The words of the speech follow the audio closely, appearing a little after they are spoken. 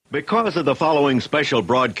Because of the following special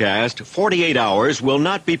broadcast, 48 Hours will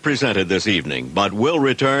not be presented this evening, but will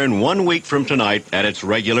return 1 week from tonight at its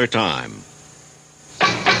regular time.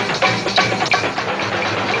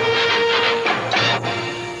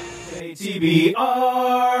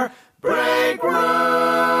 TBR Break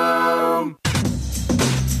Room.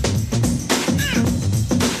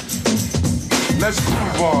 Let's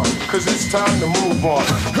move on, cause it's time to move on.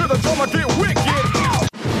 Hear the drummer get wicked.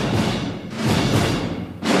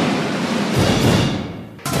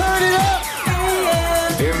 Turn it up.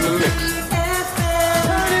 In the mix.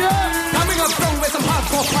 Turn it up. Coming up strong with some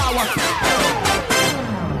hardcore power.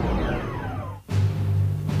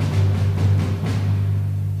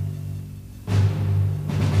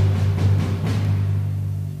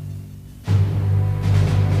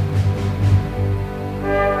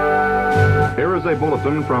 Here is a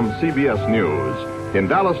bulletin from CBS News. In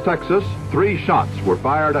Dallas, Texas, 3 shots were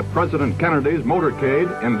fired at President Kennedy's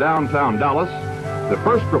motorcade in downtown Dallas. The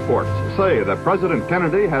first reports say that President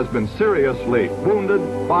Kennedy has been seriously wounded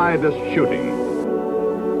by this shooting.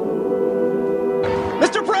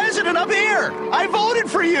 Mr. President, up here! I voted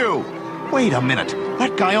for you! Wait a minute.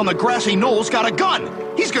 That guy on the grassy knoll's got a gun.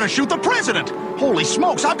 He's gonna shoot the president. Holy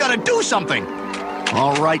smokes, I've got to do something.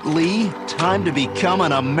 All right, Lee, time to become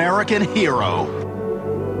an American hero.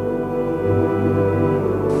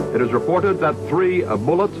 It is reported that 3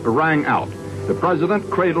 bullets rang out. The president,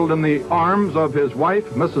 cradled in the arms of his wife,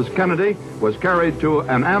 Mrs. Kennedy, was carried to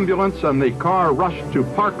an ambulance and the car rushed to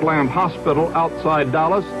Parkland Hospital outside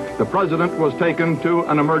Dallas. The president was taken to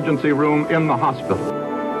an emergency room in the hospital.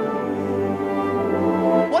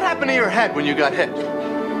 What happened to your head when you got hit?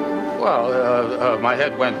 Well, my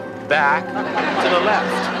head went back to the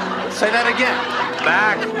left. Say that again.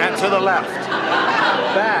 Back and to the left.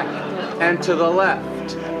 Back and to the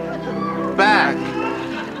left. Back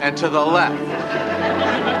and to the left.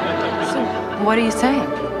 So, what are you saying?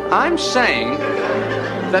 I'm saying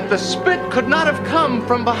that the spit could not have come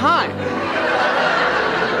from behind.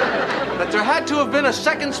 That there had to have been a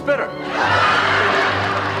second spitter.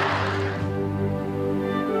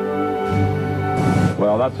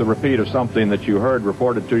 Well, that's a repeat of something that you heard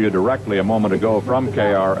reported to you directly a moment ago from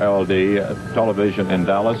KRLD television in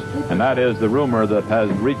Dallas, and that is the rumor that has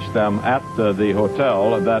reached them at the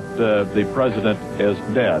hotel that the president is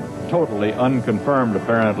dead. Totally unconfirmed,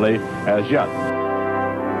 apparently, as yet.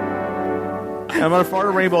 I'm going to fart a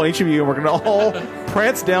rainbow at each of you, and we're going to all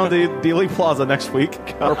prance down to Dealey Plaza next week,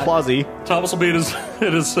 or Plaza. Thomas will be in his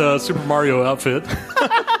Super Mario outfit.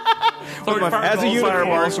 As a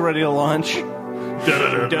unicorn, ready to launch.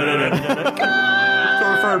 Throwing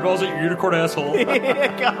fireballs at your unicorn asshole.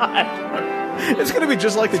 God. It's going to be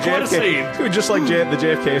just like the JFK. It's going to be just like the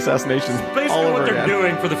JFK assassination. Basically what they're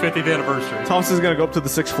doing for the 50th anniversary. Thomas is going to go up to the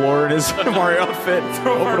 6th floor in his Mario outfit.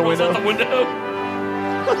 Throw fireballs out the window.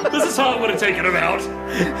 This is how it would have taken him out.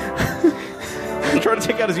 Trying to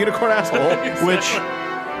take out his unicorn asshole. Exactly. Which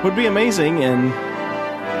would be amazing, and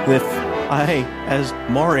if I, as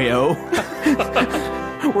Mario...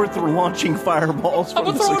 We're launching fireballs from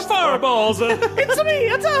I'm throwing fireballs. It's me,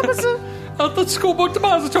 it's Thomas. At the school book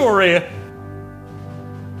depository.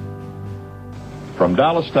 From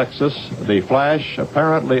Dallas, Texas, the flash,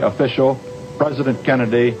 apparently official, President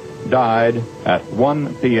Kennedy died at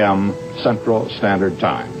 1 p.m. Central Standard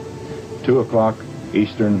Time, 2 o'clock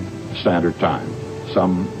Eastern Standard Time,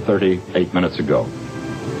 some 38 minutes ago.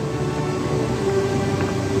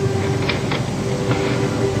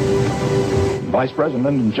 Vice President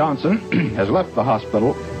Lyndon Johnson has left the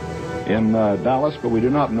hospital in Dallas, but we do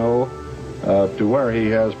not know to where he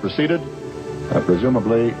has proceeded.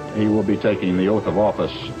 Presumably, he will be taking the oath of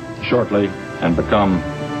office shortly and become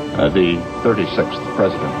the 36th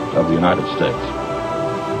President of the United States.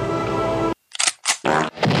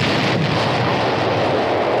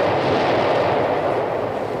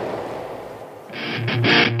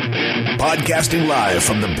 Broadcasting live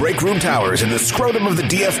from the Break Room Towers in the scrotum of the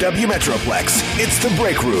DFW Metroplex, it's The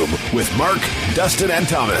Break Room with Mark, Dustin, and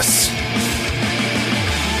Thomas.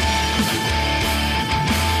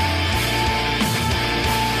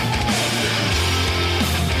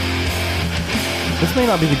 This may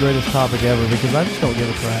not be the greatest topic ever because I just don't give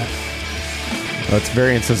a crap. Well, it's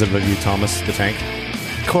very insensitive of you, Thomas the Tank.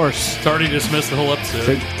 Of course. It's already dismissed the whole episode.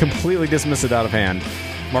 To completely dismiss it out of hand.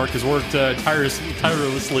 Mark has worked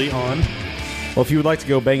tirelessly on. Well, if you would like to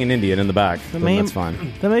go bang an Indian in the back, then that's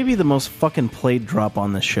fine. That may be the most fucking played drop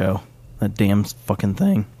on this show. That damn fucking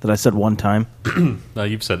thing that I said one time. No,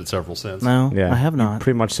 you've said it several since. No, I have not.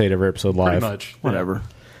 Pretty much say it every episode live. Pretty much. Whatever.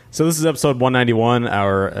 So this is episode 191,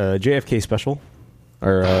 our JFK special.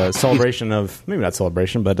 or celebration of, maybe not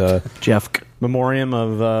celebration, but memoriam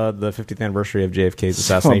of the 50th anniversary of JFK's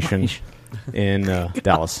assassination in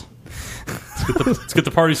Dallas. Let's get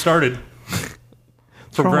the party started.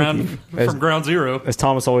 From ground zero. As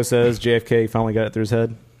Thomas always says, JFK finally got it through his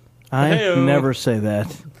head. I Hey-o. never say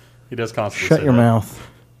that. He does constantly Shut say your that. mouth.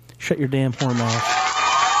 Shut your damn whore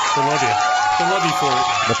mouth. They love you. They love you for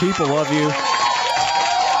it. The people love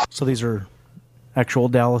you. So these are actual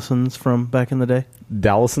Dallasans from back in the day?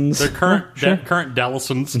 Dallasans? They're current Sure. current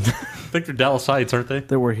Dallasans. I think they're Dallasites, aren't they?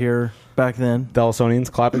 That were here back then.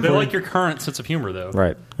 Dallasonians clapping They for like you? your current sense of humor, though.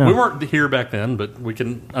 Right. We weren't here back then, but we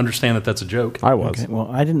can understand that that's a joke. I was. Okay, well,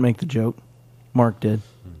 I didn't make the joke. Mark did.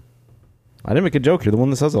 I didn't make a joke. You're the one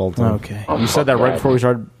that says it all the time. Okay. You said that right before we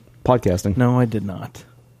started podcasting. No, I did not.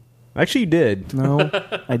 Actually, you did. No,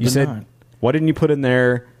 I did You said, not. why didn't you put in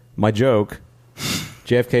there my joke?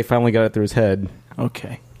 JFK finally got it through his head.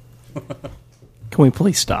 Okay. Can we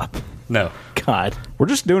please stop? No. God. We're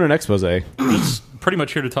just doing an expose. It's pretty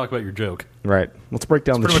much here to talk about your joke. Right. Let's break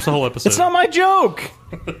down Pretty much the whole episode. It's not my joke.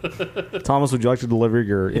 Thomas, would you like to deliver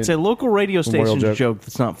your... It's a local radio memorial station joke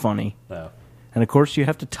that's not funny. No. And of course, you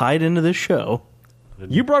have to tie it into this show.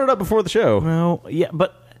 You brought it up before the show. No, yeah,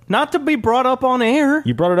 but not to be brought up on air.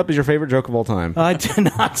 You brought it up as your favorite joke of all time. I did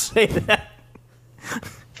not say that.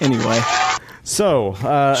 Anyway. So,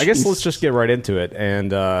 I guess let's just get right into it.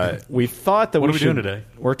 And we thought that What we are we should... doing today?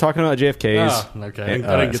 We're talking about JFK's okay. I didn't get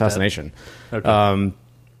that. assassination. Okay.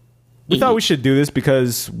 We thought we should do this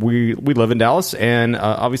because we live in Dallas, and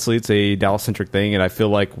obviously it's a Dallas-centric thing, and I feel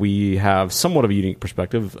like we have somewhat of a unique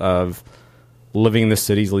perspective of living in this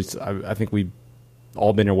city. At least I think we've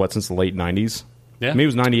all been here, since the late 90s? Yeah. Me, it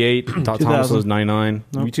was 98. Thomas was 99.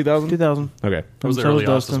 Nope. You 2000? 2000. Okay. It was the So early was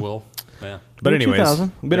aughts as Dustin. well. Yeah. But anyways,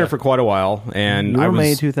 2000. we've been here for quite a while, and You I were was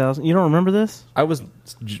May 2000. You don't remember this? I was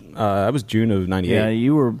June of 98. Yeah,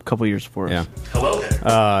 you were a couple years before us. Yeah. Hello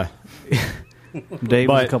there. Dave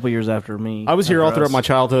was But a couple years after me. I was here all after throughout us. my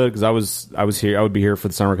childhood because I was here. I would be here for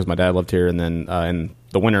the summer because my dad lived here, and then in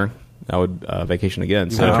the winter I would vacation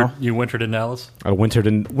again. So You wintered in Dallas? I wintered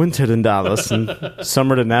in Dallas and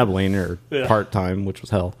summered in Abilene, or part time, which was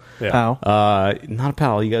hell. Yeah. Pal. Not a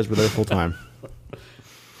pal. You guys were there full time.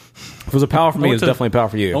 If it was a pal for me, it was definitely a pal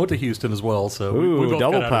for I you. went to Houston as well, so Ooh, we both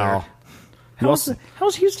double got out of pal.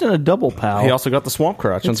 How's Houston a double pal? He also got the swamp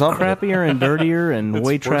crotch on It's top of it. crappier and dirtier and It's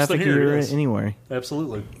way worse than here, traffickier yes. anyway. there.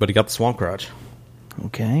 Absolutely. But he got the swamp crotch.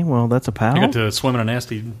 Okay, well, that's a pal. I got to swim in a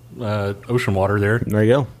nasty ocean water there There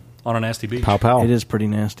you go. on a nasty beach. Pow pow. It is pretty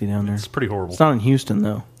nasty down there. It's pretty horrible. It's not in Houston,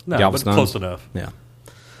 though. No, but Galveston. close enough. Yeah.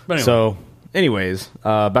 But anyway, So, anyways,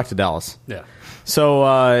 back to Dallas. yeah.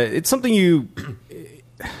 So it's something you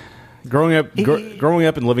growing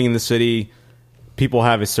up and living in the city. People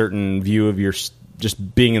have a certain view of your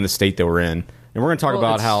just being in the state that we're in, and we're going to talk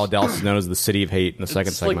about how Dallas is known as the city of hate in the second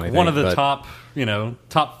It's segment. like I one think, of the but-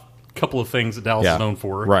 top couple of things that Dallas Yeah, is known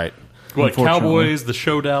for. right? Like Unfortunately. Cowboys, the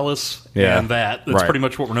show Dallas, Yeah. and that's Right. pretty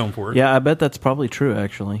much what we're known for. Yeah, I bet that's probably true,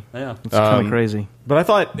 actually. Yeah. It's kind of crazy. But I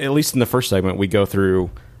thought, at least in the first segment, we go through.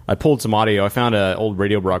 I pulled some audio. I found an old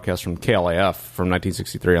radio broadcast from KLAF from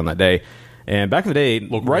 1963 on that day. And back in the day,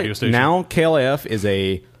 Local radio right station. now, KLAF is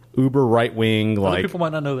a uber right wing Other like people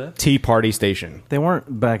might not know that. Tea Party station. They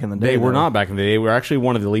weren't back in the day. They were though. not back in the day. They were actually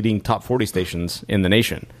one of the leading top 40 stations in the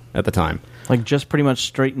nation at the time. Like just pretty much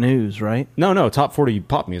straight news, right? No, top 40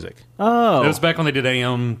 pop music. Oh. It was back when they did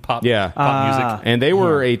AM pop, Yeah. pop music. And they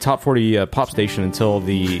were a top 40 pop station until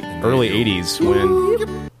the early 80s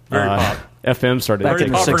when Very pop. FM started. Back Very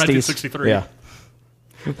in the pop for 60s. 1963. Yeah.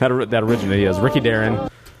 That originated as Ricky Darren,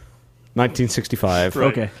 1965. Right.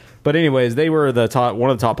 Okay. But anyways, they were one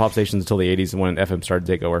of the top pop stations until the 80s when FM started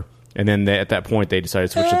to take over. And then at that point, they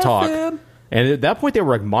decided to switch to talk. And at that point, they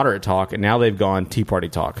were like moderate talk, and now they've gone Tea Party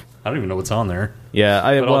talk. I don't even know what's on there. Yeah,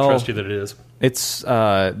 But I'll trust you that it is. It's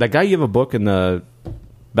that guy you have a book in the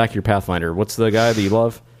back of your Pathfinder. What's the guy that you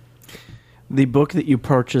love? The book that you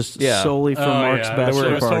purchased Yeah. solely for Mark's bachelor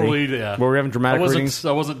It was party. totally, yeah. Where we're having dramatic readings.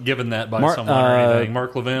 I wasn't given that by Mark- someone or anything.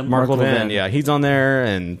 Mark Levin. Mark Levin, Levin. yeah, he's on there,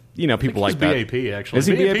 and people like He's that. BAP, actually. Is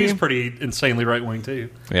he BAP's BAP? pretty insanely right-wing, too.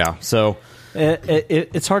 Yeah, so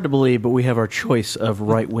It's hard to believe, but we have our choice of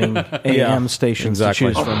right-wing AM stations exactly.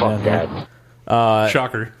 to choose from down here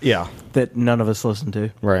Shocker. yeah, that none of us listen to.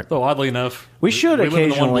 right. Though, oddly enough, We should live in the one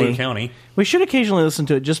occasionally blue county. We should occasionally listen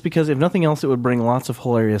to it, just because if nothing else, it would bring lots of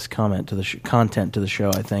hilarious content to the show.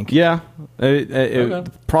 I think. Yeah, the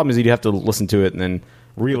problem is you'd have to listen to it and then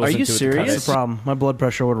Are re-listen you to it. serious? to That's the problem. My blood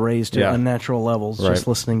pressure would raise to Yeah. unnatural levels Right. just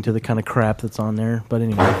listening to the kind of crap that's on there. But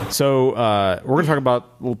anyway, So we're going to talk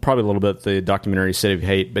about probably a little bit the documentary City of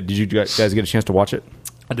Hate. But did you guys get a chance to watch it?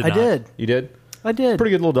 I did. I not. did. You did. I did.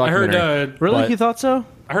 Pretty good little documentary. Really? You thought so?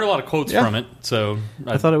 I heard a lot of quotes from it, so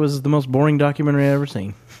I thought it was the most boring documentary I've ever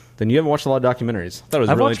seen. Then you haven't watched a lot of documentaries. I thought it was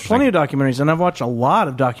I've really watched plenty of documentaries, and I've watched a lot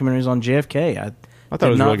of documentaries on JFK. I thought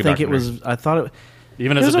it was a really good think documentary. it was. I thought it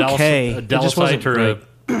even it as was a Dallas, okay. a Dallasite or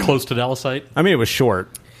a close to Dallasite. I mean, it was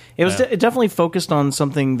short. It was. It definitely focused on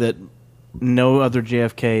something that no other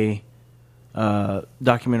JFK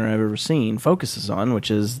documentary I've ever seen focuses on, which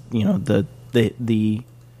is the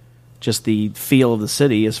just the feel of the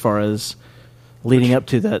city as far as leading up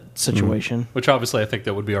to that situation. Which obviously I think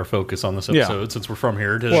that would be our focus on this episode, since we're from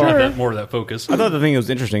here, to Well, have that, more of that focus. I thought the thing that was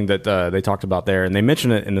interesting that they talked about there, and they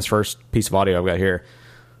mentioned it in this first piece of audio I've got here.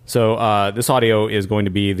 So this audio is going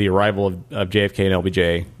to be the arrival of JFK and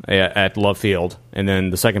LBJ at Love Field, and then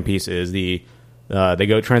the second piece is they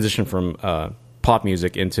go transition from pop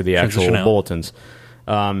music into the actual bulletins.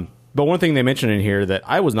 But one thing they mentioned in here that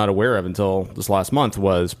I was not aware of until this last month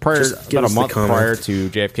was about a month prior to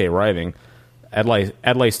JFK arriving,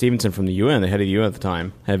 Adlai Stevenson from the UN, the head of the UN at the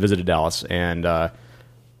time, had visited Dallas, and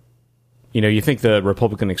you think the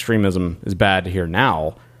Republican extremism is bad here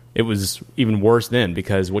now. It was even worse then,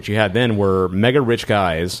 because what you had then were mega rich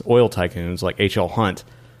guys, oil tycoons like H.L. Hunt,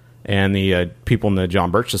 and the people in the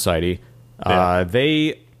John Birch Society.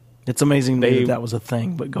 It's amazing that was a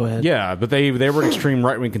thing, but go ahead. Yeah, but they were an extreme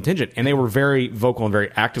right-wing contingent, and they were very vocal and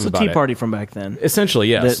very active about it. It's a Tea Party from back then. Essentially,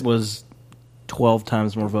 yes. That was 12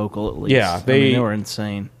 times more vocal, at least. Yeah, they were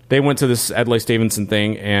insane. They went to this Adlai Stevenson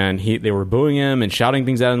thing, and they were booing him and shouting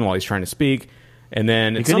things at him while he's trying to speak. And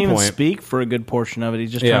then he couldn't even speak for a good portion of it.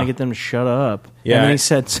 He's just trying to get them to shut up. Yeah. And then he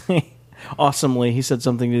said, awesomely, he said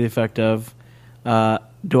something to the effect of,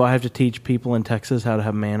 do I have to teach people in Texas how to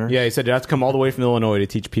have manners? Yeah, he said, you have to come all the way from Illinois to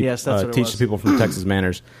teach people, teach the people from Texas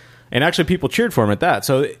manners. And actually, people cheered for him at that.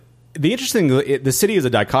 So the interesting, the city is a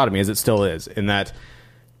dichotomy, as it still is, in that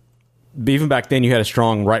even back then you had a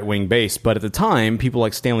strong right-wing base, but at the time, people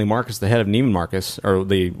like Stanley Marcus, the head of Neiman Marcus, or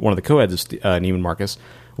one of the co-heads of Neiman Marcus,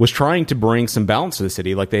 was trying to bring some balance to the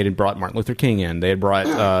city, like they had brought Martin Luther King in. They had brought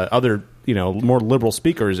other, more liberal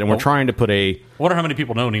speakers, and were trying to put a... I wonder how many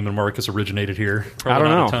people know Neiman Marcus originated here. Probably I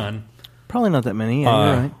don't know. A ton. Probably not that many, yeah,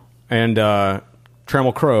 you're right. And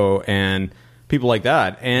Trammell Crow and people like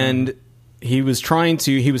that. And he was trying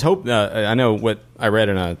to... He was hoping... I know what I read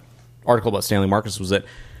in an article about Stanley Marcus was that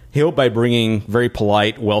he hoped by bringing very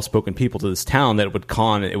polite, well-spoken people to this town that it would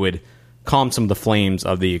calm some of the flames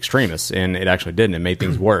of the extremists, and it actually didn't. It made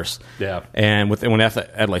things worse. Yeah. And when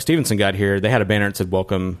Adlai Stevenson got here, they had a banner that said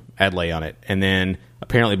 "Welcome Adlai" on it, and then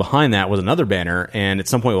apparently behind that was another banner. And at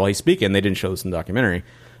some point while he's speaking, they didn't show this in the documentary,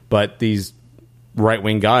 but these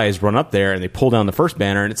right-wing guys run up there and they pull down the first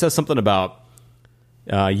banner, and it says something about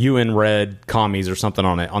UN red commies or something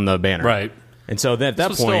on it on the banner, right? And so at that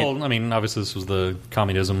point, still, I mean, obviously this was the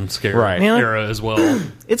communism scare right. era as well.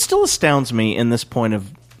 It still astounds me in this point of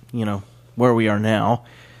where we are now,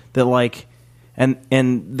 that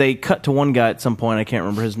and they cut to one guy at some point, I can't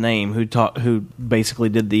remember his name, who basically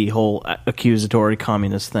did the whole accusatory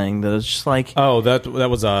communist thing. That was just like, that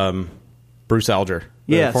was Bruce Alger,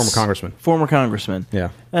 yes, former congressman.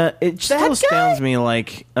 Yeah, it still astounds me,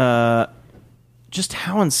 just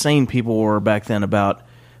how insane people were back then about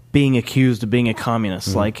being accused of being a communist.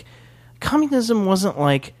 Mm-hmm. Like, communism wasn't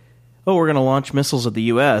like, oh, we're going to launch missiles at the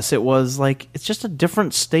U.S. It was like, it's just a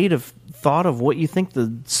different state of thought of what you think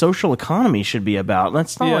the social economy should be about. And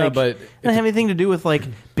that's not but it doesn't have anything to do with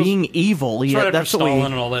being evil. It's right after Stalin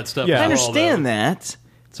and all that stuff. Yeah. I understand that.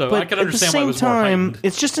 So but I can understand at the same why it was more heightened.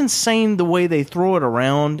 It's just insane the way they throw it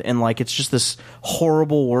around, and it's just this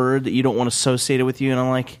horrible word that you don't want associated with you. And I'm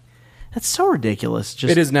like, that's so ridiculous.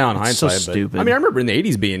 Just, it is now in hindsight. So stupid. I mean, I remember in the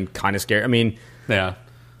 80s being kind of scared. I mean, yeah.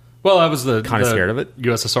 Well, I was kind of scared of it.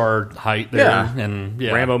 USSR height there, and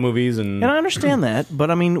Rambo movies, and I understand that,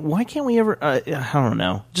 but I mean, why can't we ever? I don't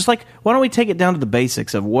know. Just why don't we take it down to the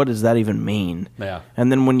basics of what does that even mean? Yeah.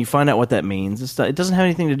 And then when you find out what that means, it doesn't have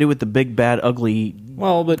anything to do with the big bad ugly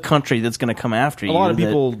country that's going to come after you. A lot of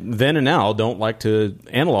people then and now don't like to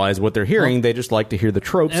analyze what they're hearing. They just like to hear the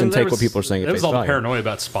tropes and take what people are saying. There was all the paranoia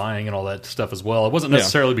about spying and all that stuff as well. It wasn't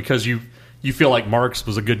necessarily because you feel like Marx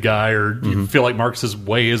was a good guy, or you feel like Marx's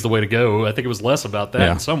way is the way to go. I think it was less about that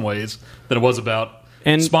in some ways than it was about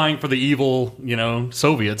spying for the evil,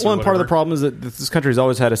 Soviets. Well, and part of the problem is that this country has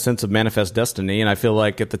always had a sense of manifest destiny, and I feel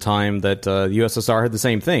like at the time that the USSR had the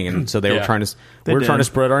same thing, and so they were trying to trying to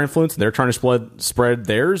spread our influence, and they're trying to spread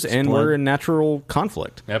theirs, and we're in natural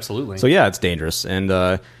conflict. Absolutely. So yeah, it's dangerous,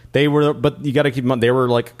 and they were, but you got to keep in mind they were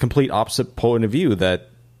like complete opposite point of view that.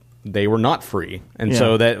 They were not free, and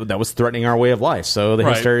so that was threatening our way of life. So the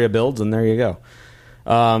hysteria builds, and there you go.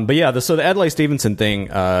 But yeah, so the Adlai Stevenson thing,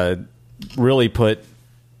 really put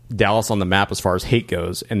Dallas on the map as far as hate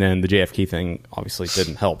goes, and then the JFK thing obviously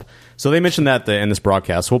didn't help. So they mentioned that in this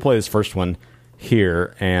broadcast. So we'll play this first one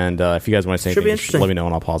here, and if you guys want to say anything, just let me know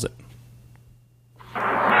and I'll pause it.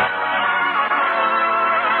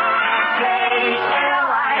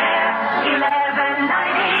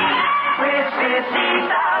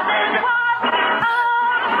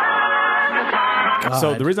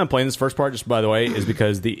 So the reason I'm playing this first part, just by the way, is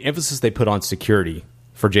because the emphasis they put on security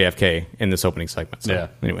for JFK in this opening segment. So,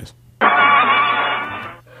 anyways.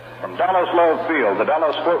 From Dallas Love Field, the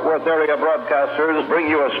Dallas-Fort Worth area broadcasters bring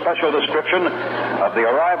you a special description of the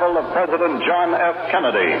arrival of President John F.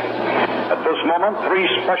 Kennedy. At this moment,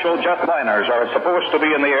 3 special jetliners are supposed to be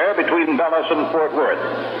in the air between Dallas and Fort Worth.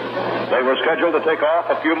 They were scheduled to take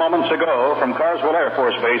off a few moments ago from Carswell Air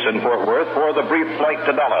Force Base in Fort Worth for the brief flight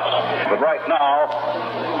to Dallas. But right now,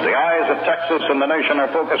 the eyes of Texas and the nation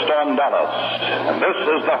are focused on Dallas. And this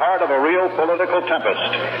is the heart of a real political tempest.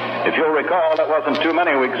 If you'll recall, it wasn't too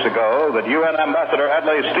many weeks ago that UN Ambassador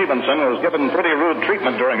Adlai Stevenson was given pretty rude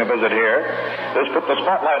treatment during a visit here. This put the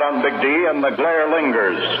spotlight on Big D, and the glare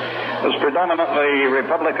lingers. This predominantly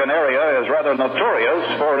Republican area is rather notorious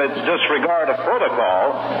for its disregard of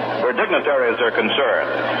protocol where dignitaries are concerned.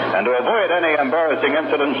 And to avoid any embarrassing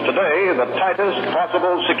incidents today, the tightest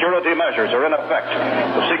possible security measures are in effect.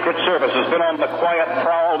 The Secret Service has been on the quiet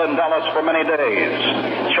prowl in Dallas for many days,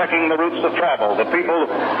 checking the routes of travel, the people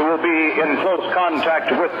who will be in close contact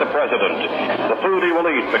with the president, the food he will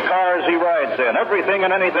eat, the cars he rides in, everything and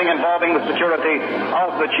anything involving the security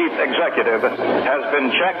of the chief executive has been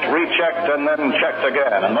checked, rechecked, and then checked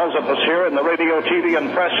again. And those of us here in the radio, TV, and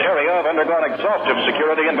press area have undergone exhaustive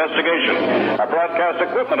security investigation. Our broadcast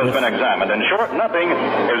equipment has been examined. In short, nothing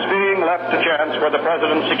is being left to chance where the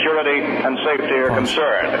president's security and safety are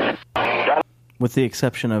concerned. With the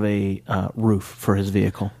exception of a roof for his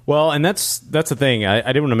vehicle. Well, and that's the thing. I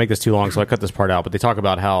didn't want to make this too long, so I cut this part out. But they talk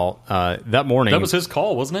about how that morning... That was his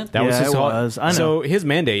call, wasn't it? That was his call. Was. I know. So his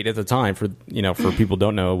mandate at the time, for people who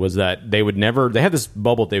don't know, was that they would never... They had this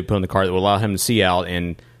bubble that they would put in the car that would allow him to see out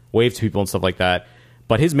and wave to people and stuff like that.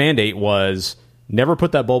 But his mandate was... Never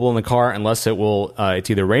put that bubble in the car unless it will. It's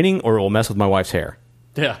either raining or it will mess with my wife's hair.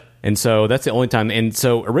 Yeah, and so that's the only time. And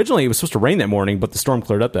so originally it was supposed to rain that morning, but the storm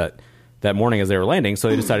cleared up that morning as they were landing. So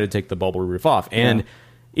they decided to take the bubble roof off. And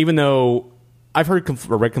even though I've heard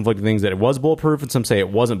read conflicting things that it was bulletproof, and some say it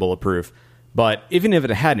wasn't bulletproof, but even if it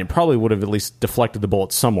hadn't, it probably would have at least deflected the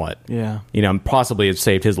bullet somewhat. Yeah, and possibly have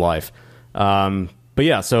saved his life. But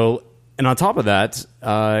yeah, so and on top of that,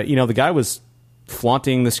 the guy was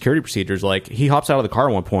flaunting the security procedures. Like, he hops out of the car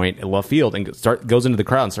at one point at left field and goes into the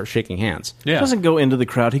crowd and starts shaking hands. He doesn't go into the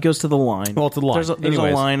crowd. He goes to the line. Well, to the line. There's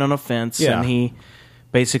a line on a fence, and he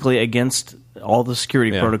basically, against all the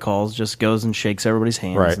security protocols, just goes and shakes everybody's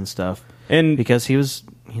hands and stuff. And because he was,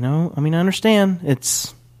 I understand.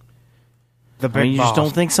 It's the big you just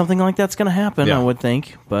don't think something like that's going to happen, I would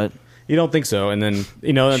think, but... You don't think so. And then,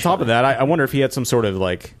 on top of that, I wonder if he had some sort of,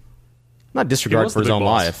 not disregard for his own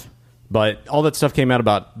life. But all that stuff came out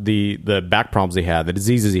about the back problems he had, the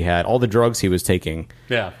diseases he had, all the drugs he was taking.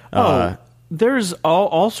 Yeah. There's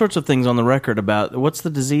all sorts of things on the record about what's the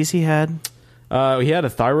disease he had. He had a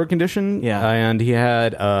thyroid condition. Yeah. And he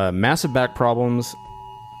had massive back problems.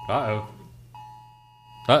 Uh-oh.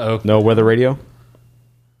 No weather radio?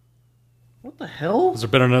 What the hell? Has there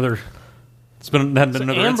been another... It's another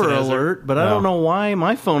Amber incident, Alert, but I don't know why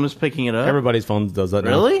my phone is picking it up. Everybody's phone does that now.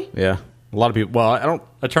 Really? Yeah. A lot of people. Well,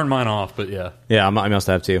 I turned mine off, but yeah. Yeah, I must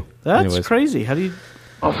have too. That's crazy. How do you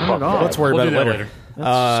turn it off? Let's worry about it later.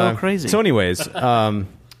 That's so crazy. So, anyways, I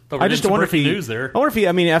just wonder if he. News there. I wonder if he.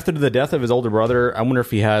 I mean, after the death of his older brother, I wonder if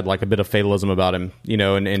he had a bit of fatalism about him,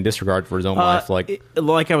 and disregard for his own life.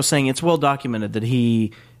 Like I was saying, it's well documented that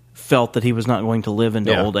he felt that he was not going to live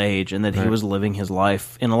into old age, and that he was living his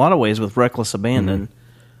life in a lot of ways with reckless abandon.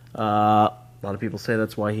 A lot of people say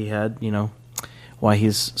that's why he had, why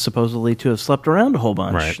he's supposedly to have slept around a whole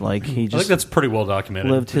bunch. Right. Like, he just I think that's pretty well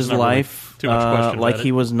documented. lived his life really too much question like about he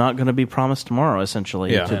it. was not going to be promised tomorrow,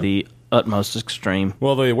 essentially, to the utmost extreme.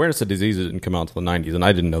 Well, the awareness of disease didn't come out until the 90s, and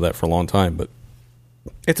I didn't know that for a long time, but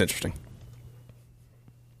it's interesting.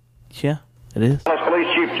 Yeah, it is. Police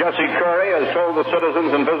Chief Jesse Curry has told the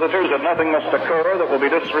citizens and visitors that nothing must occur that will be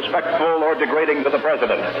disrespectful or degrading to the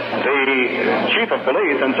president. The chief of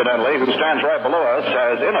police, incidentally, who stands right below us,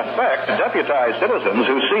 has in effect deputized citizens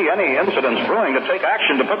who see any incidents brewing to take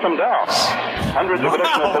action to put them down. Hundreds of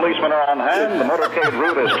additional policemen are on hand. The motorcade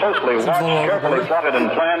route is closely watched, carefully plotted and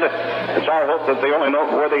planned. It's our hope that the only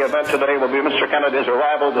noteworthy event today will be Mr. Kennedy's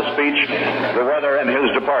arrival, the speech, the weather, and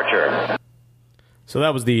his departure. So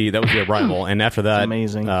that was the arrival, and after that,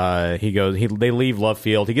 amazing. They leave Love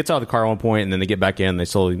Field. He gets out of the car at one point, and then they get back in. And they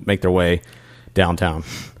slowly make their way downtown.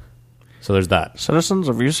 So there's that. Citizens,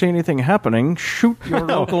 if you see anything happening, shoot your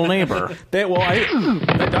local neighbor.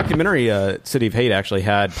 That documentary, City of Hate, actually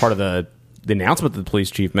had part of the announcement that the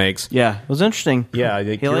police chief makes. Yeah, it was interesting. Yeah,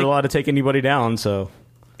 you're allowed to take anybody down. So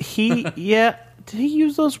did he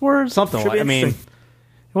use those words? Something like. I mean, it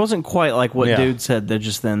wasn't quite like what dude said there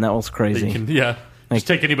just then. That was crazy. Just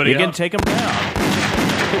take anybody you out. You can take them down.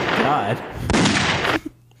 God.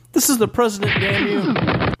 This is the president, damn you.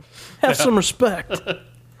 Have some respect.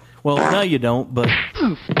 Well, now you don't, but...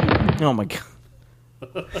 Oh, my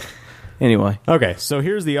God. Anyway. Okay, so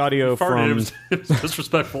here's the audio from... It was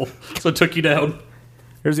disrespectful, so it took you down.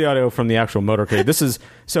 Here's the audio from the actual motorcade. This is...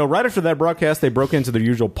 So right after that broadcast, they broke into their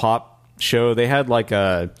usual pop show. They had like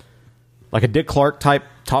a Dick Clark type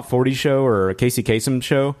Top 40 show or a Casey Kasem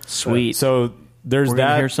show. Sweet. So... We're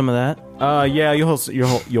gonna hear some of that. Yeah, you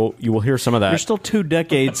will hear some of that. You're still 2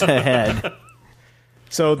 decades ahead.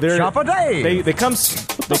 So Shop a day. They come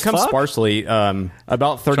sparsely.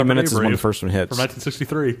 About 30 minutes is when the first one hits. From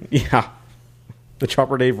 1963. Yeah, the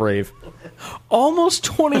Chopper Dave rave. Almost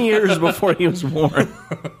 20 years before he was born.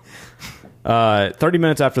 30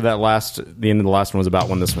 minutes after that the end of the last one was about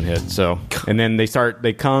when this one hit. So, and then they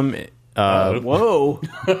come. Whoa!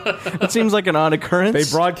 That seems like an odd occurrence. They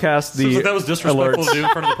broadcast the. Like that was disrespectful to do in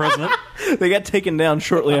front of the president. They got taken down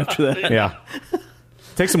shortly after that. Yeah,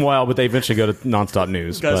 takes them a while, but they eventually go to nonstop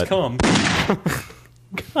news. Guys, come.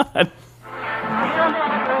 God.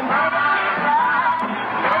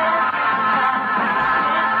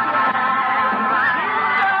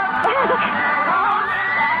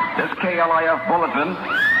 This KLIF bulletin.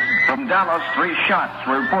 From Dallas, 3 shots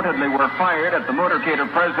reportedly were fired at the motorcade of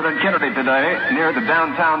President Kennedy today near the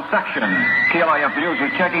downtown section. KLIF News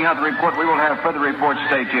is checking out the report. We will have further reports.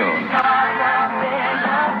 Stay tuned.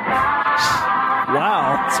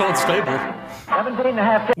 Wow. So unstable.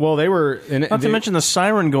 17.5. Well, they were... Not to mention the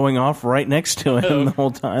siren going off right next to him the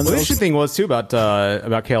whole time. Well, the interesting thing was, too, about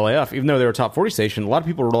KLIF, even though they were a top 40 station, a lot of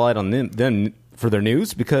people relied on them for their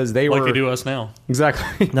news because they were... Like they do us now.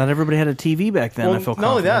 Exactly. Not everybody had a TV back then, I feel confident. Not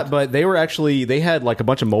only that, but they had like a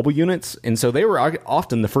bunch of mobile units, and so they were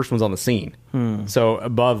often the first ones on the scene. So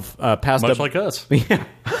above, past... Much like us. Yeah.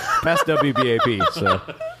 Past WBAP, so...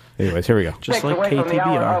 Anyways, here we go. Just like away from the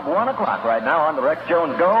hour KTBR. of 1 o'clock right now on the Rex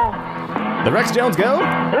Jones Go. The Rex Jones Go?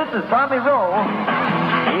 This is Tommy Rowe.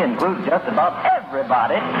 He includes just about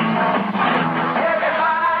everybody.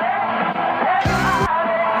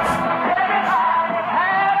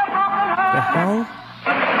 The hell?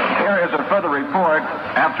 Here is a further report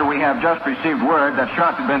after we have just received word that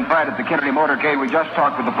shots had been fired at the Kennedy motorcade. We just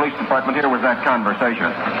talked with the police department. Here was that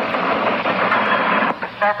conversation.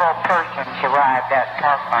 Several persons arrived at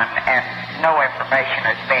Parkland, and no information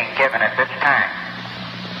is being given at this time.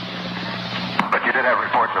 But you did have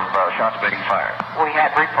reports of shots being fired. We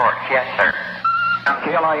had reports, yes, sir.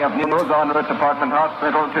 KLIF News on route to Parkland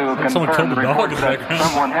Hospital to confirm the report that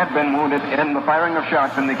someone had been wounded in the firing of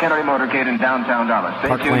shots in the Kennedy motorcade in downtown Dallas.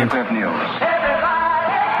 Stay tuned to Cliff News.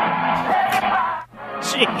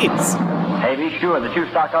 Jeez. Hey, be sure that you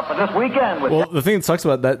stock up for this weekend. Well, the thing that sucks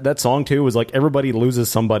about that song, too, was like everybody loses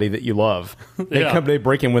somebody that you love. They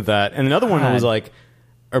break in with that. And another one was like,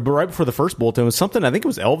 but right before the first bulletin was something, I think it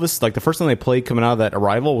was Elvis, like the first thing they played coming out of that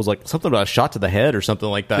arrival was like something about a shot to the head or something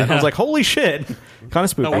like that. And I was like, holy shit. Kind of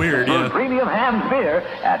spooky. Weird, yeah. Premium Hams beer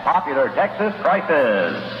at popular Texas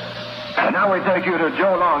prices. And now we take you to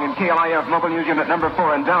Joe Long in KLIF Mobile News Unit number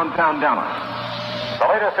 4 in downtown Dallas. The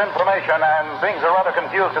latest information, and things are rather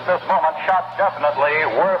confused at this moment, shots definitely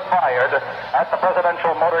were fired at the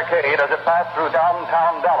presidential motorcade as it passed through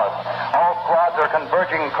downtown Dallas. All squads are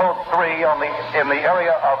converging code 3 in the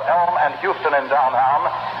area of Elm and Houston in downtown.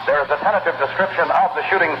 There is a tentative description of the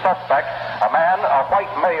shooting suspect, a man, a white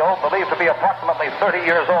male, believed to be approximately 30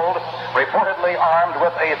 years old, reportedly armed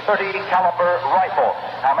with a .30 caliber rifle.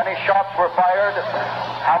 How many shots were fired?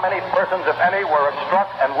 How many persons, if any, were struck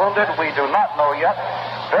and wounded? We do not know yet.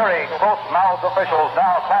 Very close-mouthed officials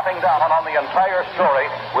now clamping down on the entire story.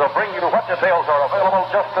 We'll bring you what details are available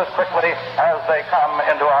just as quickly as they come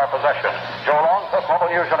into our possession. Joe Long, Cliff Mobile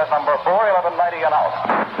News Unit number 4, 1190 and out.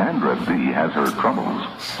 Sandra B. has her troubles.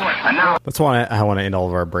 And now... That's why I want to end all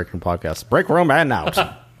of our break room podcasts. Break room and out.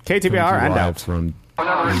 KTBR and out. From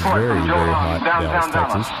very, very hot Dallas,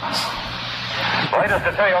 Texas. Latest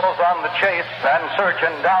details on the chase and search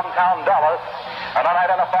in downtown Dallas. An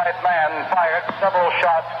unidentified man fired several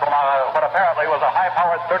shots from what apparently was a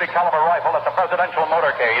high-powered .30 caliber rifle at the presidential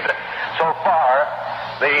motorcade. So far,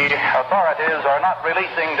 The authorities are not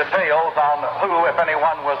releasing details on who, if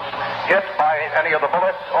anyone, was hit by any of the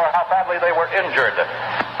bullets or how badly they were injured.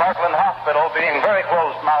 Parkland Hospital being very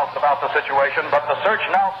closed-mouthed about the situation, but the search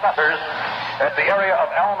now centers at the area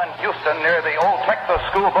of Elm and Houston near the old Texas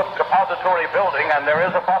School Book Depository building, and there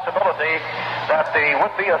is a possibility that the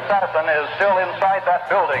would-be assassin is still inside that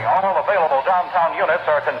building. All available downtown units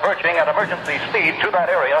are converging at emergency speed to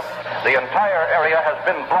that area. The entire area has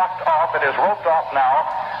been blocked off. It is roped off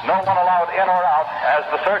now. No one allowed in or out as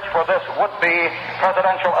the search for this would-be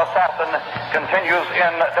presidential assassin continues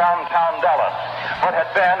in downtown Dallas. What had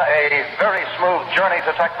been a very smooth journey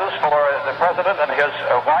to Texas for the president and his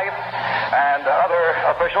wife and other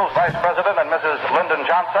officials, Vice President and Mrs. Lyndon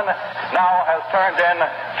Johnson, now has turned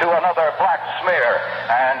into another black smear.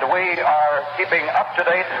 And we are keeping up to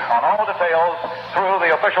date on all details through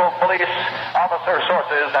the official police officer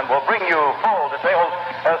sources, and will bring you full details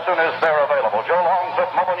as soon as they're available. Joe Long with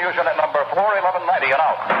Mobile News Unit number 41190 and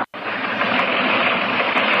out.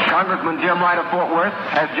 Congressman Jim Wright of Fort Worth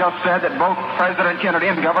has just said that both President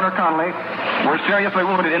Kennedy and Governor Connally were seriously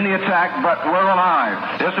wounded in the attack, but were alive.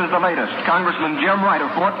 This is the latest. Congressman Jim Wright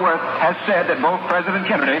of Fort Worth has said that both President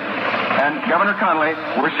Kennedy and Governor Connally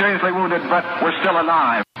were seriously wounded, but were still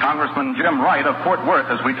alive. Congressman Jim Wright of Fort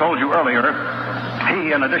Worth, as we told you earlier,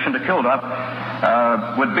 he, in addition to Kilduff,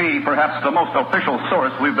 would be perhaps the most official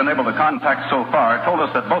source we've been able to contact so far, told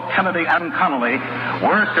us that both Kennedy and Connally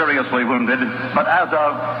were seriously wounded, but as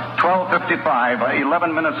of 12:55,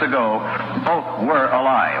 11 minutes ago, both were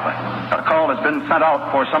alive. A call has been sent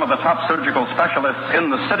out for some of the top surgical specialists in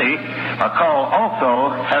the city. A call also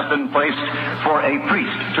has been placed for a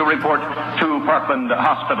priest to report to Parkland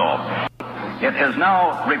Hospital. It is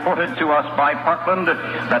now reported to us by Parkland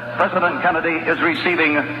that President Kennedy is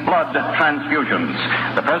receiving blood transfusions.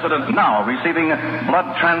 The president now receiving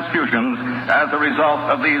blood transfusions as a result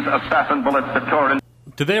of these assassin bullets that tore in.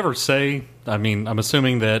 Did they ever say, I mean, I'm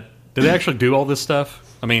assuming that, did they actually do all this stuff?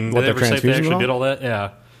 I mean, did they ever say if they actually did all that?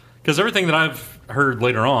 Yeah. Because everything that I've heard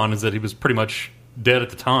later on is that he was pretty much dead at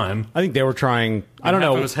the time. I think they were trying. I don't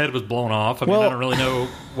know. His head was blown off. I mean, I don't really know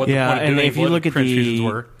what the point of and doing if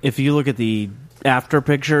you look at the after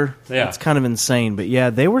picture, it's kind of insane. But yeah,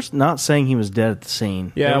 they were not saying he was dead at the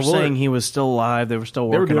scene. Yeah, they were saying he was still alive. They were still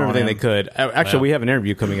working. They were doing everything on him. they could. Actually, we have an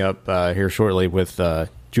interview coming up here shortly with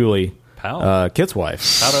Julie, Kit's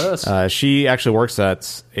wife. How to us? She actually works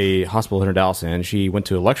at a hospital here in Dallas, and she went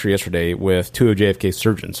to a lecture yesterday with two of JFK's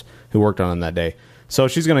surgeons who worked on him that day. So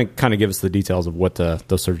she's going to kind of give us the details of what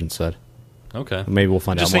those surgeons said. Okay. Maybe we'll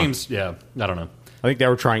find out more. Seems, yeah, I don't know. I think they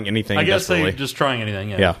were trying anything. I guess they just trying anything,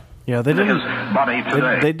 yeah. Yeah, they didn't.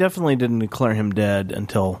 They definitely didn't declare him dead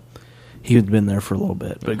until he had been there for a little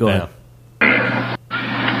bit. But go ahead.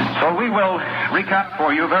 So we will recap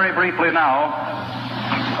for you very briefly now.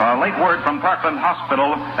 Late word from Parkland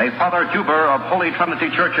Hospital. A Father Huber of Holy Trinity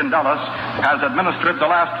Church in Dallas has administered the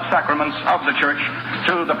last sacraments of the church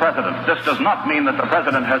to the president. This does not mean that the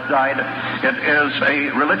president has died. It is a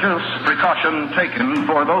religious precaution taken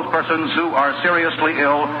for those persons who are seriously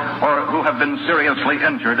ill or who have been seriously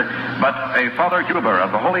injured. But a Father Huber of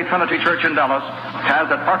the Holy Trinity Church in Dallas has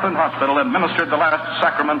at Parkland Hospital administered the last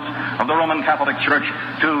sacraments of the Roman Catholic Church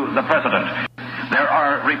to the president. There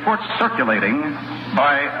are reports circulating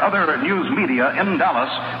by other news media in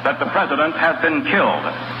Dallas that the president has been killed.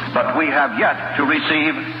 But we have yet to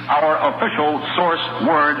receive our official source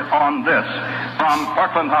word on this from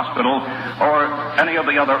Parkland Hospital or any of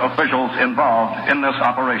the other officials involved in this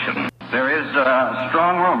operation. There is a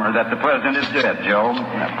strong rumor that the president is dead, Joe.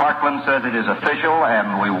 Parkland says it is official,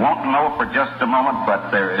 and we won't know for just a moment,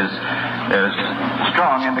 but there's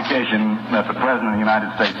strong indication that the president of the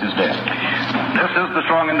United States is dead. This is the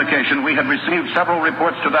strong indication. We had received several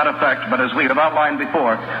reports to that effect, but as we have outlined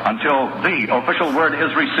before, until the official word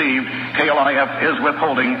is received, KLIF is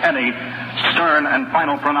withholding any stern and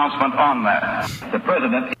final pronouncement on that. The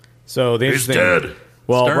president... So the He's interesting, dead.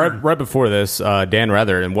 Well, right before this, Dan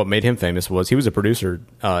Rather, and what made him famous was he was a producer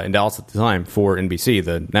in Dallas at the time for NBC,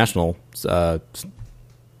 the national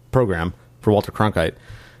program for Walter Cronkite.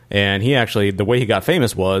 And he actually, the way he got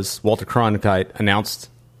famous was Walter Cronkite announced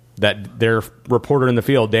that their reporter in the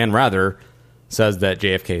field, Dan Rather, says that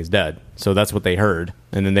JFK is dead. So that's what they heard.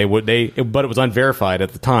 And then but it was unverified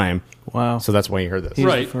at the time. Wow. So that's why you heard this. He's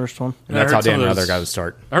the first one. And that's how Dan Rather got his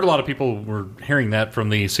start. I heard a lot of people were hearing that from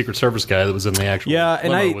the Secret Service guy that was in the actual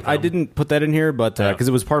and limo I didn't put that in here, but because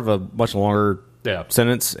it was part of a much longer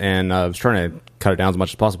sentence, and I was trying to cut it down as much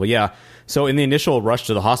as possible. Yeah. So in the initial rush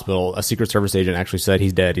to the hospital, a Secret Service agent actually said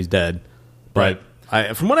he's dead. He's dead. But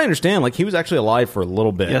from what I understand, he was actually alive for a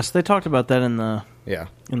little bit. Yes, they talked about that in the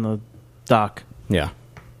doc. Yeah.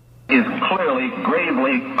 is clearly,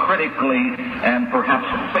 gravely, critically, and perhaps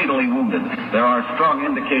fatally wounded. There are strong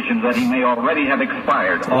indications that he may already have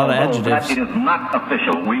expired. A lot of Although that adjectives. is not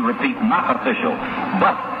official. We repeat, not official.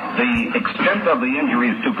 But the extent of the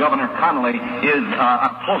injuries to Governor Connolly is a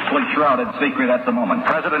closely shrouded secret at the moment.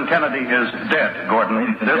 President Kennedy is dead,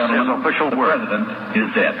 Gordon. This is official word. The President is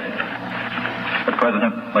dead. The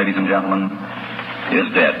President, ladies and gentlemen, is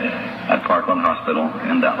dead at Parkland Hospital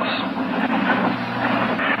in Dallas.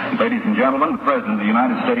 Ladies and gentlemen, the President of the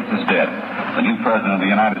United States is dead. The new President of the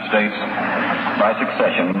United States, by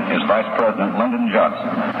succession, is Vice President Lyndon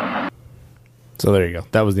Johnson. So there you go.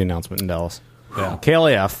 That was the announcement in Dallas. Yeah.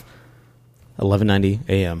 KLAF, 1190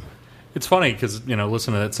 AM. It's funny because,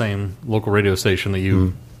 listen to that same local radio station that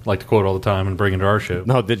you like to quote all the time and bring into our show.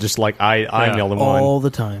 No, they're just like, I'm the only one. All the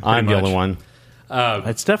time. I'm the only one.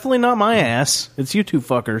 It's definitely not my ass. It's you two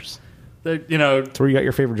fuckers. That's where you got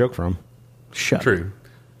your favorite joke from. Shut True.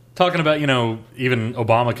 Talking about, even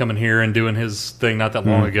Obama coming here and doing his thing not that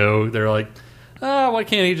long ago, they're like, why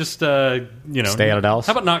can't he just, stay out of Dallas?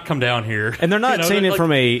 How about not come down here? And they're not saying it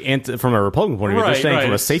from a Republican point of view. Right, they're saying right.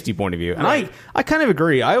 from a safety point of view. And I kind of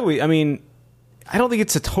agree. I don't think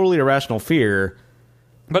it's a totally irrational fear.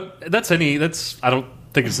 But I don't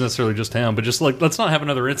think it's necessarily just him, but just like, let's not have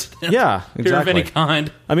another incident. Yeah, exactly. Here of any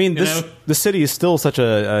kind. I mean, the city is still such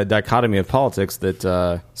a dichotomy of politics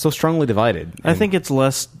that so strongly divided. I think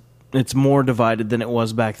it's more divided than it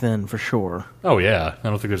was back then, for sure. Oh, yeah. I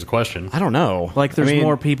don't think there's a question. I don't know. Like, there's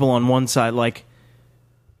more people on one side. Like,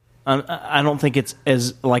 I don't think it's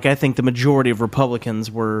as... Like, I think the majority of Republicans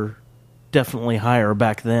were definitely higher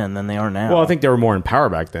back then than they are now. Well, I think they were more in power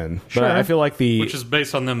back then. Sure. But I feel like Which is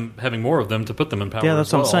based on them having more of them to put them in power. Yeah,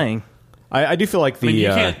 that's what I'm saying. I do feel like you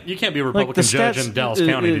can't be a Republican judge in Dallas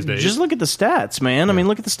County these days. Just look at the stats, man. I mean,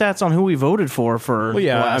 look at the stats on who we voted for. Well,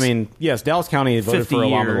 yeah, yes, Dallas County voted for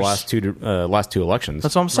Obama the last two elections.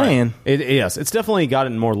 That's what I'm saying. Right. Yes, it's definitely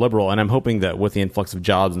gotten more liberal, and I'm hoping that with the influx of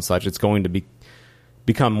jobs and such, it's going to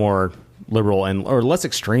become more liberal or less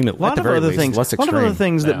extreme. A lot of other things. Less extreme. A lot of other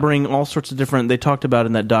things that bring all sorts of different. They talked about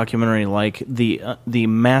in that documentary, like the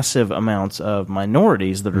massive amounts of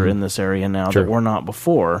minorities that are in this area now that were not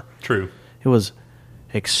before. True. It was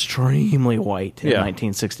extremely white in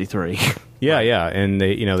 1963. Yeah, and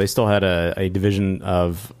they still had a division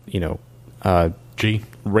of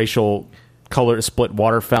racial color split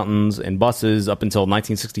water fountains and buses up until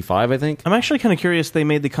 1965, I think. I'm actually kind of curious. They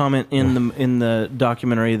made the comment in the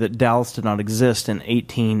documentary that Dallas did not exist in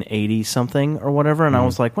 1880 something or whatever, and I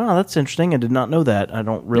was like, wow, that's interesting. I did not know that. I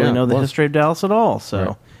don't really know the history of Dallas at all, so.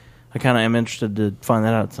 Right. I kind of am interested to find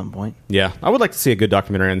that out at some point. Yeah, I would like to see a good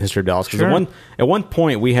documentary on the history of Dallas because at one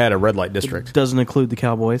point we had a red light district. It doesn't include the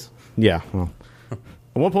Cowboys. Yeah, well, at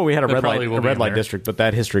one point we had a red light district, but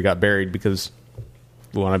that history got buried because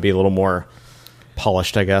we want to be a little more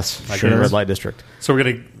polished, I guess. Red light district. So we're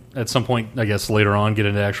gonna at some point, I guess later on, get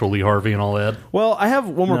into actual Lee Harvey and all that. Well, I have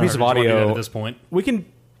one more piece of audio at this point. We can.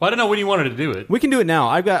 Well, I don't know when you wanted to do it. We can do it now.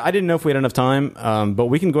 I didn't know if we had enough time, but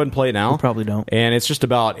we can go ahead and play it now. We probably don't. And it's just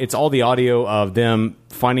it's all the audio of them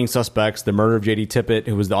finding suspects, the murder of J.D. Tippett,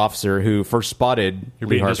 who was the officer who first spotted You're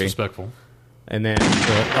Lee being Harvey. Disrespectful. And then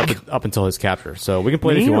up until his capture. So we can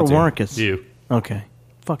play it if you want to. Marcus? You. Okay.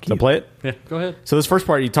 Fuck you. So play it? Yeah, go ahead. So this first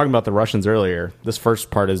part, you talking about the Russians earlier. This first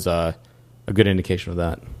part is a good indication of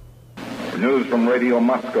that. News from Radio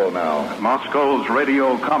Moscow now. Moscow's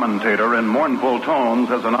radio commentator in mournful tones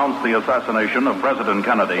has announced the assassination of President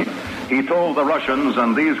Kennedy. He told the Russians,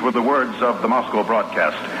 and these were the words of the Moscow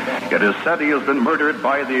broadcast, "It is said he has been murdered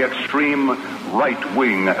by the extreme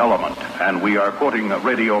right-wing element." And we are quoting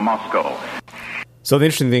Radio Moscow. So the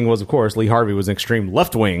interesting thing was, of course, Lee Harvey was an extreme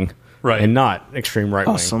left-wing and not extreme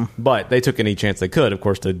right-wing. Awesome. But they took any chance they could, of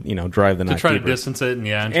course, to drive the knife to try deeper. to distance it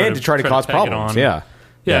and to try to cause problems.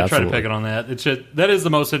 Yeah, try to peg it on that. It's just, that is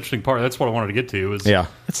the most interesting part. That's what I wanted to get to.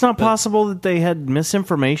 It's not possible that they had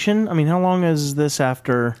misinformation. I mean, how long is this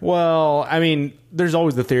after? Well, I mean, there's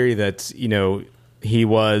always the theory that he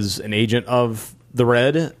was an agent of the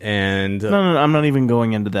Red, and no, I'm not even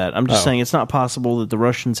going into that. I'm just saying it's not possible that the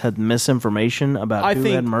Russians had misinformation about who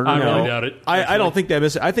had murdered. I really doubt it. I don't think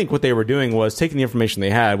that. I think what they were doing was taking the information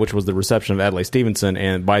they had, which was the reception of Adlai Stevenson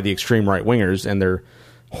and by the extreme right wingers and their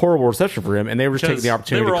horrible reception for him, and they were just taking the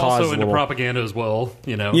opportunity to cause. They were also into propaganda as well.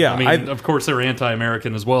 Yeah, I mean, of course, they were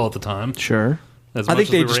anti-American as well at the time. Sure. I think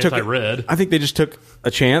they just took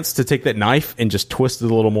a chance to take that knife and just twist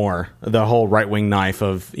it a little more. The whole right wing knife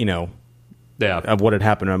of of what had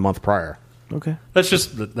happened a month prior. Okay, that's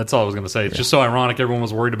all I was going to say. It's just so ironic. Everyone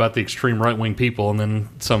was worried about the extreme right wing people, and then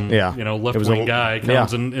some left wing guy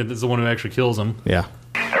comes and is the one who actually kills them. Yeah.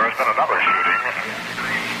 There has been another shooting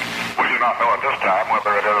know at this time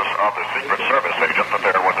whether it is of the Secret Service agent that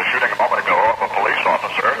there was a shooting a moment ago of a police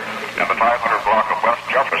officer in the 500 block of West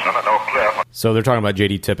Jefferson at Oak Cliff. So they're talking about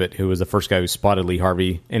J.D. Tippit, who was the first guy who spotted Lee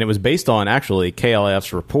Harvey, and it was based on, actually,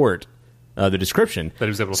 KLF's report, the description. That he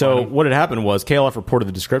was able to so find him. what had happened was KLF reported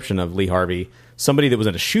the description of Lee Harvey, somebody that was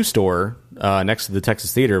in a shoe store next to the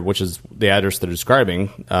Texas Theater, which is the address they're describing,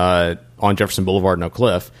 on Jefferson Boulevard in Oak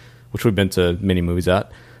Cliff, which we've been to many movies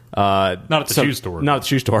at. Not at the shoe store. Not at the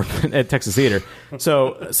shoe store, at Texas Theater.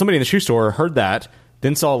 So somebody in the shoe store heard that,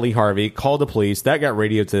 then saw Lee Harvey, called the police. That got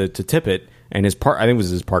radioed to Tippit, and I think it was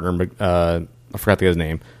his partner. I forgot the guy's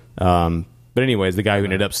name. But anyways, the guy who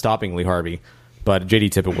ended up stopping Lee Harvey. But J.D.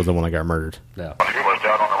 Tippit was the one that got murdered. Yeah. He was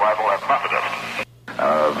down on arrival at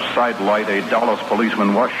Methodist. Sidelight, a Dallas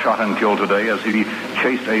policeman was shot and killed today as he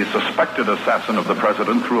chased a suspected assassin of the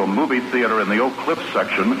president through a movie theater in the Oak Cliff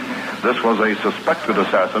section. This was a suspected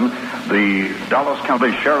assassin. The Dallas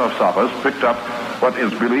County Sheriff's Office picked up what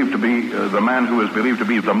is believed to be the man who is believed to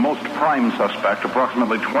be the most prime suspect,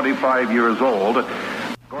 approximately 25 years old.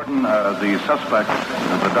 Gordon, the suspect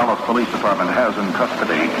the Dallas Police Department has in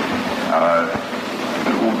custody,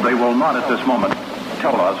 they will not at this moment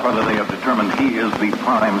tell us whether they have determined he is the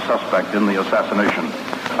prime suspect in the assassination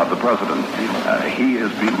of the president. He is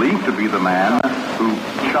believed to be the man who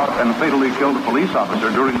shot and fatally killed a police officer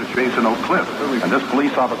during the chase in Oak Cliff. And this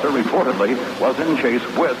police officer reportedly was in chase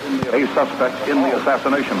with a suspect in the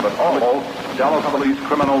assassination. But all Dallas Police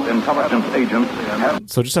criminal intelligence agents have...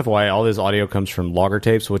 So just FYI, all this audio comes from logger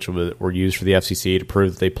tapes, which were used for the FCC to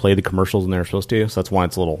prove that they played the commercials when they were supposed to. So that's why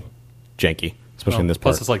it's a little janky, especially in this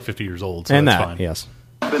part. Plus, it's like 50 years old, so and that's that, fine. Yes.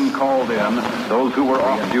 Been called in, those who were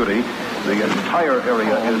off duty. The entire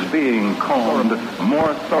area is being combed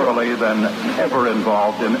more thoroughly than ever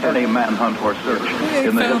involved in any manhunt or search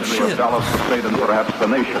in the history of Dallas, the state, and perhaps the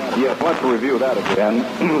nation. Yes, let's review that again.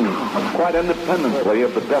 Quite independently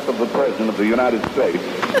of the death of the President of the United States,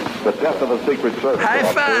 the death of a Secret Service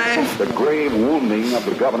officer, the grave wounding of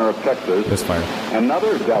the Governor of Texas,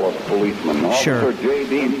 another Dallas policeman, Officer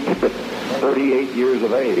J.D. Tippit, 38 years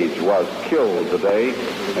of age, was killed today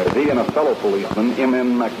as he and a fellow policeman,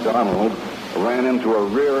 M.N. McDonald, ran into a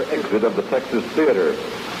rear exit of the Texas Theater.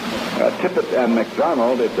 Tippit and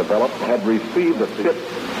McDonald, it developed, had received a tip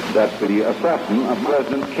that the assassin of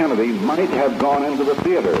President Kennedy might have gone into the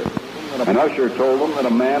theater. An usher told them that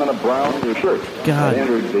a man in a brown shirt had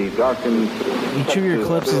entered the darkened... Each of your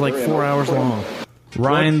clips is like 4 hours long.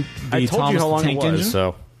 Ryan, I told you how long it was, engine?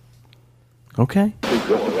 so... Okay. Just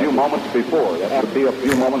a few moments before. That would be a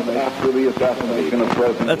few moments after the assassination of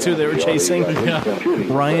President That's who they were chasing?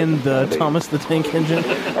 Ryan, the Thomas the Tank Engine?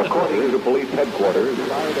 According to police headquarters,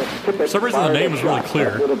 for some reason the name is really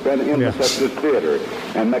clear. Would have been in the Texas Theater,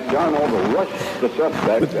 and McDonald rushed the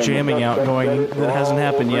suspect. With jamming out going that hasn't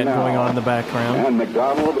happened yet going on in the background. And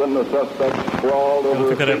McDonald and the suspect sprawled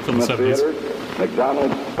over from the theater.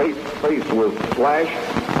 McDonald's face was slashed,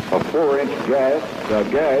 a 4-inch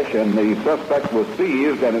gash, and the suspect was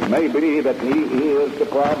seized, and it may be that he is the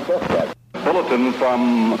prime suspect. Bulletin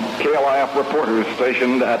from KLIF reporters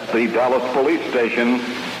stationed at the Dallas Police Station.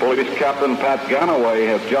 Police Captain Pat Ganaway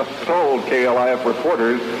has just told KLIF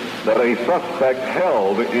reporters that a suspect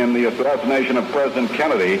held in the assassination of President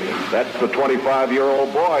Kennedy, that's the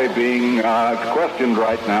 25-year-old boy being questioned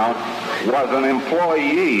right now, was an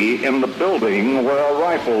employee in the building where a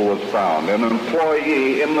rifle was found, an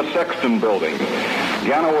employee in the Sexton building.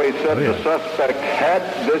 Ganaway said the suspect had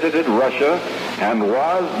visited Russia and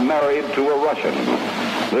was married to a Russian.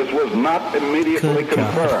 This was not immediately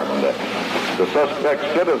confirmed. The suspect's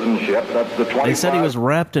citizenship, that's the 25... They said he was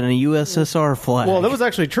wrapped in a USSR flag. Well, that was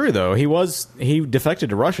actually true, though. He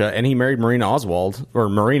defected to Russia, and he married Marina Oswald, or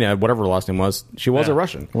Marina, whatever her last name was. She was a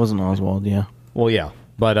Russian. It wasn't Oswald, yeah. Well, yeah.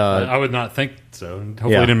 But I would not think so.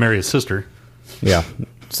 Hopefully he didn't marry his sister. Yeah.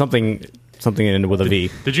 Something ended with a V.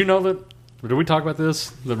 Did you know that... Did we talk about this?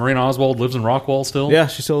 That Marina Oswald lives in Rockwall still? Yeah,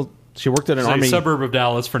 she worked at an army... a suburb of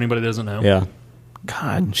Dallas, for anybody that doesn't know. Yeah.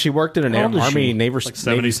 God. She worked at an army Navy store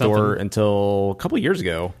something? until a couple of years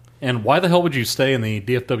ago. And why the hell would you stay in the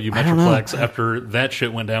DFW Metroplex after that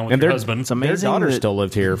shit went down with your husband? It's amazing. Their daughter still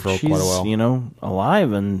lived here for quite a while.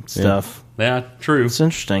 Alive and stuff. Yeah, true. It's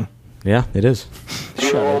interesting. Yeah, it is.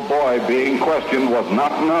 The old boy being questioned was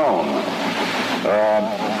not known.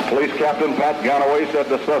 Police Captain Pat Ganaway said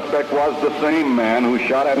the suspect was the same man who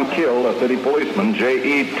shot and killed a city policeman,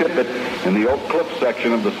 J.E. Tippit, in the Oak Cliff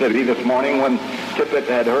section of the city this morning when Tippit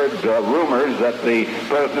had heard rumors that the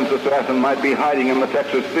president's assassin might be hiding in the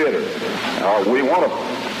Texas Theater. We want to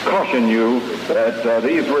caution you that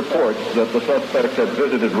these reports that the suspect had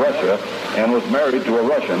visited Russia and was married to a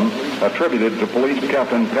Russian, attributed to Police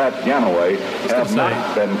Captain Pat Ganaway, have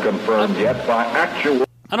not been confirmed yet by actual...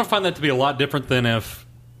 I don't find that to be a lot different than if,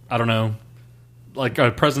 I don't know, like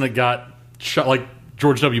a president got shot, like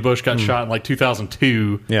George W. Bush got shot in like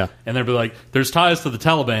 2002. Yeah. And they'd be like, there's ties to the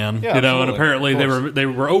Taliban, Yeah, you know, and absolutely. apparently they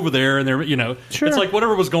were over there and they were, you know, Sure. it's like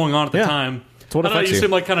whatever was going on at the Yeah. time. It's what I don't know, affects you you.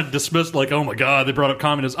 seem like kind of dismissed, like, oh my God, they brought up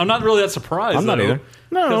communism. I'm not really that surprised. I'm not though, either.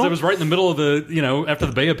 No. Because it was right in the middle of the, you know, after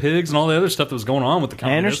the Bay of Pigs and all the other stuff that was going on with the I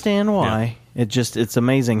communists. understand why. It's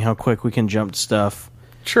amazing how quick we can jump to stuff.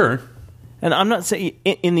 Sure. And I'm not saying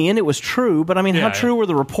in the end it was true, but I mean, how true were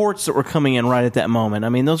the reports that were coming in right at that moment? I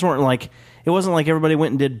mean, those weren't like, it wasn't like everybody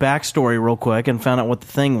went and did backstory real quick and found out what the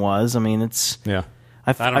thing was. I mean, it's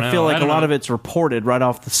I feel like a lot of it's reported right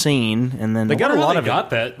off the scene, and then They got a lot of got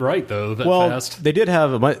that right though. That well, fast. they did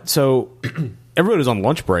have so everybody was on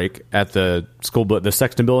lunch break at the school, the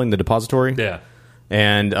Sexton building, the depository. Yeah.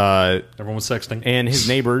 And everyone was sexting. And his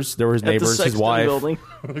neighbors, there were his At the neighbors, his Sexton wife. building.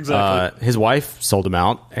 Exactly. His wife sold him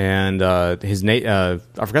out, and his I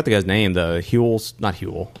forgot the guy's name. The Huel's not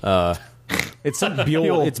Huel. It's something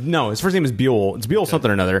Buell. His first name is Buell. It's Buell something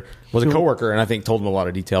or another. Was a coworker, and I think told him a lot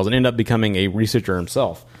of details, and ended up becoming a researcher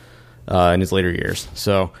himself in his later years.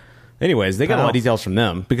 So, anyways, they got a lot of details from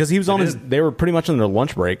them because he was on his. They were pretty much on their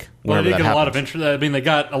lunch break. Well, they that did get a lot happened. of interest. I mean, they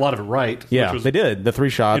got a lot of it right. Yeah, which was they did. The 3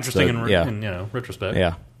 shots. interesting in you know retrospect.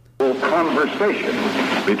 Yeah. conversation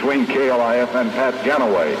between KLIF and Pat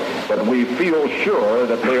Ganaway, but we feel sure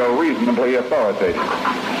that they are reasonably authoritative.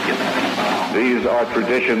 These are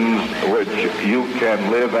traditions which you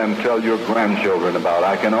can live and tell your grandchildren about.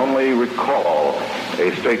 I can only recall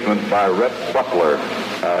a statement by Rhett Butler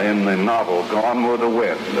in the novel Gone with the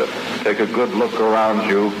Wind. Take a good look around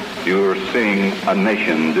you. You're seeing a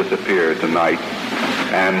nation disappear tonight.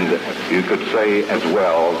 And you could say as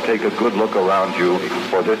well, take a good look around you,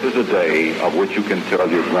 for this is a day of which you can tell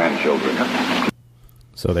your grandchildren.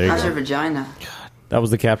 So there you How's go. your vagina? That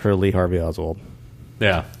was the capture of Lee Harvey Oswald.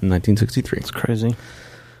 Yeah. In 1963. It's crazy.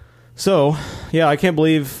 So, yeah, I can't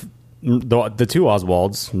believe the 2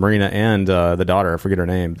 Oswalds, Marina and the daughter, I forget her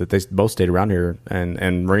name, that they both stayed around here,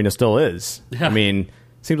 and Marina still is. Yeah. I mean,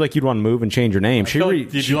 seems like you'd want to move and change your name.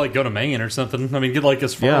 Did you like go to Maine or something? I mean, get like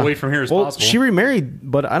as far away from here as possible. She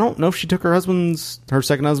remarried, but I don't know if she took her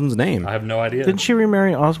second husband's name. I have no idea. Didn't she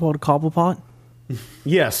remarry Oswald Cobblepot?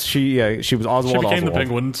 Yes, she was Oswald. She became the Oswald.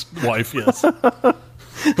 Penguin's wife. Yes.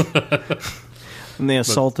 And they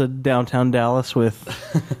assaulted downtown Dallas with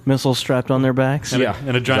missiles strapped on their backs.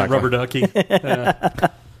 And a giant rubber ducky. Yeah.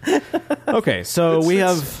 Okay, so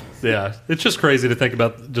yeah, it's just crazy to think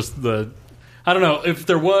about just the. I don't know if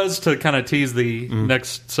there was to kind of tease the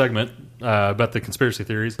next segment about the conspiracy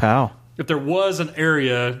theories. Pow. If there was an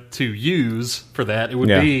area to use for that, it would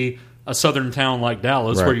be a southern town like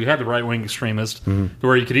Dallas, where you had the right wing extremist,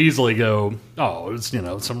 where you could easily go, oh, it's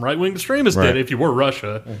some right wing extremist did it if you were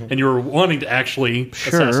Russia and you were wanting to actually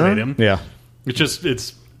assassinate him. Yeah,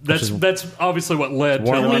 that's obviously what led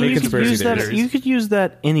to a lot of you conspiracy theories. You could use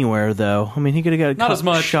that anywhere, though. I mean, he could have got Not as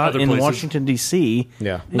much shot other in places. Washington, D.C.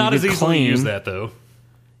 Yeah. Not as easily use that, though.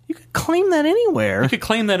 You could claim that anywhere. You could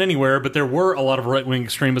claim that anywhere, but there were a lot of right-wing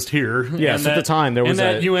extremists here. Yes, at the time there was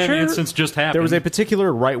that UN instance just happened. There was a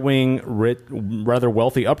particular right-wing, rather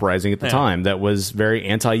wealthy uprising at the time that was very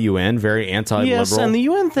anti-UN, very anti-liberal. Yes, and the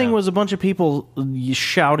UN thing was a bunch of people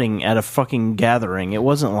shouting at a fucking gathering. It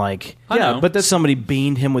wasn't like but that's somebody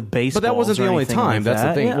beamed him with baseballs. But that wasn't the or only anything time. like That's that.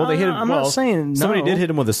 the thing. Yeah, well, they hit him. I'm not saying somebody no. did hit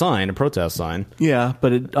him with a sign, a protest sign. Yeah,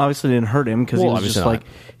 but it obviously didn't hurt him because he Well, was just obviously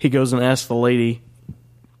like he goes and asks the lady,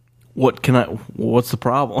 what's the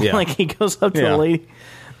problem? Yeah. Like he goes up to the lady,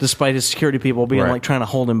 despite his security people being like trying to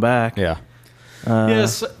hold him back. Yeah.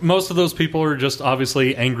 Yes, most of those people are just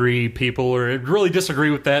obviously angry people or really disagree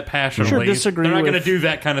with that passionately. Sure, disagree They're not with- going to do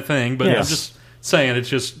that kind of thing, but Yes. I'm just saying it's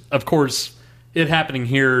just, of course, it happening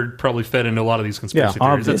here probably fed into a lot of these conspiracy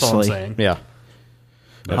theories. That's all I'm saying. Yeah.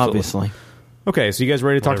 Obviously. Okay, so you guys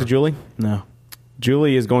ready to talk to Julie? No.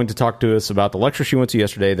 Julie is going to talk to us about the lecture she went to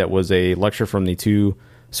yesterday that was a lecture from the 2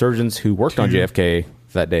 surgeons who worked on JFK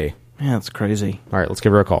that day. Yeah, that's crazy. All right, let's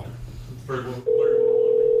give her a call.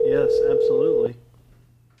 Yes, absolutely.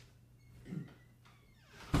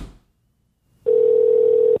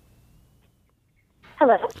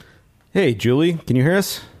 Hello. Hey, Julie, can you hear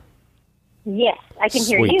us? Yes, I can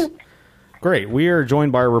hear Sweet. you. Great. We are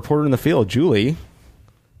joined by a reporter in the field, Julie,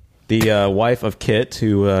 the wife of Kit,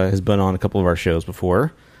 who has been on a couple of our shows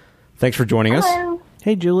before. Thanks for joining us. Hello.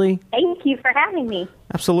 Hey, Julie. Thank you for having me.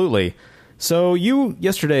 Absolutely. So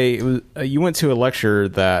yesterday you went to a lecture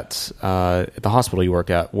that at the hospital you work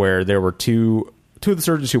at, where there were two of the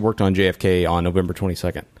surgeons who worked on JFK on November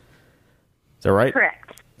 22nd. Is that right?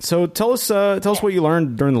 Correct. So tell us what you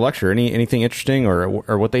learned during the lecture. Anything interesting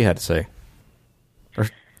or what they had to say?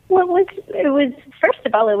 Well, it was first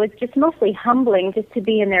of all, it was just mostly humbling just to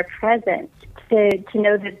be in their presence, to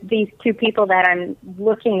know that these two people that I'm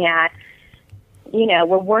looking at,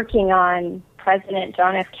 were working on President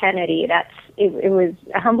John F. Kennedy. It was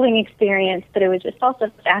a humbling experience, but it was just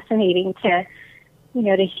also fascinating to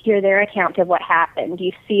hear their account of what happened.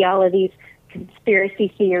 You see all of these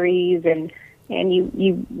conspiracy theories, and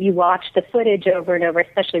you watch the footage over and over,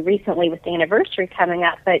 especially recently with the anniversary coming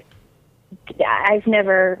up. But I've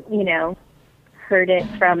never, heard it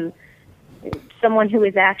from someone who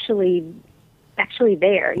is actually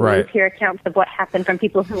there. You always hear accounts of what happened from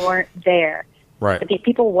people who weren't there. Right. But these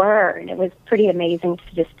people were, and it was pretty amazing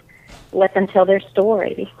to just let them tell their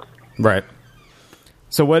story. Right.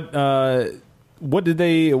 So what kind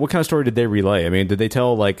of story did they relay? I mean, did they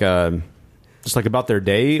tell just about their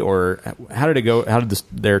day, or how did it go? How did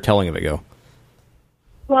their telling of it go?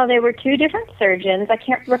 Well, there were two different surgeons. I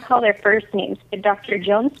can't recall their first names, but Dr.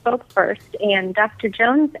 Jones spoke first, and Dr.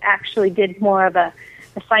 Jones actually did more of a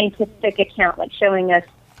scientific account, like showing us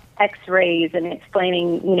X-rays and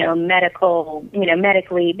explaining,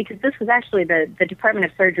 medically, because this was actually the Department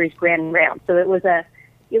of Surgery's grand round. So it was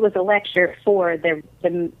a lecture for the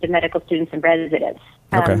medical students and residents,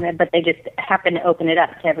 but they just happened to open it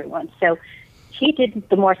up to everyone. So he did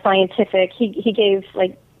the more scientific. He gave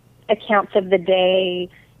accounts of the day.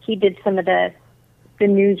 He did some of the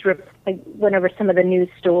news, went over some of the news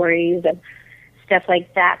stories and stuff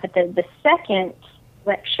like that. But the second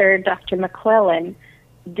lecture, Dr. McClellan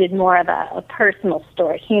did more of a personal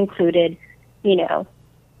story. He included,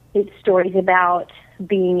 his stories about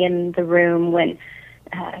being in the room when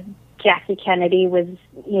Jackie Kennedy was,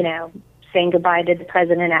 saying goodbye to the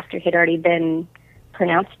president after he'd already been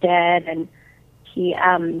pronounced dead. And he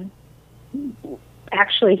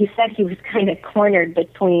said he was kind of cornered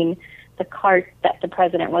between the cart that the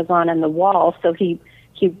president was on and the wall, so he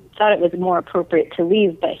thought it was more appropriate to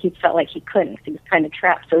leave, but he felt like he couldn't. He was kind of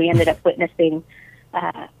trapped, so he ended up witnessing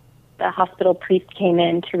the hospital priest came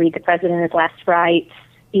in to read the president his last rites,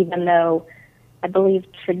 even though I believe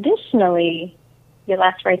traditionally your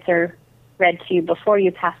last rites are read to you before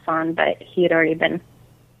you pass on, but he had already been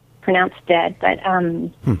pronounced dead. But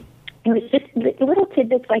it was just little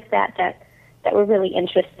tidbits like that were really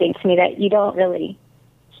interesting to me that you don't really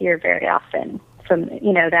hear very often from,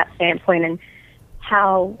 that standpoint, and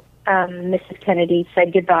how Mrs. Kennedy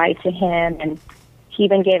said goodbye to him. And he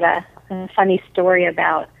even gave a funny story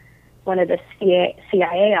about one of the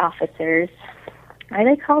CIA officers. Are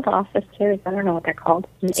they called officers? I don't know what they're called.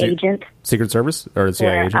 An agent. Secret Service or a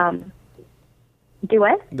CIA agent? Do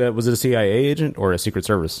what? Was it a CIA agent or a Secret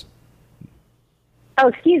Service? Oh,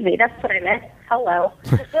 excuse me. That's what I meant. Hello.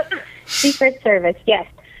 Secret Service, yes.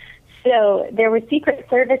 So there were Secret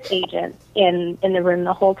Service agents in the room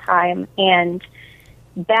the whole time. And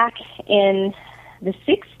back in the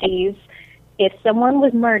 60s, if someone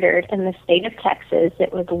was murdered in the state of Texas,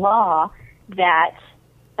 it was law that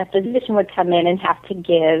a physician would come in and have to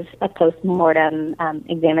give a post-mortem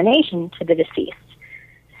examination to the deceased.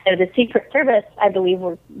 So the Secret Service, I believe,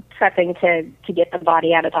 were prepping to get the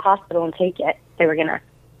body out of the hospital and take it. They were going to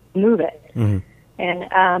move it. Mm-hmm.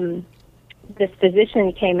 And this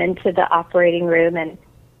physician came into the operating room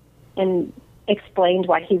and explained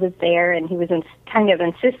why he was there, and he was kind of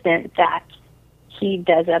insistent that he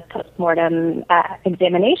does a post-mortem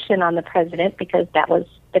examination on the president because that was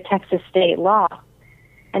the Texas state law.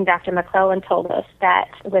 And Dr. McClellan told us that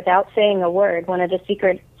without saying a word, one of the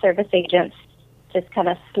Secret Service agents just kind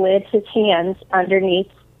of slid his hands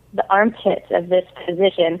underneath the armpits of this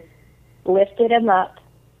physician, lifted him up,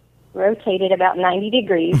 rotated about 90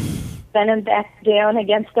 degrees, bent him back down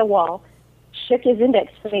against the wall, shook his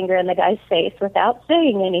index finger in the guy's face without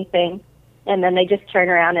saying anything, and then they just turned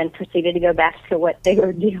around and proceeded to go back to what they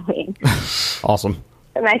were doing. Awesome.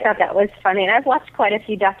 And I thought that was funny. And I've watched quite a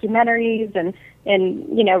few documentaries and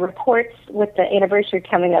reports with the anniversary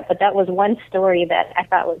coming up, but that was one story that I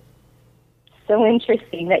thought was so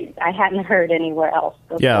interesting that I hadn't heard anywhere else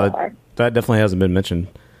before. Yeah, that definitely hasn't been mentioned.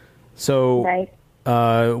 So, right.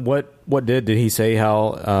 What did he say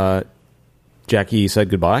how Jackie said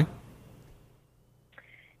goodbye?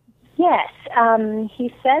 Yes,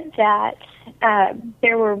 he said that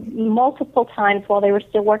there were multiple times while they were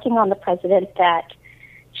still working on the president that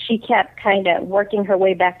she kept kind of working her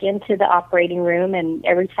way back into the operating room, and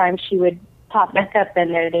every time she would pop back up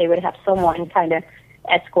in there, they would have someone kind of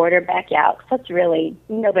escort her back out. So it's really,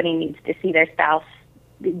 nobody needs to see their spouse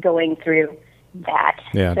going through that.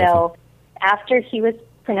 Yeah, so definitely. after he was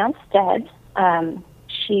pronounced dead,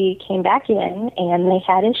 she came back in and they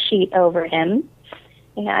had his sheet over him.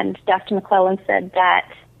 And Dr. McClellan said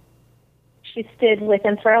that she stood with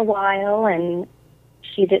him for a while and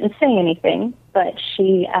she didn't say anything, but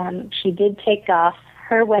she did take off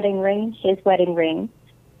her wedding ring, his wedding ring.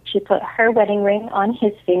 She put her wedding ring on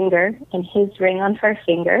his finger and his ring on her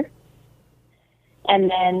finger.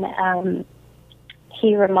 And then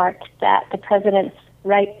he remarked that the president's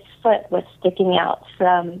right foot was sticking out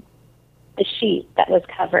from the sheet that was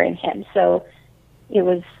covering him. So he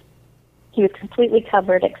was completely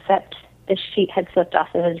covered except the sheet had slipped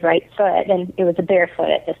off of his right foot, and it was a bare foot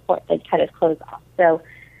at this point. They'd cut his clothes off. So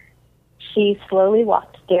she slowly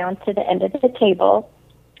walked down to the end of the table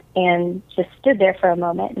and just stood there for a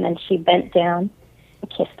moment, and then she bent down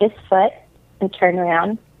and kissed his foot and turned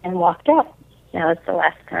around and walked out. That was the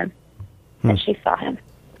last time that she saw him.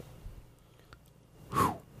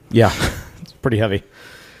 Yeah, it's pretty heavy.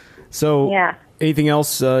 So, yeah. Anything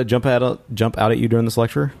else jump out at you during this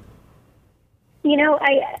lecture? You know,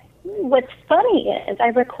 what's funny is I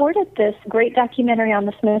recorded this great documentary on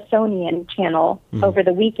the Smithsonian Channel over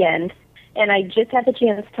the weekend, and I just had the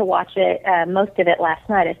chance to watch it, most of it last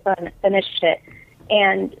night. I finished it.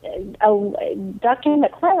 And Dr.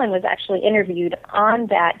 McClellan was actually interviewed on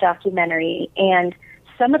that documentary, and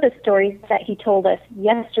some of the stories that he told us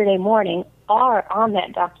yesterday morning are on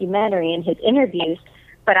that documentary in his interviews,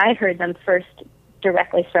 but I heard them first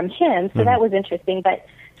directly from him, so that was interesting. But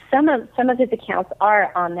some of his accounts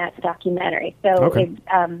are on that documentary, so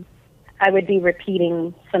I would be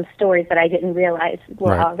repeating some stories that I didn't realize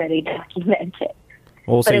were already documented.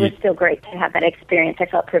 Well, but it was still great to have that experience. I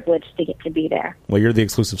felt privileged to get to be there. Well, you're the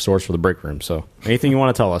exclusive source for the break room, so anything you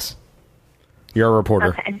want to tell us. You're a reporter.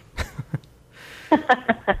 Okay.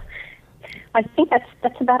 I think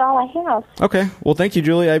that's about all I have. Okay. Well, thank you,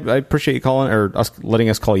 Julie. I appreciate you calling, or letting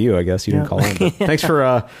us call you. I guess you didn't call in. But thanks for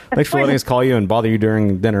letting us call you and bother you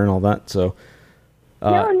during dinner and all that. So.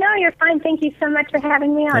 No, you're fine. Thank you so much for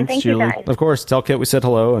having me on. Thank Julie. You guys. Of course. Tell Kit we said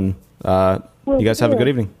hello, and you guys have a good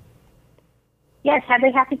evening. Yes, have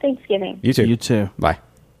a happy Thanksgiving. You too. You too. Bye.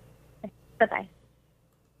 Bye-bye.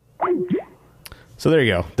 So there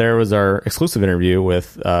you go. There was our exclusive interview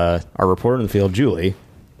with our reporter in the field, Julie.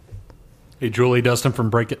 Hey, Julie Dustin from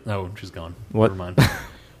Break It. No, she's gone. What? Never mind.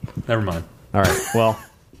 Never mind. All right. Well,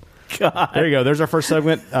 there you go. There's our first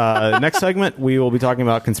segment. Next segment, we will be talking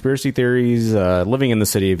about conspiracy theories, living in the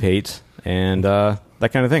city of hate, and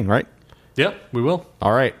that kind of thing, right? Yep, we will.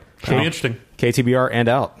 All right. Should be interesting. KTBR and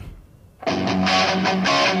out.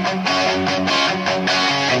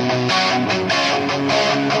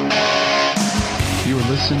 You're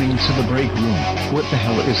listening to The Break Room. What the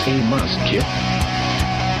hell is a must, Kit?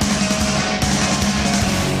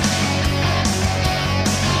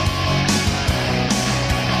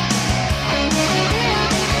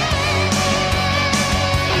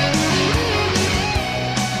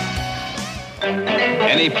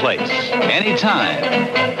 Any place, any time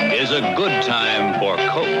is a good time for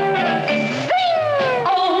Coke.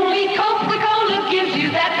 Only Coca-Cola gives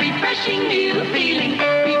you that refreshing new feeling.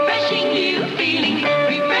 Refreshing new feeling.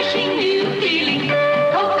 Refreshing new feeling.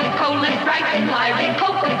 Coca-Cola's bright and lively.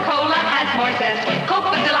 Coca-Cola has more zest.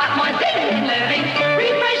 Coke is a lot more zest in living.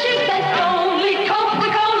 Refreshing zest. Only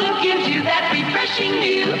Coca-Cola gives you that refreshing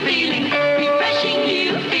new feeling. Refreshing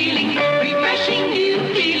new feeling. Refreshing new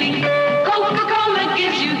feeling. Coca-Cola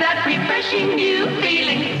gives you that refreshing new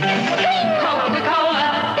feeling.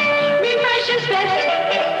 Coca-Cola refreshes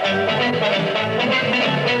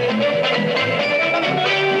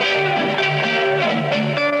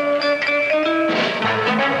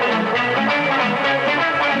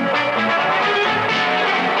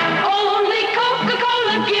Only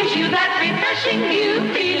Coca-Cola gives you that refreshing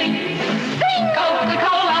new feeling.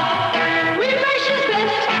 Coca-Cola refreshes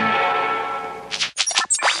best.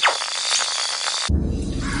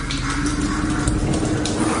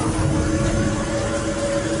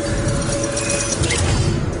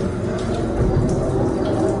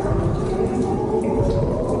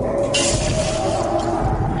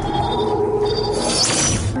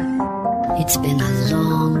 It's been a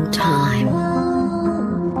long time.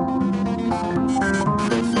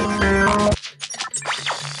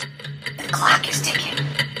 The clock is ticking.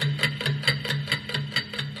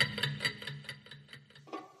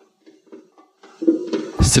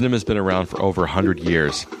 Cinema's been around for over 100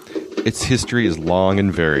 years. Its history is long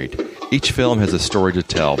and varied. Each film has a story to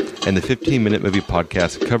tell, and the 15-Minute Movie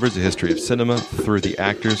Podcast covers the history of cinema through the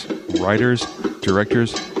actors, writers,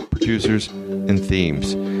 directors, producers, and and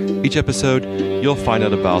themes. Each episode, you'll find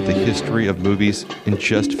out about the history of movies in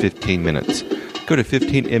just 15 minutes. Go to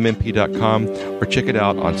 15mmp.com or check it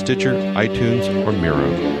out on Stitcher, iTunes, or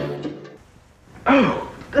Miro.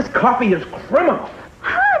 Oh, this coffee is criminal.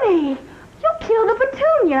 Honey, you killed the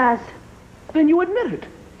petunias. Then you admit it.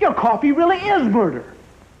 Your coffee really is murder.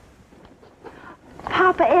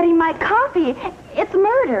 Papa Eddie, my coffee, it's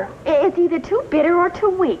murder. It's either too bitter or too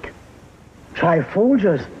weak. Try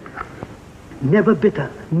Folgers. Never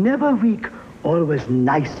bitter, never weak, always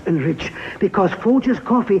nice and rich. Because Folgers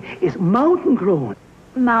coffee is mountain grown.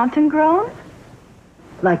 Mountain grown?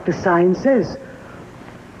 Like the sign says.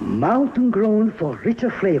 Mountain grown for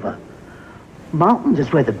richer flavor. Mountains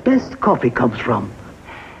is where the best coffee comes from.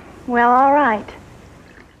 Well, all right.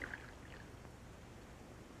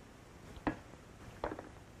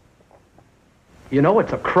 You know,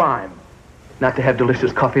 it's a crime not to have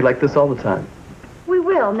delicious coffee like this all the time. We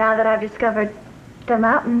will, now that I've discovered the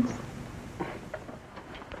mountains.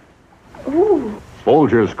 Ooh.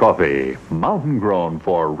 Folgers Coffee, mountain grown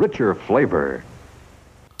for richer flavor.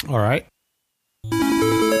 All right.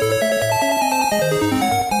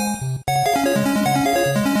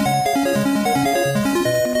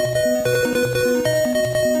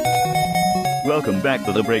 Welcome back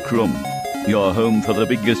to the Break Room, your home for the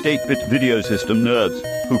biggest 8-bit video system nerds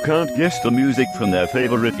who can't guess the music from their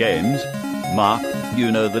favorite games. Mark,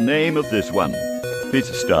 you know the name of this one.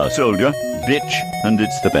 It's Star Soldier, Bitch, and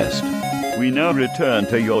it's the best. We now return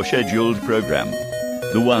to your scheduled program.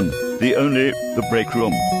 The one, the only, the Break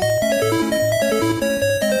Room.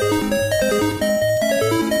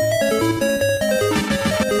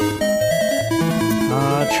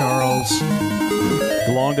 Charles.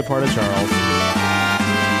 The long departed Charles.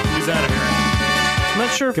 He's out of here. I'm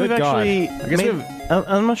not sure if Good we've God. actually. I guess made, we've-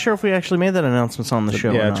 I'm not sure if we actually made that announcements on the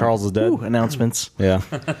show. Yeah, or not. Charles is dead. Ooh, announcements. Yeah.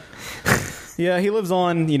 Yeah, he lives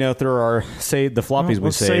on, through our saved the floppies we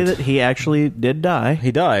Let's saved. say that he actually did die.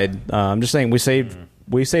 He died. I'm just saying we saved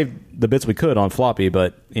the bits we could on floppy,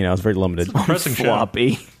 but it's very limited. It's a depressing show.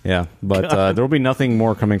 Floppy. Yeah, but there will be nothing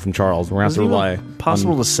more coming from Charles. We're going to have to rely.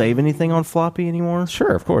 Possible to save anything on floppy anymore?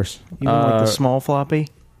 Sure, of course. Even like the small floppy.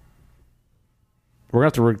 We're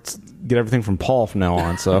going to have to get everything from Paul from now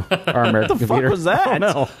on. So our American What the computer. fuck was that? I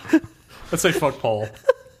don't know. Let's say fuck Paul.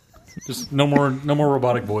 Just no more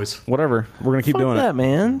robotic voice. Whatever. We're going to keep doing that, it.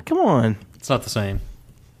 man. Come on. It's not the same.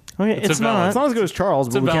 Okay, it's not. It's not as good as Charles,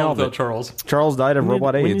 It's but we can't invalid help without it. Charles. Charles died of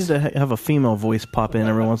robot We need AIDS. to have a female voice pop in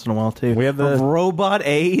every once in a while, too. We have the Of robot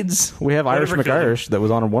AIDS? We have Irish Whatever McIrish that was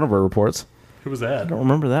on one of our reports. Who was that? I don't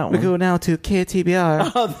remember that one. We go now to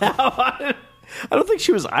KTBR. Oh, that one. I don't think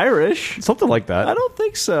she was Irish. Something like that. I don't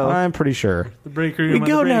think so. I'm pretty sure. The Break Room We on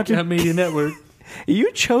go the now Breakout to- Media Network.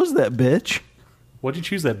 You chose that bitch. Why'd you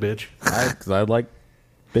choose that bitch? Because I like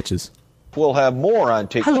bitches. We'll have more on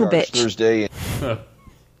Take Hello, Charge bitch. Thursday.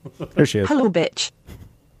 There she is. Hello, bitch.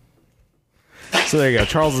 So there you go.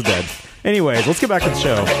 Charles is dead. Anyways, let's get back to the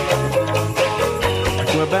show.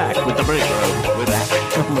 We're back with the break room. We're back.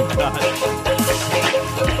 Oh, my God.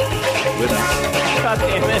 We're back. God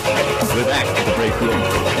damn it. We're back to the Break Room,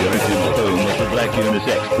 the original home of the black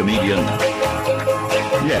unisex comedian.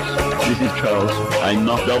 Yes, this is Charles. I'm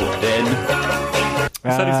not double dead. He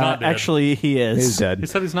said he's not dead. Actually, he is. He's dead. He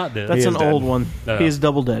said he's not dead. That's He an is dead. old one. No. He's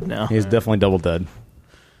double dead now. He's definitely double dead.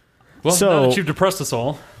 Well, So- now that you've depressed us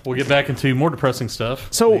all, we'll get back into more depressing stuff.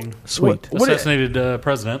 So, The Sweet. assassinated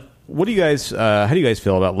president. What do you guys? How do you guys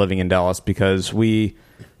feel about living in Dallas? Because we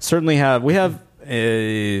certainly have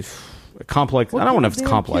a complex. I don't want to know if it's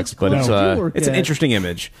complex, but it's an interesting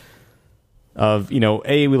image of we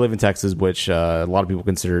live in Texas, which a lot of people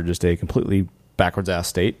consider just a completely backwards ass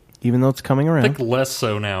state. Even though it's coming I around. think less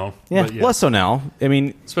so now. Yeah, but Less so now. I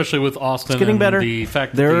mean, especially with Austin It's getting and better. the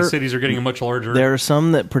fact that these cities are getting much larger. There are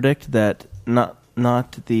some that predict that not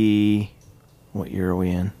the what year are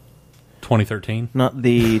we in? 2013. Not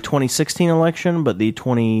the 2016 election, but the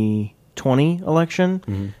 2020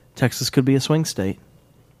 election. Texas could be a swing state.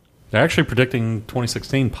 They're actually predicting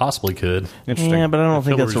 2016 possibly could. interesting. Yeah, but I don't If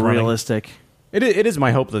think that's Hillary's running. realistic. It is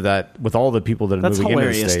my hope that with all the people that are That's moving into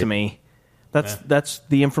the hilarious state, to me. That's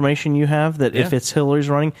the information you have, that if Yeah. it's Hillary's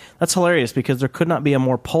running, that's hilarious because there could not be a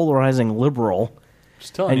more polarizing liberal,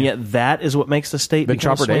 Just telling and you. yet that is what makes the state Then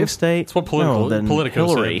become a Chopper swing Dave? state. That's what No, then Politico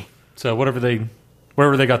Hillary. said. So wherever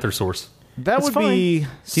they got their source. that That's would fine. be. Do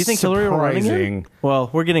you think Hillary will run again? surprising. Well,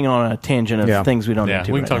 we're getting on a tangent of Yeah. things we don't Yeah, need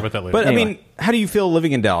to. we can right talk now. about that later. But Anyway. I mean, how do you feel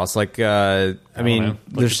living in Dallas? Like, I mean, know. Like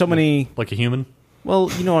there's so many. Like a human.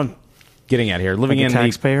 Well, you know what I'm getting at here. Living Like a in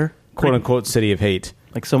taxpayer, the quote unquote city of hate.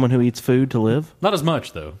 like someone who eats food to live. Not as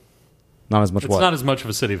much though. Not as much. It's not as much of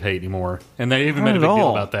a city of hate anymore, and they even made a big deal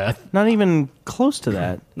about that. Not even close to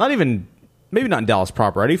that. Not even. Maybe not in Dallas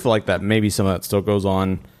proper. I do feel like that maybe some of that still goes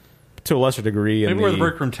on to a lesser degree. Maybe where the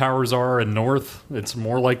Brick Room Towers are in North, it's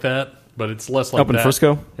more like that, but it's less like up in that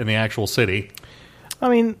Frisco in the actual city. I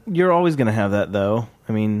mean, you're always going to have that, though.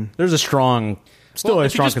 I mean, there's a strong, still a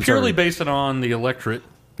strong if you just purely based it on the electorate,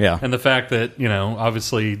 and the fact that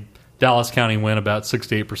obviously Dallas County went about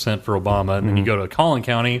 68% for Obama, and then you go to Collin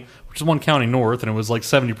County, which is one county north, and it was like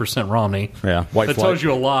 70% Romney. Yeah, white that flag. tells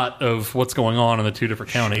you a lot of what's going on in the two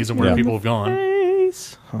different counties and where people have gone.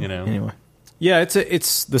 Anyway, yeah,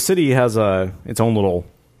 it's the city has its own little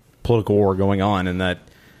political war going on, and that.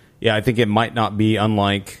 Yeah, I think it might not be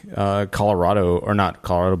unlike Colorado, or not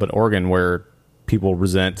Colorado, but Oregon, where people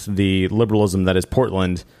resent the liberalism that is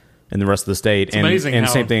Portland and the rest of the state. It's amazing and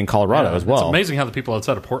how, same thing in Colorado as well. It's amazing how the people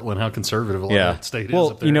outside of Portland, how conservative a lot of that state is.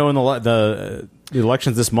 Well, Up there. in the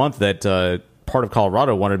elections this month, that part of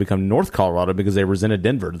Colorado wanted to become North Colorado because they resented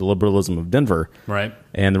Denver, the liberalism of Denver. Right.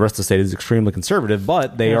 And the rest of the state is extremely conservative,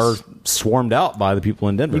 but they are swarmed out by the people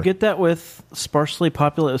in Denver. You get that with sparsely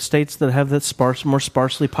populated states that have that more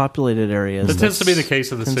sparsely populated areas. That tends to be the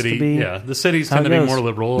case of the city. The cities tend to be more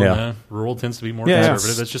liberal, and the rural tends to be more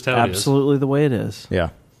conservative. That's just how it is. Absolutely the way it is.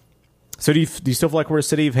 Yeah. So do you still feel like we're a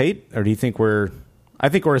city of hate, or do you think we're... I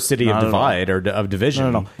think we're a city of divide or of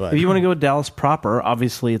division. No. If you want to go with Dallas proper,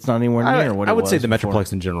 obviously it's not anywhere near what it was. I would say the before.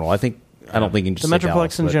 Metroplex in general. I don't think you can just the say Metroplex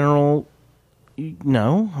Dallas, in but- general.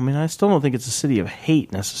 No, I mean I still don't think it's a city of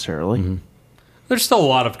hate necessarily. Mm-hmm. There's still a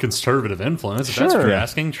lot of conservative influence. If that's what you're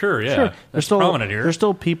asking, sure. There's That's still prominent here. There's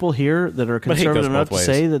still people here that are But hate goes conservative enough to both ways.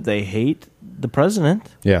 say that they hate the president.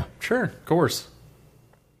 Yeah. Sure, of course.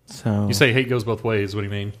 So You say hate goes both ways. What do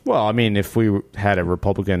you mean? Well, I mean, if we had a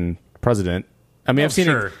Republican president, I mean, Oh, I've seen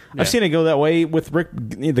sure. it. I've seen it go that way with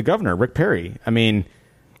the governor, Rick Perry. I mean,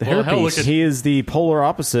 the Well, hell, hairpiece. look at- he is the polar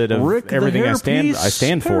opposite of Rick the everything I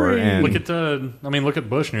stand for. Perry. And Look at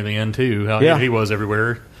Bush near the end too. How Yeah. he was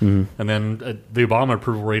everywhere, and then the Obama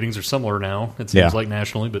approval ratings are similar now. It seems like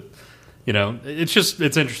nationally, but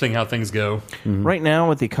it's interesting how things go. Right now,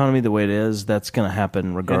 with the economy the way it is, that's going to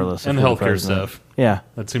happen regardless. And the of who healthcare president. stuff. Yeah,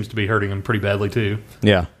 that seems to be hurting him pretty badly too.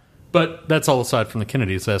 Yeah. But that's all aside from the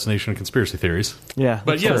Kennedy assassination and conspiracy theories. Yeah,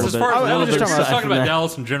 But yes, as far as I was just Dallas, talking talking about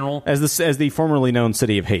Dallas in general. as the formerly known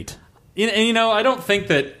city of hate. And I don't think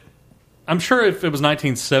that. I'm sure if it was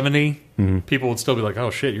 1970, people would still be like,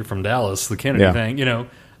 "Oh shit, you're from Dallas." The Kennedy thing,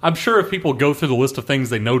 I'm sure if people go through the list of things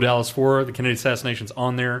they know Dallas for, the Kennedy assassination's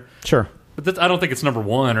on there. Sure. But I don't think it's number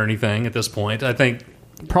one or anything at this point. I think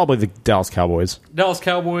probably the Dallas Cowboys. Dallas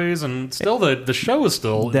Cowboys, and still the show is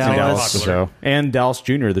still Dallas the popular. show, and Dallas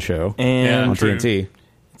Jr. the show, And on true. TNT.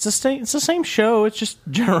 it's the same show. It's just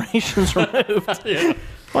generations removed.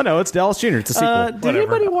 Well, no, it's Dallas Jr. It's a sequel. Did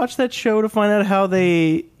anybody watch that show to find out how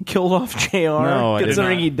they killed off JR? No, I did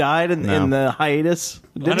considering not. he died in the hiatus.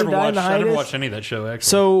 Did I he die in the never hiatus? watched any of that show actually.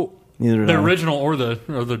 So Neither did the I. original or the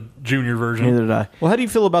junior version. Neither did I. Well, how do you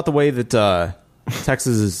feel about the way that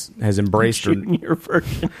Texas has embraced or Junior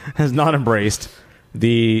version. has not embraced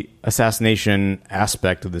the assassination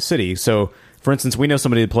aspect of the city? So, for instance, we know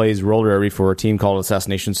somebody that plays roller derby for a team called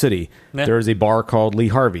Assassination City. Yeah. There is a bar called Lee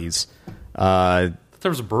Harvey's. There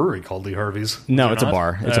was a brewery called Lee Harvey's. No, Was it's a there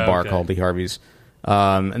bar. not? It's a bar Okay. called Lee Harvey's.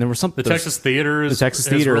 And there was something. The Texas Theater The Texas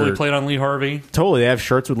has Theater really played on Lee Harvey. Totally, they have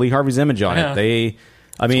shirts with Lee Harvey's image on Yeah. it.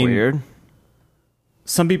 I mean, Weird.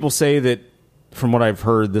 some people say that, from what I've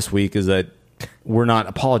heard this week, is that we're not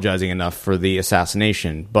apologizing enough for the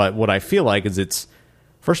assassination. But what I feel like is it's,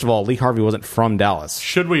 first of all, Lee Harvey wasn't from Dallas.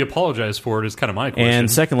 Should we apologize for it is kind of my question.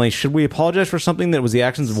 And secondly, should we apologize for something that was the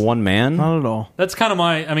actions of one man? Not at all. That's kind of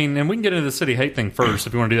and we can get into the city hate thing first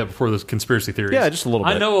if you want to do that before the conspiracy theories. Yeah, just a little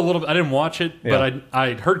bit. I know a little bit. I didn't watch it, Yeah. but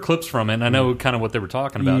I heard clips from it, and I know kind of what they were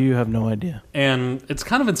talking about. You have no idea. And it's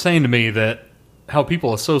kind of insane to me that how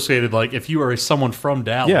people associated, like, if you are someone from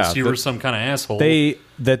Dallas, you were some kind of asshole.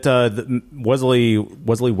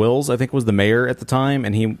 Wesley Wills, I think, was the mayor at the time,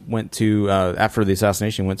 and he went to after the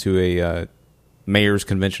assassination, went to a mayor's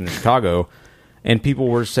convention in Chicago, and people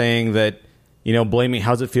were saying that, blaming,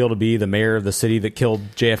 how's it feel to be the mayor of the city that killed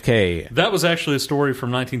JFK? That was actually a story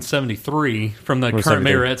from 1973 from the Or current 73.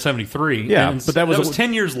 mayor at 73. Yeah, And but that was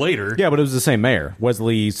 10 years later. Yeah, but it was the same mayor,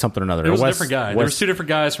 Wesley something or another. It was a Wes- different guy. There Wes- was two different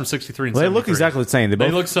guys from 63 and Well, they 73. look exactly the same. They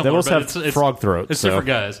both look similar. both but have it's frog throats. It's so. different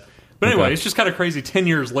guys. But anyway, Okay. it's just kind of crazy. 10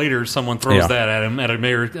 years later, someone throws Yeah. that at him at a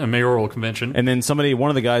mayoral convention. And then one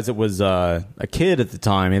of the guys that was a kid at the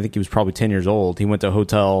time, I think he was probably 10 years old, he went to a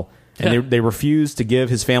hotel, and Yeah. they refused to give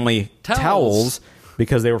his family towels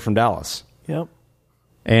because they were from Dallas. Yep.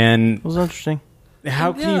 And it was interesting.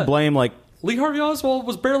 How can you blame, like, Lee Harvey Oswald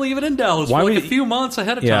was barely even in Dallas Why for like would a few months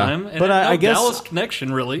ahead of Yeah. time. And But I guess- Dallas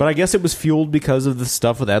connection, really. But I guess it was fueled because of the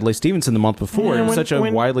stuff with Adlai Stevenson the month before. Yeah, It was such a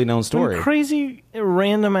widely known story. When crazy,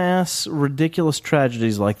 random ass, ridiculous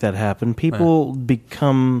tragedies like that happen, people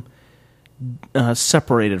become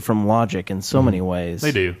separated from logic in so many ways.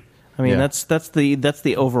 They do. I mean, Yeah. that's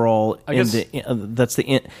the overall. I guess-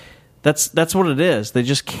 That's what it is. They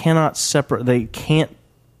just cannot separate. They can't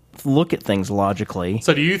look at things logically.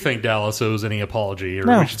 So do you think Dallas owes any apology, or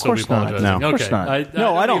No, we should of still be course not. apologizing? No, of okay. course not. I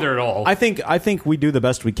don't either at all. I think we do the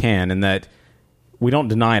best we can, and that we don't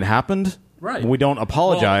deny it happened. Right. We don't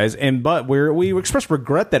apologize, but we express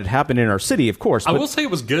regret that it happened in our city, of course. I But will say it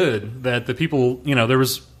was good that the people, there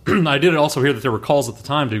was. I did also hear that there were calls at the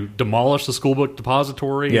time to demolish the school book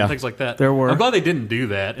depository Yeah. and things like that. There were. I'm glad they didn't do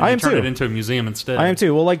that. And I am turn too. it into a museum instead. I am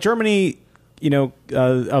too. Well, like Germany,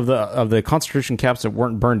 of the concentration camps that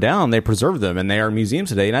weren't burned down, they preserved them, and they are museums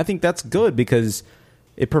today. And I think that's good because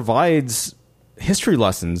it provides history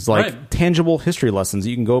lessons, like Right. tangible history lessons that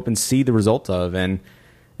you can go up and see the result of. And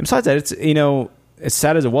besides that, it's as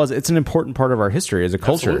sad as it was, it's an important part of our history as a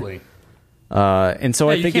culture. Absolutely. And so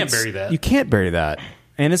Yeah, I think you can't bury that. You can't bury that.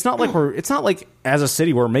 And it's not like as a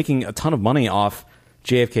city we're making a ton of money off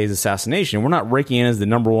JFK's assassination. We're not raking in as the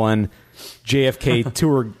number one JFK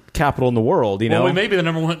tour capital in the world. Well, we may be the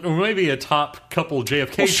number one, or maybe a top couple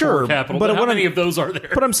JFK sure, tour capital. but But how what many I'm- of those are there?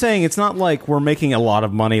 But I'm saying it's not like we're making a lot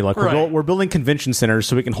of money. Like Right. we're building convention centers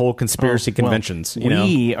so we can hold conspiracy Well, conventions.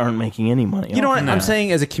 we aren't making any money. You know off what of I'm that.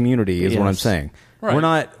 saying? As a community, is what I'm Yes. saying. Right.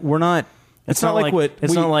 We're not. It's not like what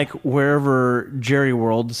it's we- not like wherever Jerry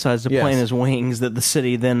World decides to Yes. plane his wings that the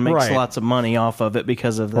city then makes Right. lots of money off of it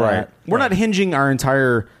because of that. Right. We're not hinging our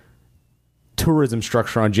entire tourism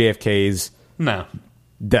structure on JFK's No.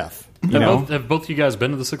 death. You know? Have both you guys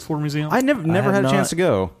been to the Sixth Floor Museum? I never had a chance to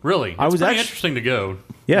go. Really? I It's was pretty actually interesting to go.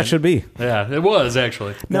 Yeah, it should be. Yeah, it was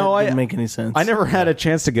actually. No, Didn't make any sense. I never had a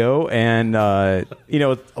chance to go, and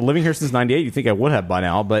living here since '98, you think I would have by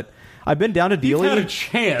now, but I've been down to You've Dealey. had a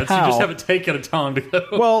chance. How? You just haven't taken a time to go.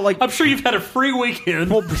 Well, like I'm sure you've had a free weekend.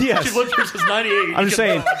 Well, yes. You've lived here since '98. I'm just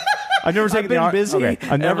saying, I've never taken been the busy okay,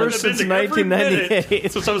 I've never ever since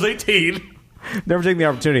 1998. Since I was 18. never taken the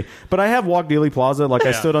opportunity, but I have walked Dealey Plaza. Like I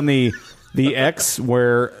Yeah. stood on the X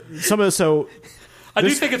where some of the I do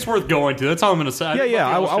think it's worth going to. That's all I'm going to say.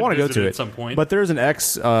 I want to go to it at some point. But there's an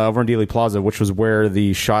X over in Dealey Plaza, which was where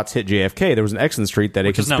the shots hit JFK. There was an X in the street that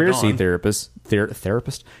Which a is now conspiracy gone.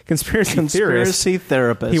 conspiracy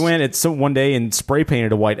theorist. He went one day and spray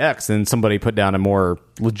painted a white X, and somebody put down a more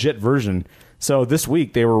legit version. So this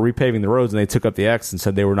week they were repaving the roads, and they took up the X and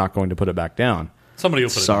said they were not going to put it back down. Somebody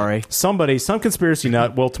will put it Somebody, some conspiracy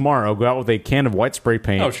nut will tomorrow go out with a can of white spray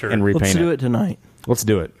paint and repaint Let's it. do it tonight. Let's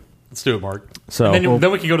do it. Let's do it, Mark. So and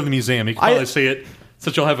then we can go to the museum. You can probably see it,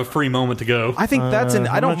 since you'll have a free moment to go. I think that's I don't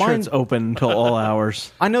I'm not sure mind. it's open until all hours.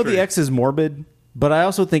 I know the X is morbid, but I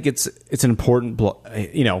also think it's an important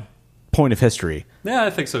point of history. Yeah,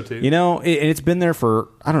 I think so too. And it's been there for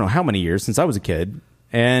I don't know how many years since I was a kid,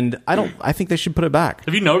 and I think they should put it back.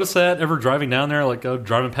 Have you noticed that ever driving down there, like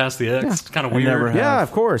driving past the X? It's kind of weird. never have. Yeah,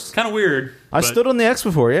 of course. Kind of weird. I stood on the X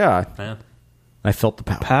before. Yeah, Yeah. I felt the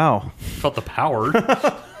power. Pow. Felt the power.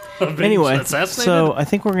 of being Anyway, assassinated? so I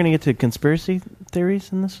think we're going to get to conspiracy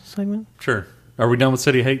theories in this segment. Sure. Are we done with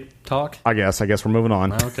city hate talk? I guess we're moving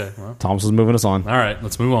on. Okay. Well. Thomas is moving us on. All right,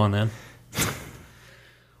 let's move on then.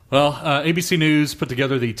 Well, ABC News put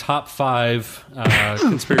together the top 5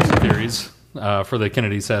 conspiracy theories for the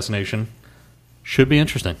Kennedy assassination. Should be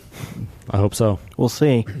interesting. I hope so. We'll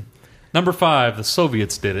see. Number 5, the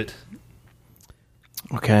Soviets did it.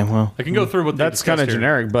 Okay, well, I can go through what they That's kind of discussed here.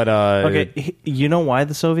 generic, but okay. You know why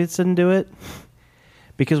the Soviets didn't do it?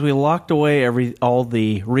 Because we locked away all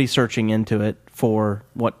the researching into it for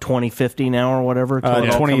 2050 now or whatever. till it all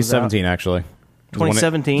comes out? 2017 actually.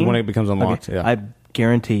 2017 when it becomes unlocked. Okay. Yeah. I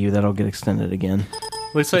guarantee you that'll get extended again.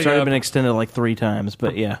 They say, It's already been extended like 3 times,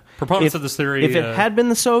 but yeah. Proponents of this theory, If it had been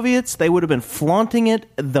the Soviets, they would have been flaunting it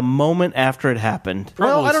the moment after it happened.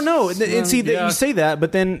 Well, I don't know. And see, you say that,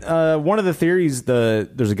 but then one of the theories,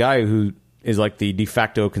 there's a guy who is like the de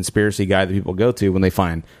facto conspiracy guy that people go to when they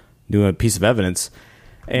find a piece of evidence.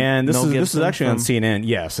 And this Mel is Gibson actually on from- CNN.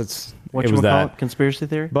 Yes, it was Whatchamacallit? that Conspiracy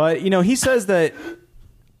theory? But he says that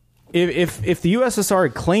if the USSR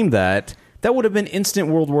had claimed that would have been instant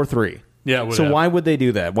World War III. Yeah, it would so have. why would they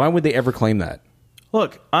do that? Why would they ever claim that?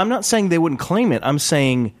 Look, I'm not saying they wouldn't claim it. I'm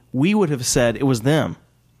saying we would have said it was them.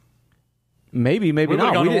 Maybe We would not.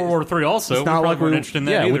 have gone to didn't- World War III also. It's We not probably like weren't interested in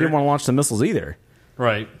that we either. didn't want to launch the missiles either.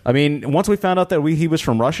 Right. I mean, once we found out that he was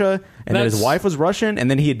from Russia and that his That's- wife was Russian and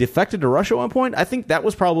then he had defected to Russia at one point, I think that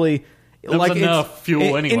was probably That was enough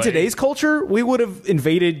fuel anyway. In today's culture, we would have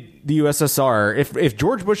invaded the USSR. If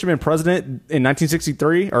George Bush had been president in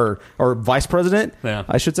 1963, or vice president,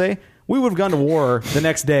 I should say, we would have gone to war the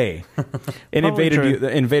next day and invaded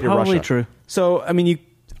Russia. Probably true. So, I mean,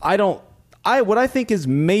 what I think is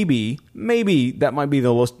maybe that might be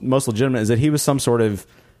the most legitimate is that he was some sort of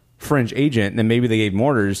French agent, and then maybe they gave him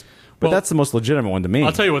orders. But that's the most legitimate one to me.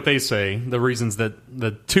 I'll tell you what they say. The reasons that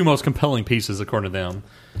the two most compelling pieces, according to them,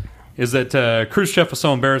 is that Khrushchev was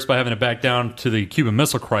so embarrassed by having to back down to the Cuban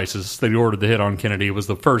Missile Crisis that he ordered the hit on Kennedy was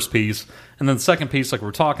the first piece. And then the second piece, like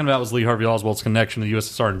we're talking about, was Lee Harvey Oswald's connection to the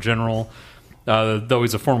USSR in general. Though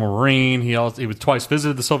he's a former Marine, he was twice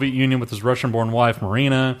visited the Soviet Union with his Russian-born wife,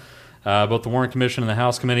 Marina. Both the Warren Commission and the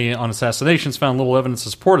House Committee on Assassinations found little evidence to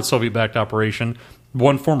support a Soviet-backed operation.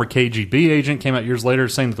 One former KGB agent came out years later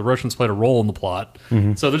saying that the Russians played a role in the plot.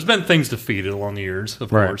 Mm-hmm. So there's been things defeated along the years, of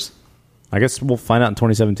course. I guess we'll find out in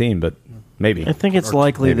 2017, but maybe. I think it's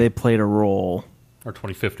likely they played a role. Or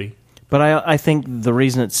 2050. But I think the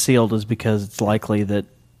reason it's sealed is because it's likely that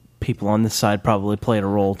people on this side probably played a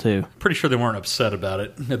role, too. Pretty sure they weren't upset about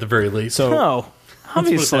it, at the very least. So, no,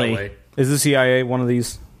 obviously. Is the CIA one of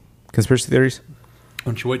these conspiracy theories?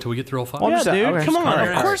 Why don't you wait till we get through all five? Yeah, dude, come on.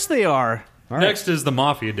 Of course they are. Next is the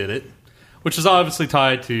Mafia did it, which is obviously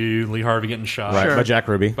tied to Lee Harvey getting shot. Right, by Jack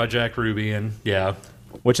Ruby. By Jack Ruby, and yeah.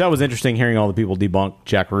 Which that was interesting hearing all the people debunk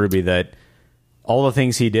Jack Ruby, that all the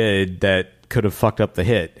things he did that could have fucked up the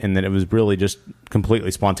hit, and that it was really just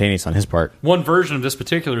completely spontaneous on his part. One version of this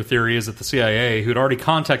particular theory is that the CIA, who had already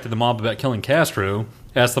contacted the mob about killing Castro,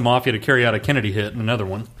 asked the Mafia to carry out a Kennedy hit and another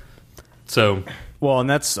one. So... Well, and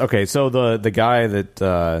that's... Okay, so the guy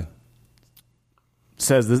that...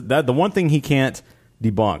 says that the one thing he can't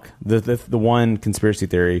debunk, the one conspiracy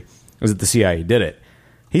theory, is that the CIA did it.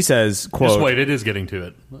 He says, quote... Just wait, it is getting to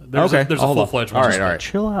it. There's a full-fledged one. All right.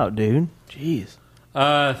 Chill out, dude. Jeez.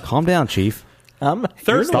 Calm down, Chief.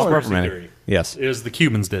 Third conspiracy theory is the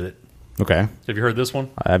Cubans did it. Okay. Have you heard this one?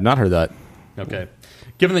 I have not heard that. Okay.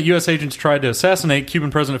 Given that U.S. agents tried to assassinate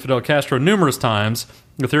Cuban President Fidel Castro numerous times,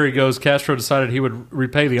 the theory goes Castro decided he would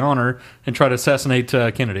repay the honor and try to assassinate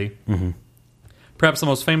Kennedy. Mm-hmm. Perhaps the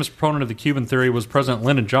most famous proponent of the Cuban theory was President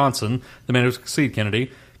Lyndon Johnson, the man who succeeded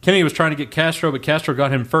Kennedy. Kennedy was trying to get Castro, but Castro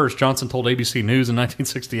got him first, Johnson told ABC News in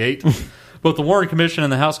 1968. Both the Warren Commission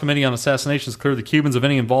and the House Committee on Assassinations cleared the Cubans of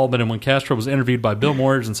any involvement, and when Castro was interviewed by Bill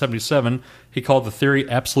Moyers in 1977, he called the theory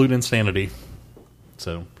absolute insanity.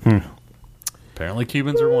 So, apparently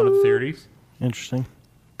Cubans are one of the theories. Interesting.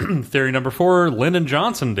 Theory number 4, Lyndon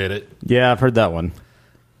Johnson did it. Yeah, I've heard that one.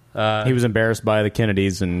 He was embarrassed by the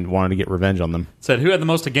Kennedys and wanted to get revenge on them. Said, who had the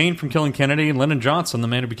most to gain from killing Kennedy? Lyndon Johnson, the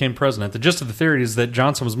man who became president. The gist of the theory is that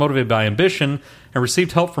Johnson was motivated by ambition and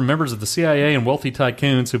received help from members of the CIA and wealthy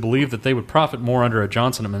tycoons who believed that they would profit more under a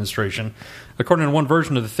Johnson administration. According to one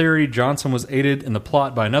version of the theory, Johnson was aided in the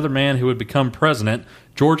plot by another man who would become president,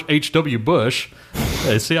 George H.W. Bush,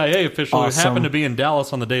 a CIA official who happened to be in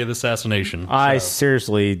Dallas on the day of the assassination. I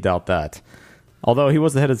seriously doubt that. Although he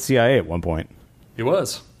was the head of the CIA at one point. He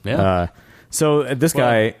was. Yeah. So this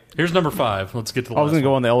guy... Here's number 5. Let's get to the I was going to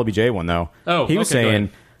go on the LBJ one, though. Oh, he was saying...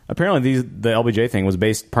 Apparently, the LBJ thing was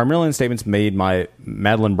based primarily on statements made by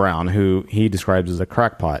Madeleine Brown, who he describes as a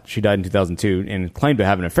crackpot. She died in 2002 and claimed to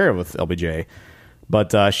have an affair with LBJ.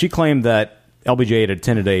 But she claimed that LBJ had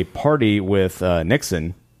attended a party with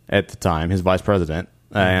Nixon at the time, his vice president,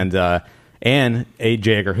 and A.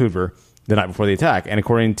 J. Edgar Hoover the night before the attack. And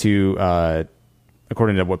according to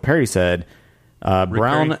what Perry said...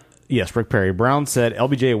 Rick Perry. Brown said,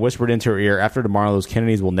 LBJ whispered into her ear, after tomorrow, those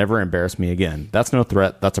Kennedys will never embarrass me again. That's no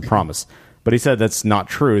threat. That's a promise. But he said that's not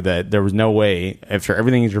true, that there was no way, after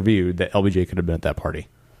everything is reviewed, that LBJ could have been at that party.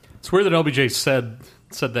 It's weird that LBJ said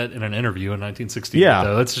that in an interview in 1968,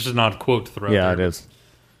 though. That's just not a quote to throw out there. Yeah, it is.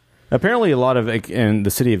 Apparently, a lot of, and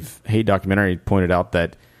the City of Hate documentary pointed out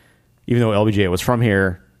that even though LBJ was from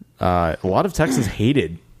here, a lot of Texans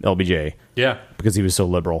hated LBJ. Yeah. Because he was so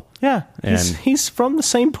liberal. Yeah. And he's from the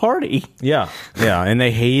same party. Yeah. Yeah. And they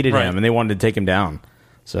hated him and they wanted to take him down.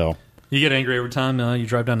 So you get angry every time you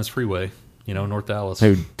drive down this freeway, North Dallas.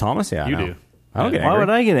 Who, Thomas? Yeah. You do. I don't get angry. Why would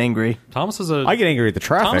I get angry? I get angry at the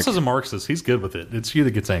traffic. Thomas is a Marxist. He's good with it. It's you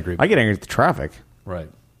that gets angry. I get angry at the traffic. Right.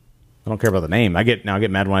 I don't care about the name. I get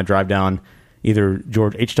mad when I drive down either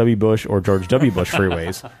George H.W. Bush or George W. Bush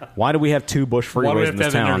freeways. Why do we have 2 Bush freeways in this town? Why do we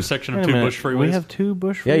have to have an intersection of 2 Bush freeways? We have 2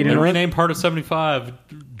 Bush freeways? Yeah, you didn't rename part of 75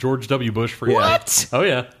 George W. Bush freeway. What? Oh,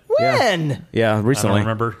 yeah. When? Yeah, recently. I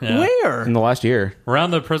don't remember. Yeah. Where? In the last year.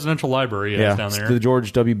 Around the presidential library down there. It's the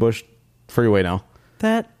George W. Bush freeway now.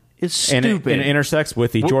 That is stupid. And it intersects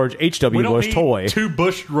with the George H.W. Bush tollway. 2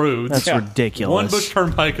 Bush roads. That's ridiculous. 1 Bush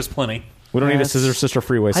turnpike is plenty. We don't need a Scissor Sister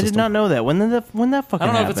freeway system. I did not know that. When that fucking happened? I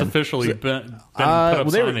don't know if it's officially been put up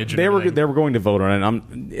signage. They were going to vote on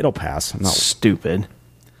it. It'll pass. I'm not stupid.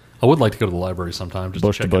 I would like to go to the library sometime just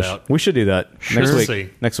Bush to check to Bush. it out. We should do that next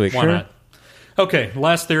week. Next week. Why not? Okay,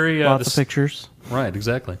 last theory. Lots of pictures. Right,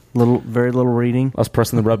 exactly. Very little reading. Us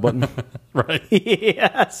pressing the red button. Right.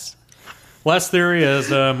 Yes. Last theory, as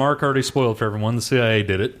Mark already spoiled for everyone, the CIA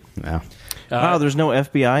did it. Yeah. Wow, there's no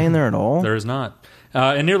FBI in there at all? There is not.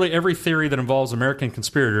 In nearly every theory that involves American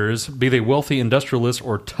conspirators, be they wealthy industrialists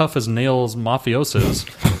or tough-as-nails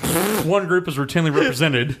mafiosos, one group is routinely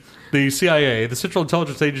represented. The CIA, the Central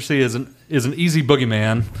Intelligence Agency, is an easy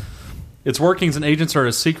boogeyman. Its workings and agents are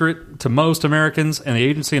a secret to most Americans, and the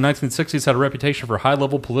agency in the 1960s had a reputation for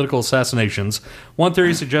high-level political assassinations. One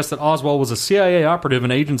theory suggests that Oswald was a CIA operative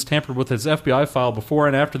and agents tampered with his FBI file before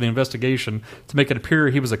and after the investigation to make it appear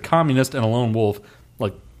he was a communist and a lone wolf,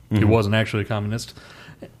 like he wasn't actually a communist.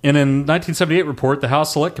 And in 1978 report, the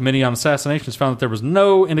House Select Committee on Assassinations found that there was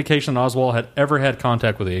no indication that Oswald had ever had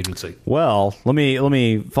contact with the agency. Well, let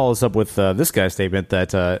me follow this up with this guy's statement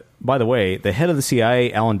that, by the way, the head of the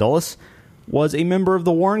CIA, Alan Dulles, was a member of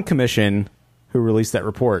the Warren Commission who released that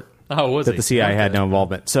report. Oh, was that he? the CIA had no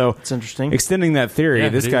involvement. So it's interesting. Extending that theory, Yeah,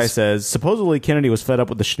 this it guy is. says supposedly Kennedy was fed up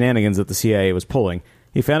with the shenanigans that the CIA was pulling.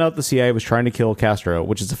 He found out the CIA was trying to kill Castro,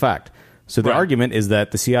 which is a fact. So the argument is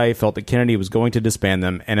that the CIA felt that Kennedy was going to disband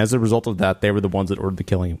them, and as a result of that, they were the ones that ordered the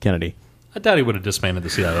killing of Kennedy. I doubt he would have disbanded the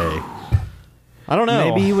CIA. I don't know.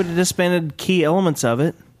 Maybe he would have disbanded key elements of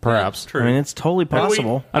it. Perhaps. True. I mean, it's totally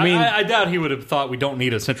possible. I doubt he would have thought we don't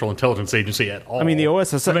need a Central Intelligence Agency at all. I mean, the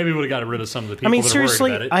OSS... So maybe we would have got rid of some of the people I mean, that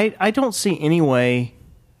seriously, are worried about it. I don't see any way.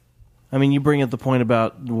 I mean, you bring up the point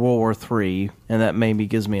about World War III, and that maybe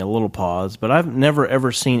gives me a little pause, but I've never,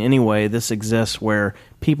 ever seen any way this exists where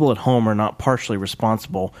people at home are not partially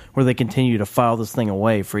responsible, where they continue to file this thing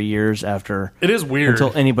away for years after... It is weird.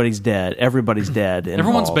 Until anybody's dead. Everybody's dead.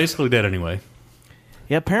 Everyone's involved. basically dead anyway.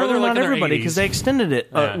 Yeah, apparently Or they're, like, not in their everybody, 80s. because they extended it.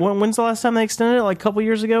 Yeah. When's the last time they extended it? Like a couple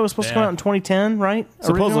years ago? It was supposed to come Yeah. out in 2010, right?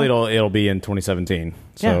 Supposedly Originally? it'll be in 2017.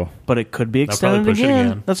 So Yeah, but it could be They'll probably extended push it again.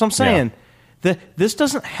 again. That's what I'm saying. This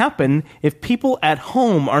doesn't happen if people at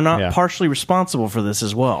home are not partially responsible for this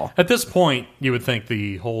as well. At this point, you would think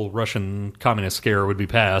the whole Russian communist scare would be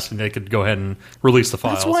passed, and they could go ahead and release the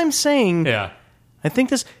files. That's why I'm saying. Yeah. I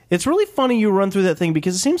think it's really funny you run through that thing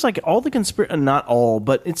because it seems like all the not all,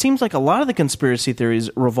 but it seems like a lot of the conspiracy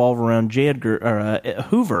theories revolve around J. Edgar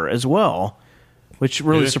Hoover as well, which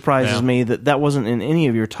really surprises me that wasn't in any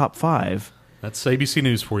of your top 5. That's ABC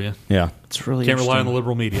News for you. Yeah. It's really Can't rely on interesting. the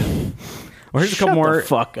liberal media. Well, here's a couple more.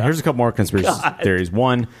 Here's a couple more conspiracy theories.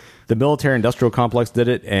 One, the military-industrial complex did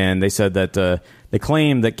it, and they said that they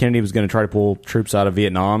claimed that Kennedy was going to try to pull troops out of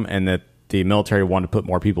Vietnam, and that the military wanted to put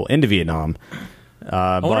more people into Vietnam.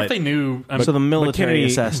 I wonder if they knew. So the military Kennedy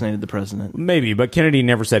assassinated the president. Maybe, but Kennedy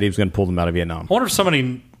never said he was going to pull them out of Vietnam. I wonder if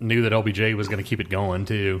somebody knew that LBJ was going to keep it going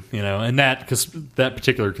too. And that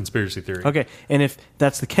particular conspiracy theory. Okay, and if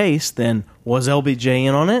that's the case, then was LBJ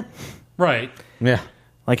in on it? Right. Yeah.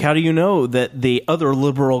 Like, how do you know that the other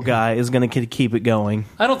liberal guy is going to keep it going?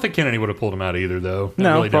 I don't think Kennedy would have pulled him out either, though. I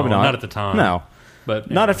No, really probably don't. not. Not at the time. No,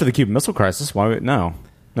 but not after the Cuban Missile Crisis. Why? No.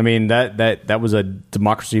 I mean that was a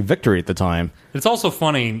democracy victory at the time. It's also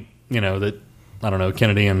funny, that I don't know,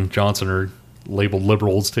 Kennedy and Johnson are labeled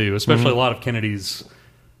liberals too. Especially a lot of Kennedy's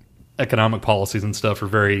economic policies and stuff are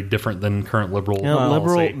very different than current liberal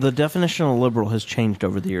policy. The definition of liberal has changed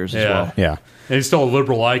over the years as well. Yeah. And he's still a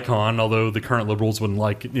liberal icon, although the current liberals wouldn't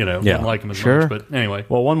like wouldn't like him as much. But anyway,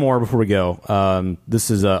 Well, one more before we go. This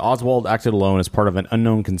is Oswald acted alone as part of an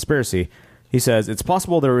unknown conspiracy. He says it's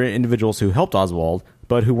possible there were individuals who helped Oswald,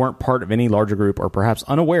 but who weren't part of any larger group or perhaps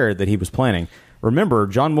unaware that he was planning. Remember,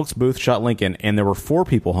 John Wilkes Booth shot Lincoln, and there were 4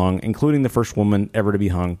 people hung, including the first woman ever to be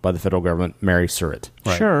hung by the federal government, Mary Surratt.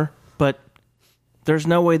 Sure, but there's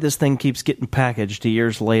no way this thing keeps getting packaged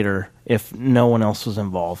years later if no one else was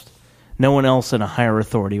involved. No one else in a higher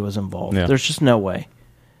authority was involved. Yeah. There's just no way.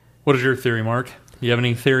 what is your theory, Mark? You have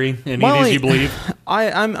any theory? Any of these you believe?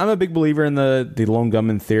 I'm a big believer in the lone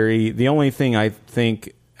gunman theory. The only thing I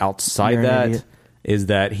think outside You're an that idiot. is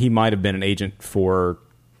that he might have been an agent for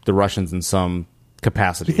the Russians in some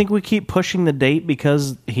capacity. You think we keep pushing the date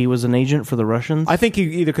because he was an agent for the Russians? I think he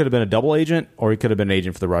either could have been a double agent or he could have been an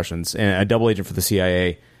agent for the Russians and a double agent for the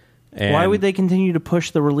CIA. And Why would they continue to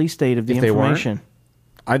push the release date of the if they weren't, information?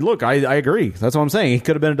 I agree. That's what I'm saying. He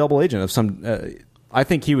could have been a double agent of some. I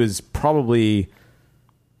think he was probably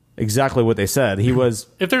exactly what they said. He was.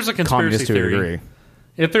 If there's a conspiracy communist to a theory, degree.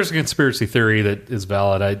 If there's a conspiracy theory that is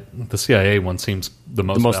valid, the CIA one seems the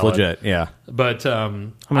most valid. legit. Yeah, but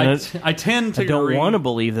I tend to. I don't agree. want to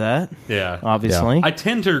believe that. Yeah, obviously. I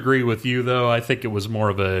tend to agree with you, though. I think it was more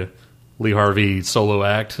of a Lee Harvey solo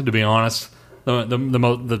act, to be honest.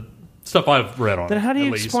 The stuff I've read on. Then how do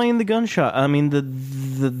you explain the gunshot? I mean,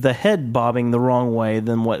 the head bobbing the wrong way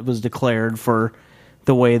than what was declared for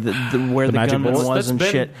the way that where the gunman was and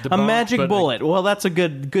shit. A magic bullet. Well, that's a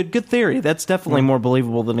good theory. That's definitely more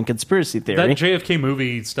believable than a conspiracy theory. That JFK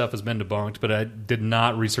movie stuff has been debunked, but I did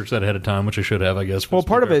not research that ahead of time, which I should have, I guess. For well,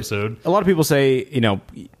 part of it. A lot of people say,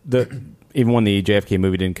 even when the JFK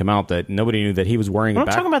movie didn't come out, that nobody knew that he was wearing I'm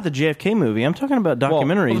not talking about the JFK movie. I'm talking about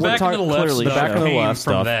documentaries. The back of the left clearly stuff back of the came left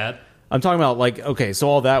from stuff. that. I'm talking about so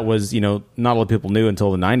all that was not a lot of people knew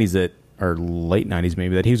until the 90s or late 90s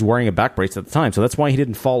maybe that he was wearing a back brace at the time, so that's why he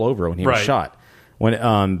didn't fall over when he was shot.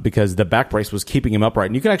 Because the back brace was keeping him upright,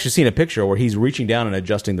 and you can actually see in a picture where he's reaching down and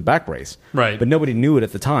adjusting the back brace. Right, but nobody knew it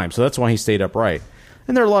at the time, so that's why he stayed upright.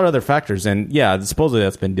 And there are a lot of other factors, and supposedly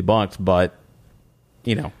that's been debunked, but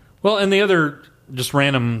Well, and the other just a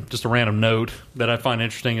random note that I find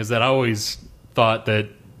interesting is that I always thought that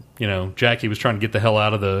Jackie was trying to get the hell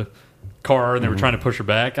out of the car and they were trying to push her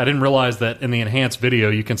back. I didn't realize that in the enhanced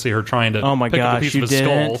video you can see her trying to pick up a piece of his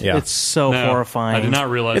skull. Yeah. It's so horrifying. I did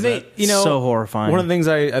not realize that. So horrifying. One of the things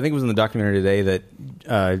I think was in the documentary today that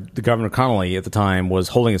the Governor Connolly at the time was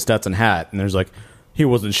holding a Stetson hat, and there's he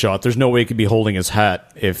wasn't shot. There's no way he could be holding his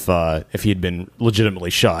hat if he had been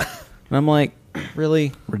legitimately shot. And I'm like,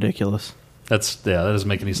 really? Ridiculous. That doesn't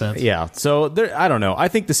make any sense. Yeah. So I don't know. I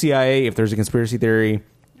think the CIA, if there's a conspiracy theory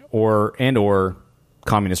or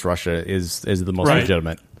communist Russia is the most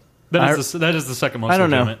legitimate. That is the second most I don't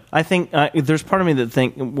legitimate. know. I think there's part of me that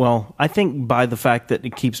I think by the fact that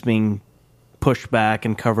it keeps being pushed back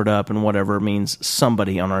and covered up and whatever means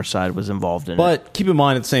somebody on our side was involved in it. But keep in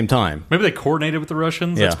mind at the same time. Maybe they coordinated with the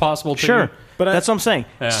Russians. Yeah. That's possible too. Sure. But that's what I'm saying.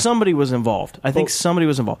 Yeah. Somebody was involved. I think somebody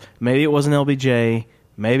was involved. Maybe it wasn't LBJ.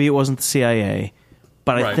 Maybe it wasn't the CIA.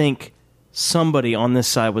 But I think somebody on this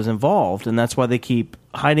side was involved, and that's why they keep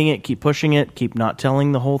hiding it, keep pushing it, keep not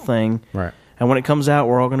telling the whole thing. Right. And when it comes out,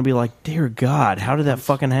 we're all going to be like, dear God, how did that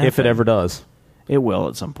fucking happen? If it ever does. It will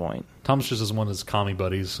at some point. Thomas just is one of his commie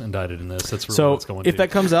buddies indicted in this. That's really what it's going to if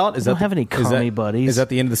that comes out, don't have any commie buddies. Is that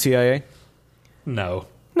the end of the CIA? No.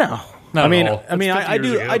 No. Not I at all.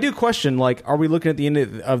 I do question, are we looking at the end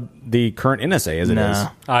of the current NSA as it is?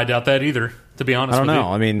 I doubt that either, to be honest I don't with know.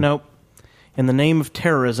 you. I mean, nope. In the name of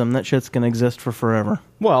terrorism, that shit's going to exist for forever.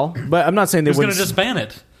 Well, but I'm not saying they Who's going wouldn't. to disband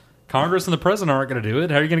it? Congress and the president aren't going to do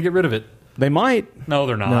it. How are you going to get rid of it? They might. No,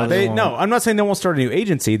 they're not. No, I'm not saying they won't start a new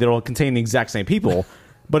agency that will contain the exact same people.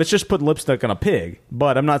 But it's just putting lipstick on a pig.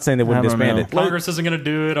 But I'm not saying they wouldn't disband it. Congress isn't going to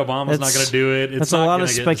do it. Obama's not going to do it. It's a lot of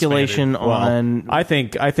speculation on. I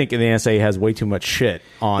think the NSA has way too much shit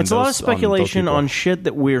on. It's a lot of speculation on shit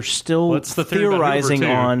that we're still theorizing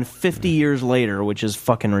on 50 years later, which is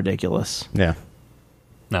fucking ridiculous. Yeah.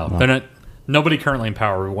 No, they're not. Nobody currently in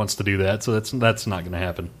power wants to do that, so that's not going to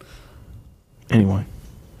happen. Anyway,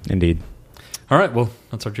 indeed. All right. Well,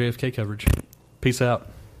 that's our JFK coverage. Peace out.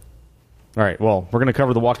 All right, well, we're going to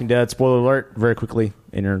cover The Walking Dead, spoiler alert, very quickly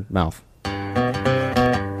in your mouth.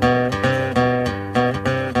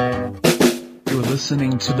 You're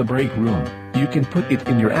listening to The Break Room. You can put it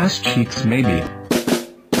in your ass cheeks, maybe.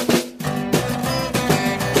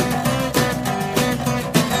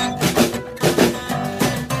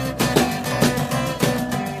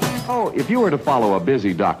 Oh, if you were to follow a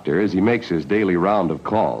busy doctor as he makes his daily round of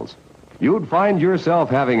calls, you'd find yourself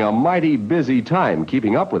having a mighty busy time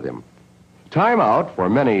keeping up with him. Time out for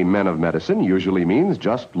many men of medicine usually means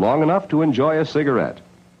just long enough to enjoy a cigarette.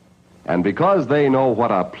 And because they know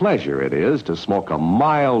what a pleasure it is to smoke a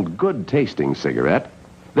mild, good-tasting cigarette,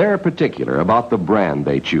 they're particular about the brand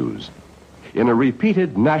they choose. In a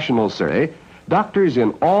repeated national survey, doctors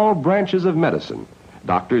in all branches of medicine,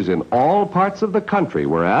 doctors in all parts of the country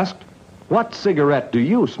were asked, "What cigarette do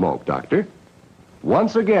you smoke, doctor?"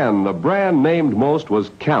 Once again, the brand named most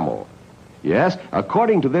was Camel. Yes,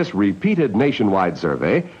 according to this repeated nationwide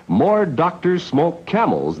survey, more doctors smoke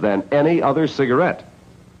Camels than any other cigarette.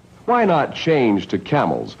 Why not change to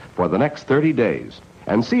Camels for the next 30 days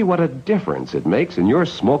and see what a difference it makes in your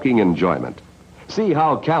smoking enjoyment? See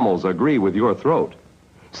how Camels agree with your throat.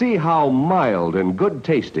 See how mild and good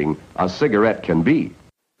tasting a cigarette can be.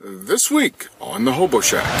 This week on the Hobo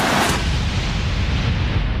Shack.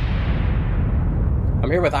 I'm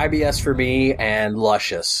here with IBS for Me and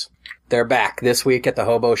Luscious. They're back this week at the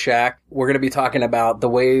Hobo Shack. We're going to be talking about the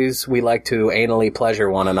ways we like to anally pleasure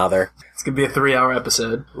one another. It's going to be a 3-hour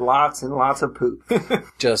episode. Lots and lots of poop.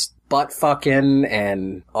 Just butt fucking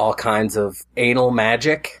and all kinds of anal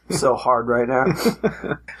magic. So hard right now.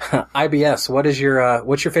 IBS, what's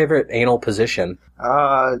your favorite anal position?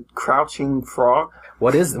 Crouching frog.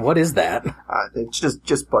 What is that? It's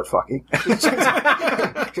just butt fucking.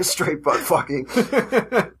 Just straight butt fucking.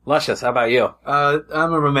 Luscious, how about you?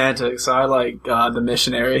 I'm a romantic, so I like the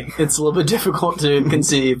missionary. It's a little bit difficult to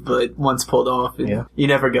conceive, but once pulled off, you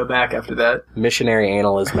never go back after that. Missionary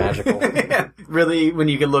anal is magical. Yeah, really, when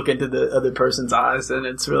you can look into the other person's eyes, and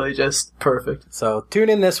it's really just perfect. So tune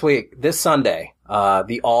in this Sunday,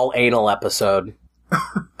 the all anal episode.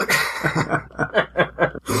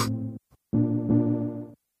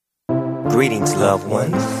 Greetings, loved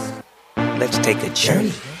ones. Let's take a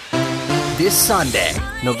journey. This Sunday,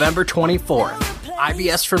 November 24th,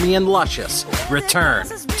 IBS for Me and Luscious return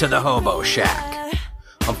to the Hobo Shack.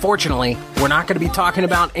 Unfortunately, we're not going to be talking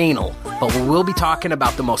about anal, but we will be talking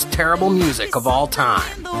about the most terrible music of all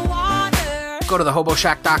time. Go to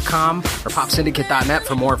thehoboshack.com or popsyndicate.net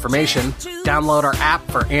for more information. Download our app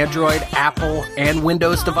for Android, Apple, and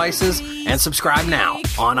Windows devices, and subscribe now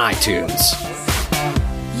on iTunes.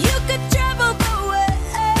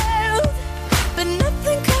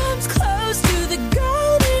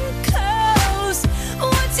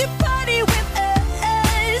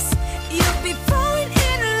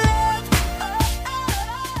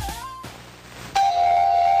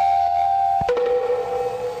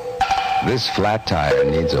 This flat tire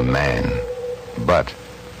needs a man, but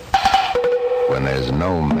when there's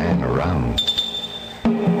no man around,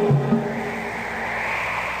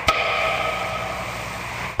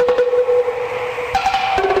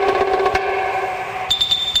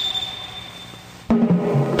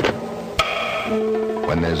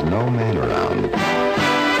 when there's no man around,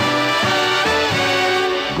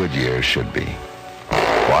 Goodyear should be.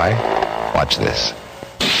 Why? Watch this.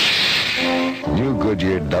 New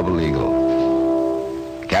Goodyear Double Eagle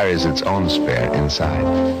carries its own spare inside.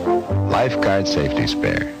 Lifeguard safety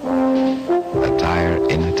spare. A tire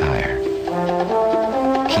in a tire.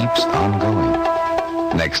 Keeps on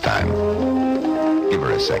going. Next time, give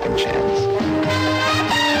her a second chance.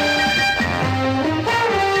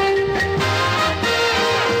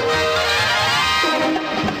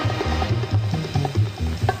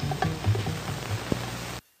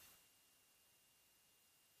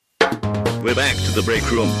 We're back to the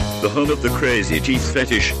break room, the home of the crazy teeth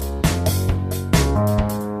fetish.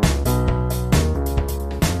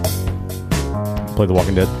 Play The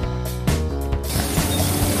Walking Dead.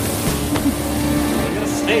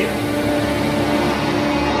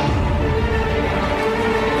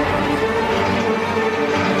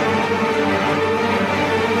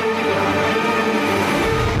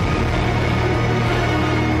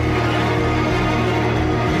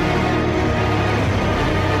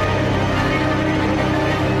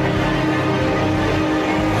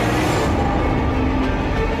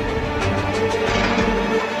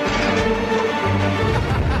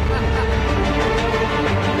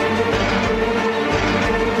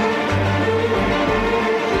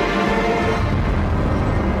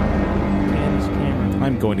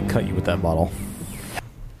 Going to cut you with that bottle.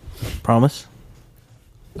 Promise?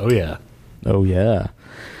 Oh, yeah. Oh, yeah.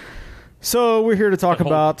 So, we're here to talk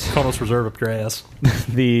about... Cronus Reserve up your ass.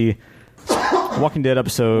 The Walking Dead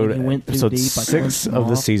episode 6 of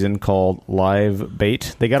the season called Live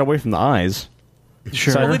Bait. They got away from the eyes.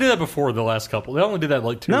 Sure. Well, they did that before the last couple. They only did that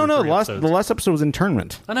like two or three episodes. The last episode was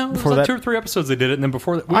internment. I know. It was before like that, 2 or 3 episodes they did it, and then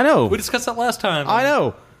before that... I know. We discussed that last time. I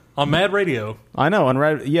know. On Mad Radio. I know.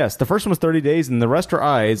 Yes, the first one was 30 days, and the rest are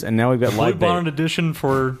eyes, and now we've got Live Bait. Blue Bonnet Edition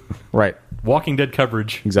for right Walking Dead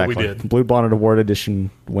coverage. Exactly. We did. Blue Bonnet Award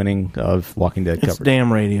Edition winning of Walking Dead coverage. It's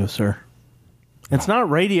damn radio, sir. It's not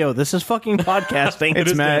radio. This is fucking podcasting.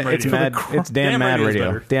 It's mad. It's mad. It's damn mad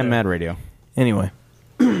radio. Damn mad radio. Anyway,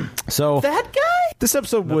 so that guy. This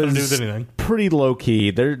episode Nothing to do was with anything. pretty low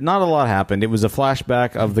key. There, not a lot happened. It was a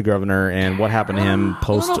flashback of the governor and what happened to him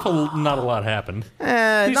post. I don't know if not a lot happened.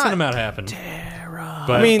 Decent amount happened.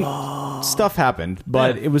 But, I mean, stuff happened,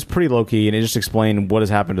 but it was pretty low key, and it just explained what has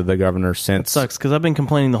happened to the governor since. It sucks because I've been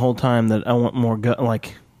complaining the whole time that I want more.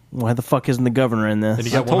 Why the fuck isn't the governor in this? And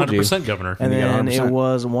you got 100% governor. And then it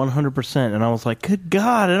was 100%, and I was like, good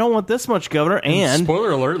God, I don't want this much governor. And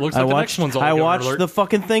spoiler alert, looks like the next one's all governor I watched alert. the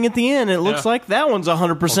fucking thing at the end. It looks like that one's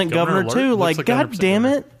 100% governor too. Like, God damn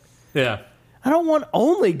it. Yeah. I don't want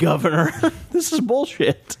only governor. This is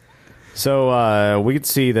bullshit. So we could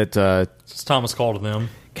see that it's Thomas called to them.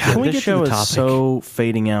 God, Can we this get to show the is topic? so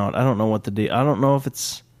fading out. I don't know what to do. I don't know if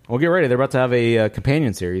it's... Well, get ready. They're about to have a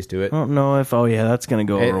companion series to it. I don't know if... Oh, yeah, that's going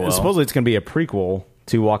to go over well. Supposedly it's going to be a prequel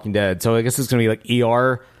to Walking Dead. So I guess it's going to be like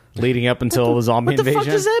ER leading up until the zombie What the invasion.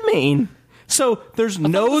 fuck does that mean? So there's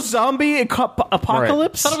no zombie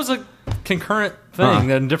apocalypse? I thought it was a concurrent thing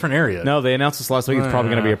in a different area. No, they announced this last week. It's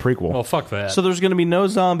probably going to be a prequel. Well, fuck that. So there's going to be no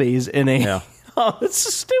zombies in a... Yeah. Oh, that's so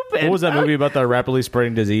stupid. What was that movie about the rapidly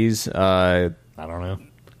spreading disease? I don't know.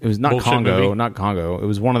 It was not Bullshit Congo. movie? Not Congo. It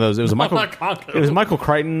was one of those. It was a Michael. Not Congo. It was Michael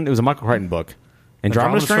Crichton. It was a Michael Crichton book.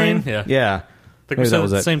 Andromeda Strain. Yeah. Yeah. I think we said it at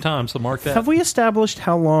the same time, so mark that. Have we established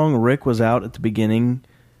how long Rick was out at the beginning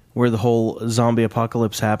where the whole zombie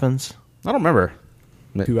apocalypse happens? I don't remember.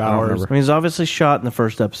 2 hours. I mean, he's obviously shot in the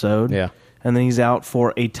first episode. Yeah. And then he's out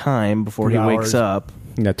for a time before 2 he wakes hours. up.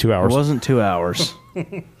 Yeah, 2 hours. It wasn't 2 hours.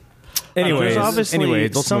 Anyways, There's obviously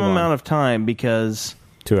let's some move on. amount of time because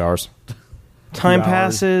 2 hours. time 2 hours.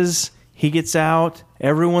 passes, he gets out,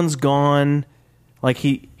 everyone's gone. Like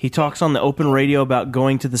he talks on the open radio about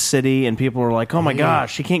going to the city, and people are like, "Oh my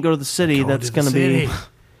gosh, he can't go to the city. That's going to be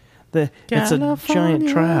it's a giant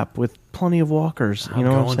California. trap with plenty of walkers." You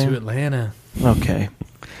know I'm what I'm going saying? to Atlanta. Okay.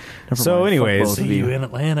 Never So, mind. Fuck anyways, both of See you in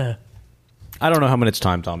Atlanta. I don't know how much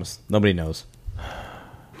time, Thomas. Nobody knows.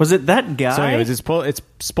 Was it that guy? So, anyways, it's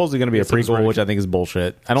supposedly going to be a prequel, which I think is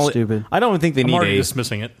bullshit. Stupid. I don't think they I'm need already a.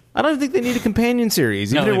 dismissing it. I don't think they need a companion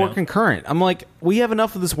series. No, Even if they they were don't. concurrent. I'm like, we have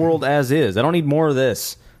enough of this world as is. I don't need more of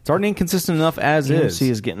this. It's already inconsistent enough as AMC is.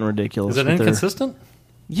 is getting ridiculous. Is it with their- inconsistent?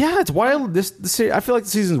 Yeah, it's wild. I feel like the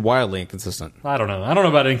season's wildly inconsistent. I don't know. I don't know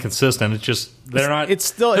about inconsistent. It's just they're not.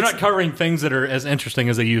 They're not covering things that are as interesting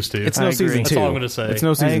as they used to. It's no season 2. That's all I'm going to say. It's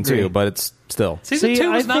no season 2, but it's still. Season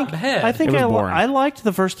 2 was I not think, bad. I think It was boring. I liked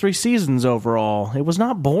the first 3 seasons overall. It was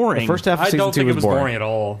not boring. The first half of I season don't 2 think it was was boring at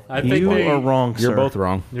all. I think You they are wrong, You're sir. both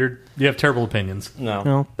wrong. You have terrible opinions.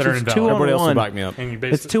 No, that are it's invalid. 2 on Everybody else will 1. back me up. And you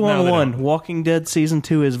It's 2 on 1. Walking Dead season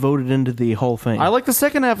 2 is voted into the whole thing. I like the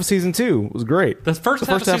second half of season 2. It was great. The first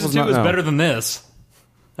half of season 2 was better than this.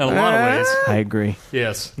 In a lot of ways. I agree.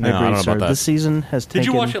 Yes. No, I I don't agree, know sir. about that. This season has taken... Did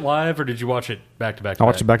you watch it live or did you watch it back to back? I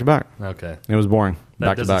watched it back to back. Okay. It was boring. That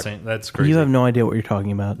Back to doesn't back. seem- that's crazy. You have no idea what you're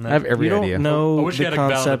talking about. No. I have every you idea. don't know I wish you the had a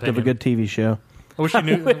valid concept of a opinion. good TV show. I wish you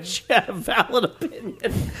knew. I wish you had a valid opinion.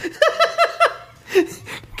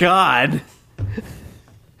 God.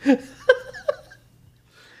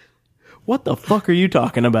 What the fuck are you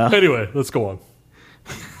talking about? Anyway, let's go on.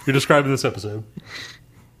 You're describing this episode.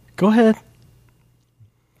 Go ahead.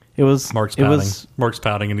 It was Mark's it pouting. was Mark's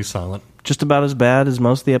pouting and he's silent. just about as bad as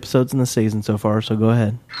most of the episodes in the season so far, so go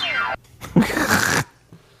ahead.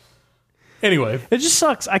 Anyway, It just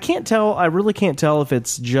sucks. I can't tell. I really can't tell if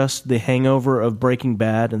it's just the hangover of Breaking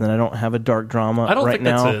Bad and then I don't have a dark drama I don't right think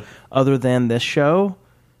that's now it. other than this show.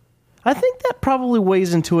 I think that probably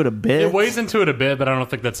weighs into it a bit. it weighs into it a bit, but I don't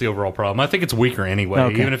think that's the overall problem. I think it's weaker anyway.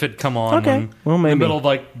 Okay. Even if it come on Okay. when, Well, in maybe. the middle of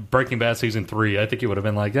like Breaking Bad season 3, I think it would have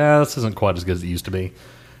been like, this isn't quite as good as it used to be.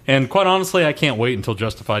 And quite honestly, I can't wait until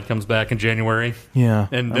Justified comes back in January. Yeah,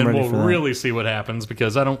 And I'm then ready we'll for that. really see what happens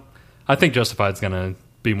because I think Justified's going to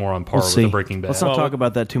be more on par We'll with see. the Breaking Bad. Let's not talk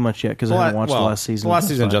about that too much yet because I haven't watched the last season. The last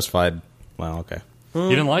season of Justified. Justified. Well, okay. You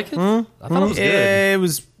didn't like it? I thought it was good. It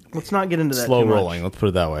was Let's not get into that slow too much. rolling. Let's put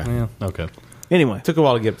it that way. Yeah, okay. Anyway, Took a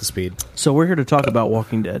while to get up to speed. so we're here to talk about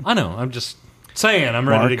Walking Dead. I know. I'm just saying I'm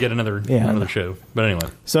ready Mark? to get another Yeah, I know. show. But anyway.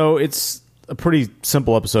 So it's a pretty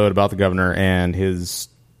simple episode about the governor and his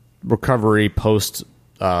recovery post.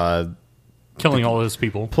 Killing all his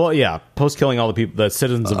people. Post killing all the people, the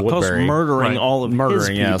citizens of Woodbury, Post murdering Right. all of Murdering,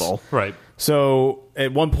 his yes. people. Right. So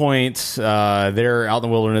at one point, they're out in the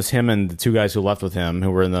wilderness. Him and the 2 guys who left with him,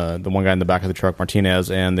 who were in the one guy in the back of the truck,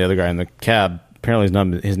 Martinez, and the other guy in the cab. Apparently,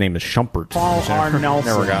 his name is Shumpert. Paul which I R.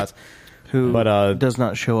 Nelson. never got. Who But does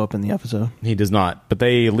not show up in the episode. he does not. But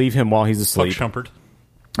they leave him while he's Fuck asleep. Shumpert.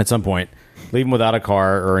 At some point, leave him without a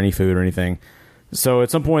car or any food or anything. So at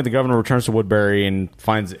some point, the governor returns to Woodbury and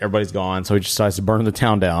finds everybody's gone. So he just decides to burn the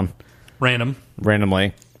town down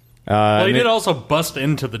randomly. Well, he and did it- also bust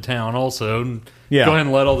into the town also. And Yeah. Go ahead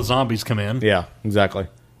and let all the zombies come in. Yeah, exactly.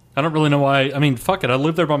 I don't really know why. I mean, fuck it. I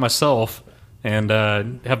live there by myself and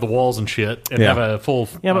have the walls and shit and Yeah. have a full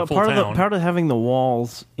Yeah, but full part town. of having the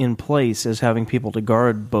walls in place is having people to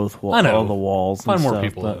guard both I know. all the walls. Find and more stuff,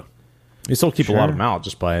 people, but- though. You still keep a lot Sure. of them out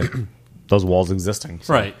just by those walls existing.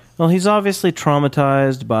 So. Right. Well, he's obviously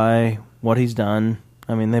traumatized by what he's done.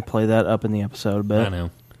 I mean, they play that up in the episode, but I know.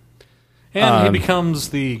 And he becomes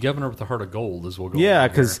the governor with the heart of gold, as we'll go. Yeah, on here.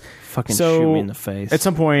 because fucking shoot me in the face. At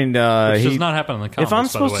some point, Which he does not happen in the comics. If I'm by the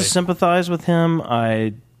supposed way. to sympathize with him,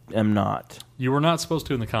 I am not. You were not supposed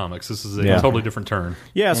to in the comics. This is a Yeah. totally different turn.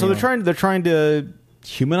 Yeah, so they're trying to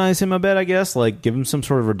humanize him a bit, I guess, like give him some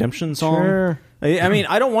sort of redemption song. Sure. I mean,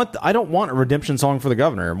 I don't want a redemption song for the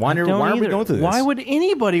governor. Why are we going through this? Why would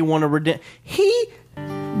anybody want to redeem? He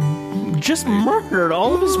just murdered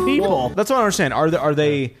all of his people. Well, that's what I understand. Are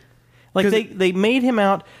they like they made him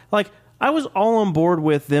out like I was all on board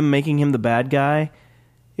with them making him the bad guy.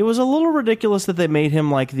 It was a little ridiculous that they made him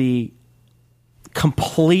like the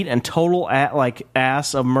complete and total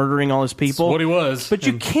ass of murdering all his people. That's what he was. But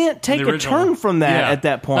you can't take a turn from that at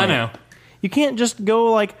that point. I know. You can't just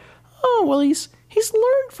go like, oh well, he's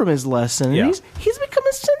learned from his lesson. Yeah. And he's become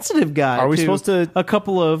a sensitive guy. Are we supposed to a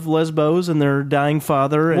couple of lesbos and their dying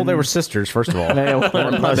father? Well, they were sisters, first of all.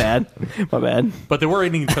 My bad. But they were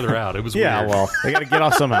eating each other out. It was weird. Yeah, well, they got to get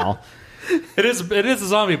off somehow. It is a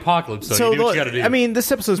zombie apocalypse, so you do what you got to do. I mean,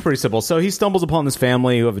 this episode is pretty simple. So he stumbles upon this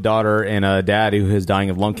family who have a daughter and a dad who is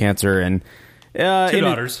dying of lung cancer, and two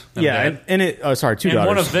daughters. Two daughters. And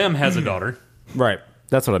one of them has a daughter. Right,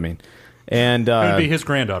 that's what I mean. And it would be his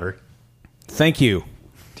granddaughter. Thank you.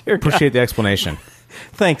 Appreciate the explanation.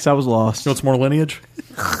 Thanks, I was lost. You want some more lineage?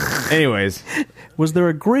 Anyways, was there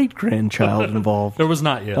a great grandchild involved? There was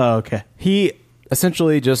not yet. Oh, okay. He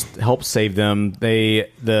essentially just helps save them. The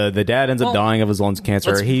dad ends up dying of his lungs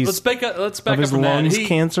cancer. Let's back up his from lungs that.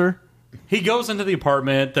 Cancer. He goes into the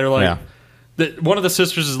apartment. They're like, one of the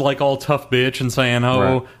sisters is like all tough bitch and saying, "Oh,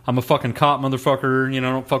 Right. I'm a fucking cop, motherfucker. You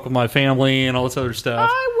know, don't fuck with my family and all this other stuff."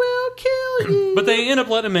 I will kill you. But they end up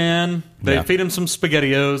letting him in. They feed him some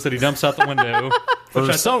SpaghettiOs that he dumps out the window, which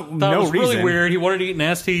I thought was really weird. He wanted to eat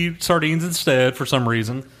nasty sardines instead for some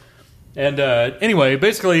reason. And anyway,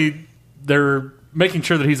 basically, they're making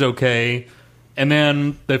sure that he's okay, and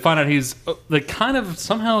then they find out they kind of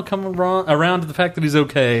somehow come around to the fact that he's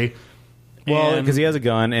okay. Well, because he has a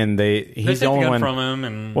gun, and he's take the only the gun one from him.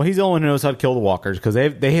 And well, he's the only one who knows how to kill the walkers because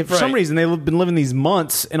they have for some reason they've been living these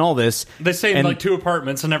months and all this. They stay in like 2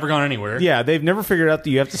 apartments and never gone anywhere. Yeah, they've never figured out that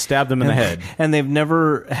you have to stab them in the head, and they've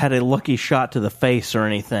never had a lucky shot to the face or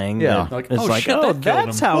anything. Yeah,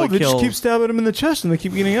 that's how they kills. just keep stabbing them in the chest and they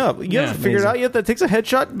keep getting up. You haven't figured it out yet. That takes a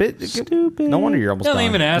headshot. Stupid. No wonder you're almost. Yeah,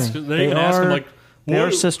 dying. they even ask. They even ask him like. They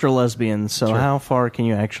are sister lesbians, so how far can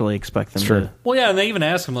you actually expect them to? Well, yeah, and they even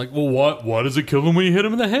ask him, like, well, why does it kill him when you hit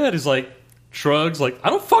him in the head? He's like, shrugs, like, I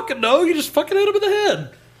don't fucking know. You just fucking hit him in the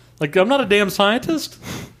head. Like, I'm not a damn scientist.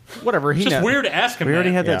 Whatever. It's just weird to ask him We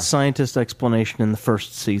already that. had that scientist explanation in the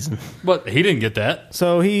first season. But he didn't get that.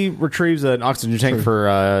 So he retrieves an oxygen tank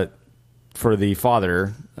for the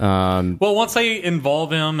father. Well, once they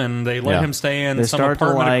involve him and they let him stay in some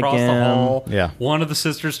apartment across the hall, one of the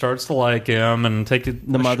sisters starts to like him and take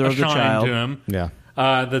the mother of the child to him. Yeah.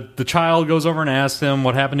 The child goes over and asks him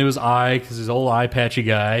what happened to his eye because he's an old eye patchy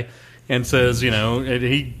guy, and says,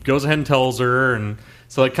 he goes ahead and tells her, and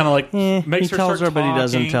so it kind of like makes he her tells start her, but he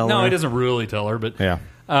doesn't talking. tell her. No, he doesn't really tell her, but yeah.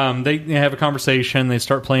 They have a conversation. They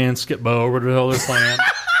start playing Skip-Bo or whatever the hell they're playing,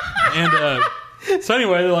 and so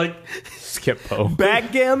anyway, they're like. Skip-Bo.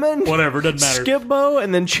 Backgammon? Whatever, doesn't matter. Skip-Bo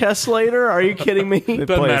and then chess later? Are you kidding me? Doesn't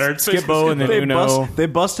matter. It's Skip-Bo and then Uno. They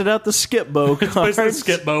busted out the Skip-Bo cards. It's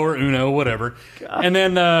basically Skip-Bo or Uno, whatever. God. And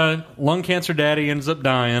then lung cancer daddy ends up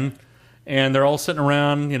dying, and they're all sitting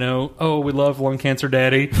around, oh, we love lung cancer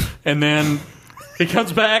daddy. And then he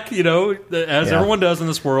comes back, as everyone does in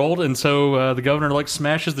this world, and so the governor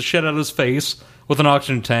smashes the shit out of his face with an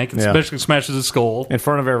oxygen tank, and especially smashes his skull in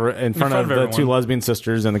front of the 2 lesbian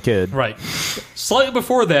sisters and the kid. Right. Slightly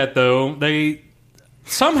before that, though, they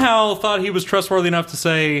somehow thought he was trustworthy enough to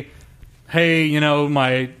say, "Hey,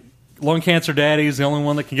 my lung cancer daddy is the only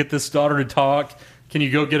one that can get this daughter to talk. Can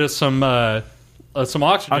you go get us some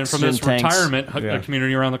oxygen from this tanks. retirement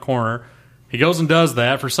community around the corner?" He goes and does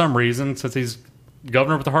that for some reason, since he's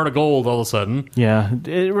governor with the heart of gold all of a sudden. Yeah,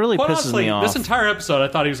 it really pisses honestly, me off. This entire episode, I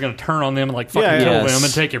thought he was going to turn on them and fucking kill them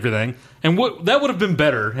and take everything. And that would have been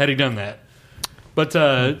better had he done that. But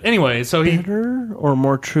anyway, so better or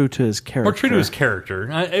more true to his character? More true to his character.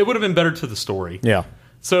 It would have been better to the story. Yeah.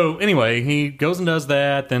 So anyway, he goes and does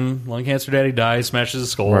that. Then lung cancer daddy dies, smashes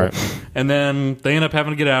his skull, and then they end up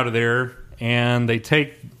having to get out of there. And they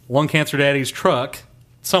take lung cancer daddy's truck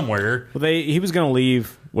somewhere. Well, he was going to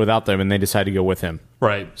leave without them, and they decided to go with him.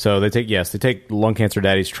 Right. So they take lung cancer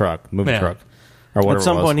daddy's truck, moving truck, or whatever. At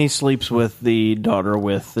some point, he sleeps with the daughter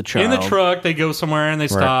with the child. In the truck, they go somewhere and they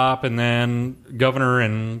stop, and then governor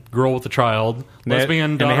and girl with the child,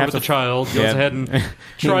 lesbian daughter with the child, goes ahead and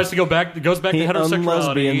tries to go back. Goes back to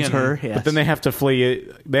heterosexuality. Her, yes. But then they have to flee.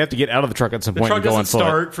 They have to get out of the truck at some point. The truck and go doesn't on foot.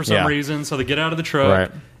 start for some reason, so they get out of the truck.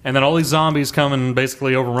 Right. And then all these zombies come and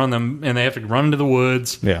basically overrun them, and they have to run into the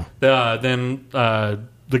woods. Yeah. Then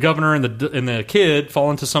the governor and the kid fall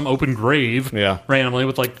into some open grave randomly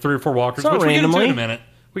with 3 or 4 walkers, which we get into in a minute.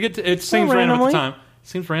 It seems random at the time. It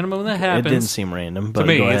seems random when that happens. It didn't seem random. But to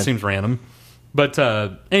me, it seems random. But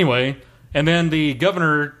anyway, And then the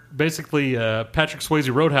governor, basically, Patrick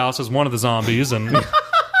Swayze Roadhouse is one of the zombies and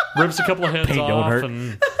rips a couple of heads Pain don't off hurt.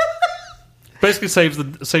 and basically saves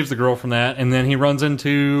the girl from that. And then he runs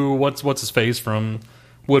into what's his face from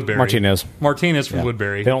Woodbury, Martinez from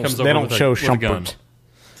Woodbury. They don't show with a gun. Shumpert.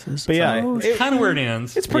 But yeah, it's kind of where it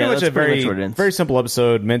ends. It's pretty much a very simple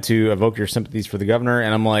episode meant to evoke your sympathies for the governor.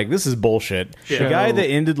 And I'm like, this is bullshit. Yeah. The guy that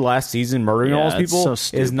ended last season murdering all those people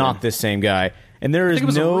is not this same guy. And there is I think it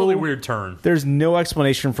was a really weird turn. There's no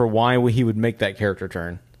explanation for why he would make that character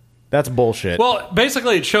turn. That's bullshit. Well,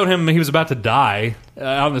 basically, it showed him he was about to die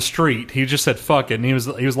out in the street. He just said "fuck it," and he was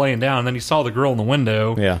laying down. And then he saw the girl in the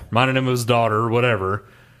window. Yeah, reminded him of his daughter or whatever.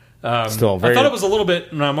 I thought it was a little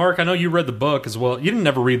bit. Now, Mark, I know you read the book as well. You didn't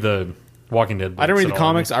never read the Walking Dead books. I didn't read the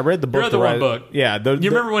comics. I read the book. You read the one book. Yeah. You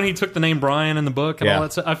remember when he took the name Brian in the book and all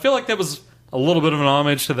that stuff? I feel like that was a little bit of an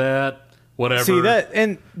homage to that. Whatever. See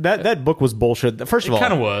that book was bullshit. First of all, it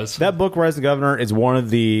kind of was. That book, Rise of the Governor, is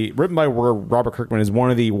written by Robert Kirkman, is one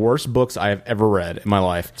of the worst books I have ever read in my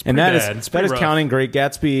life, and that is counting Great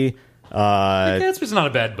Gatsby. Gatsby's not a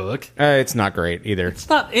bad book. It's not great either. It's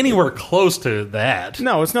not anywhere close to that.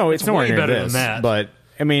 No, it's nowhere way near better this. than that. But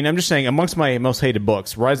I mean, I'm just saying, amongst my most hated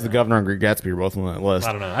books, Rise of the Governor and Great Gatsby are both on that list.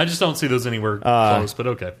 I don't know. I just don't see those anywhere close. But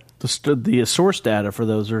okay. The source data for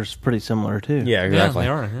those are pretty similar too. Yeah, exactly.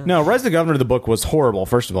 Yeah, they are. Yeah. No, Rise of the Governor, the book was horrible.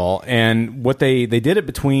 First of all, and what they did it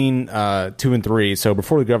between 2 and 3, so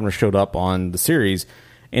before the Governor showed up on the series,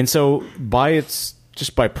 and so by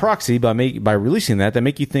proxy, by releasing that, they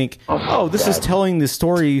make you think, this is telling the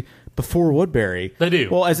story before Woodbury. They do.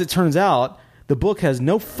 Well, as it turns out, the book has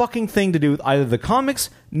no fucking thing to do with either the comics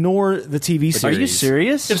nor the TV series. Are you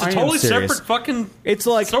serious? It's a totally separate fucking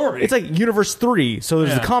story. It's like Universe 3. So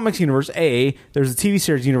there's the comics universe A, there's the TV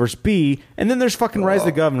series universe B, and then there's fucking Rise of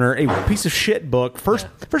the Governor, a piece of shit book. First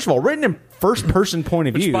of all, written in first person point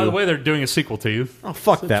of view. By the way, they're doing a sequel to. Oh,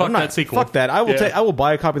 fuck that. That sequel. Fuck that. I will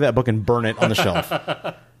buy a copy of that book and burn it on the shelf.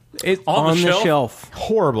 On the shelf.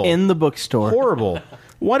 Horrible. In the bookstore. Horrible.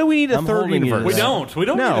 Why do we need a third universe? We don't. We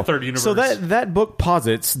don't need a third universe. So that book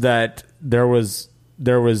posits that there was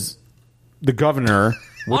the governor.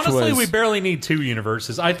 Honestly, we barely need two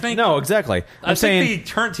universes. I think. No, exactly. I think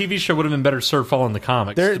the current TV show would have been better served following the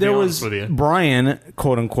comics. There was Brian,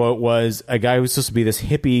 quote unquote, was a guy who was supposed to be this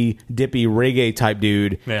hippie, dippy reggae type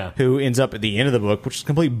dude. Yeah. Who ends up at the end of the book, which is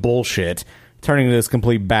complete bullshit, turning into this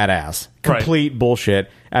complete badass, complete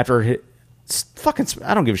bullshit after.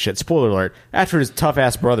 I don't give a shit. Spoiler alert. After his tough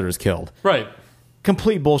ass brother is killed. Right.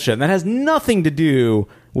 Complete bullshit. And that has nothing to do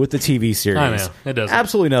with the TV series. I know. It doesn't.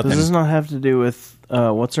 Absolutely nothing. Does this not have to do with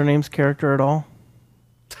what's her name's character at all?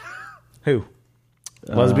 Who?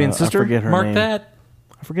 Lesbian sister? I forget her Mark name. that.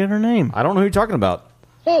 I forget her name. I don't know who you're talking about.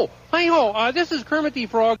 Oh, hi-ho. This is Kermit the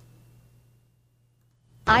Frog.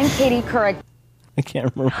 I'm Katie Couric. I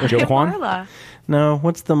can't remember. Joe Kwan? Marla. No,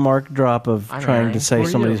 what's the mark drop of trying to say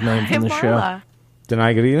somebody's name from the show?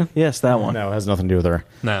 Denai Garita? Yes, that one. No, it has nothing to do with her.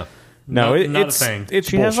 No. No, not it's a thing. It's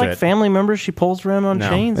she bullshit. has like family members she pulls around on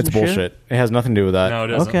chains. It's and bullshit. Shit? It has nothing to do with that. No, it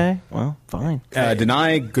doesn't. Okay, well, fine.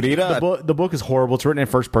 Denai Garita. The book is horrible. It's written in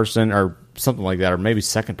first person or something like that, or maybe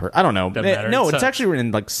second person. I don't know. Doesn't matter. No, It it's sucks. actually written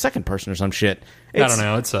in like second person or some shit. I don't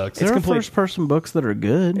know. It sucks. There are complete- first-person books that are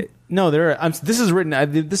good. No, there. This is written.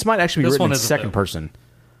 This might actually be This written one in isn't, second though. person.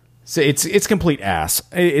 So it's complete ass.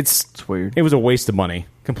 It's weird. It was a waste of money.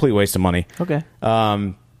 Complete waste of money. Okay.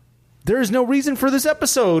 There is no reason for this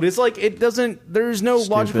episode. It's like it doesn't. There's no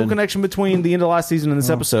logical connection between the end of last season and this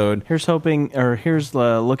episode. Here's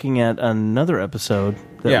looking at another episode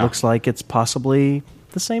that Yeah. looks like it's possibly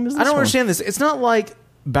the same as this I don't one. understand this. It's not like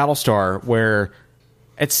Battlestar where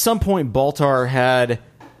at some point Baltar had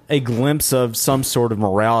a glimpse of some sort of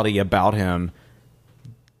morality about him.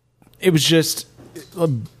 It was just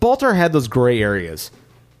Baltar had those gray areas.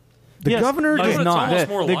 The governor But does it's not. almost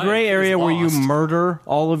more The like gray it's area where you lost. murder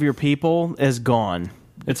all of your people is gone.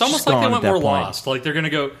 It's almost just like they gone went at more that point. lost. Like they're going to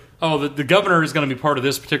go, the governor is going to be part of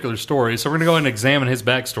this particular story, so we're going to go and examine his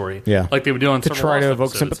backstory. Yeah. Like they would do on To several try to Lost evoke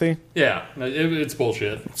episodes. sympathy? Yeah. It's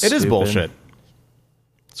bullshit. It is Stupid. bullshit.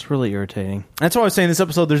 It's really irritating. That's why I was saying this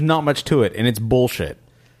episode. There's not much to it, and it's bullshit.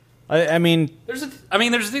 I mean, There's a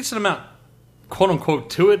decent amount, quote unquote,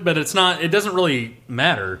 to it, but it's not. It doesn't really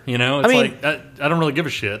matter. You know, it's mean, like I don't really give a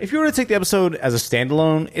shit. if you were to take the episode as a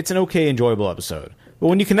standalone, it's an okay, enjoyable episode. But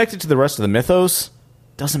when you connect it to the rest of the mythos,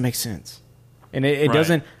 it doesn't make sense. And it Right.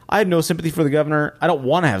 doesn't. I have no sympathy for the governor. I don't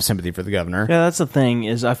want to have sympathy for the governor. Yeah, that's the thing.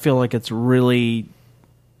 Is I feel like it's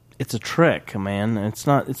a trick, man. It's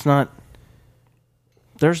not.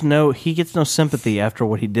 He gets no sympathy after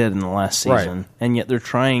what he did in the last season, Right. and yet they're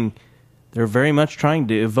trying They're very much trying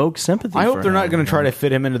to evoke sympathy. I hope for they're not him. going to try to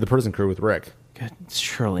fit him into the prison crew with Rick.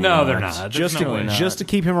 Surely No, not. they're not. Just There's to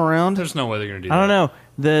keep him around. There's no way they're going to do I that. don't know.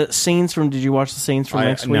 The scenes from... Did you watch the scenes from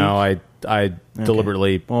next week? No, I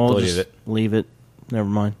deliberately deleted just it. Leave it. Never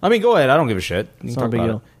mind. I mean, go ahead. I don't give a shit. It's not a big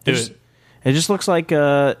deal. It just looks like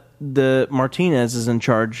the Martinez is in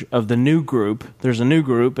charge of the new group. There's a new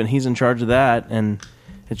group, and he's in charge of that, and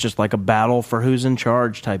it's just like a battle for who's in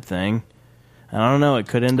charge type thing. And I don't know. It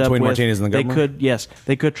could end up Between with... Martinez and the government?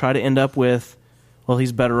 They could try to end up with... Well,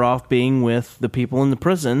 he's better off being with the people in the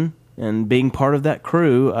prison and being part of that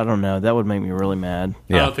crew. I don't know. That would make me really mad.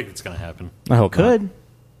 I don't think it's going to happen. I hope could.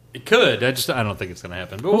 It could. I don't think it's going to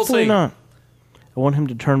happen. But Hopefully we'll see. not. I want him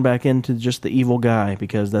to turn back into just the evil guy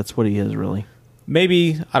because that's what he is, really.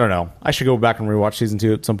 Maybe, I don't know. I should go back and rewatch season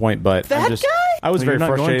 2 at some point, but That guy? I was Well, very you're not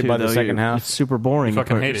going frustrated to, by the though. second half. It's super boring. You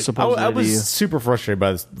fucking hate it. I was super frustrated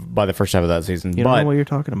by the first half of that season. You don't but know what you're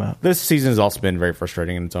talking about. this season has also been very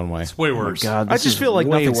frustrating in its own way. It's way worse. God, I this just is feel like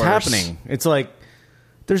way nothing's worse. happening. It's like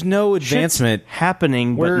there's no advancement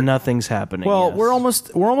happening, but nothing's happening. Well, yes. we're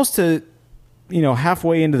almost to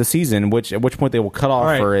halfway into the season, at which point they will cut off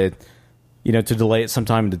Right. for it, to delay it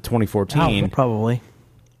sometime into 2014. Probably.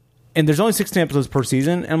 And there's only 16 episodes per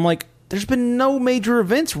season, and I'm like, there's been no major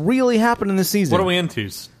events really happening this season. What are we into?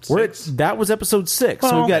 That was episode 6, so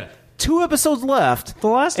Well, we've got 2 episodes left. The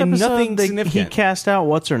last and episode, nothing he significant. cast out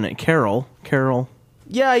what's her name, Carol.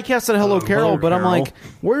 Yeah, he cast out Hello Carol, but I'm like,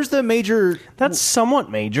 where's the major? That's somewhat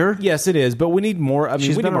major. Yes, it is, but we need more. I mean,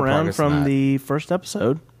 She's we been need more around progress than from that. the first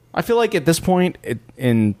episode. I feel like at this point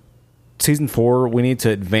in season 4, we need to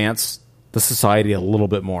advance the society a little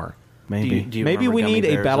bit more. Maybe. Do you Maybe we need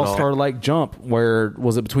a Battlestar-like jump. Where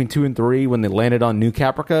was it between 2 and 3 when they landed on New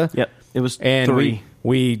Caprica? Yep, it was and 3.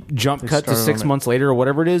 We jump They cut to started 6 on it. months later or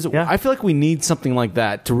whatever it is. Yeah. I feel like we need something like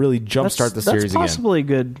that to really jumpstart the series That's again. possibly a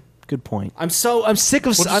good point. I'm sick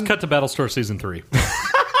of. We'll just cut to Battlestar Season 3.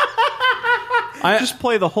 Just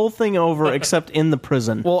play the whole thing over, except in the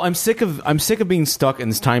prison. Well, I'm sick of being stuck in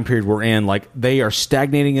this time period we're in. Like, they are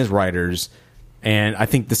stagnating as writers, and I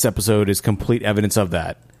think this episode is complete evidence of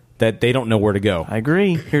that. That they don't know where to go. I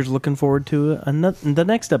agree. Here's looking forward to the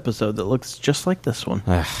next episode that looks just like this one.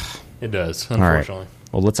 It does, All right. unfortunately.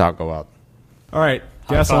 Well, let's go out. All right,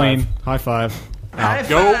 gasoline. High five. Out.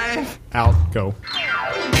 Go. Out. Go.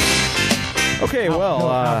 Okay, well,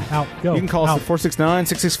 out, go, you can call us at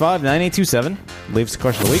 469-665-9827. Leave us a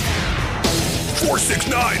question of the week.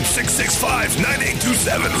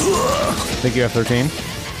 469-665-9827. Thank you, F13.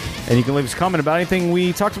 And you can leave us a comment about anything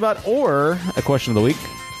we talked about or a question of the week.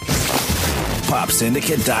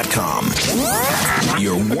 PopSyndicate.com.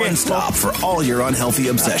 Your one stop for all your unhealthy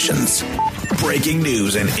obsessions. Breaking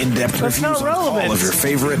news and in-depth reviews on all of your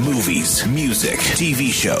favorite movies, music, TV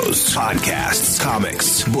shows, podcasts,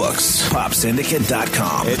 comics, books.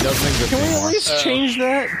 PopSyndicate.com. It doesn't exist Can we anymore. at least change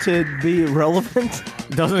that to be relevant?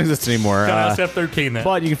 It doesn't exist anymore. Gotta ask F13 that.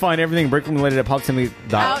 But you can find everything Breakroom related at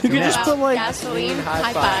PopSyndicate.com. You could just put like gasoline,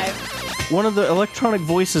 high five. one of the electronic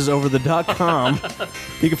voices over the .com.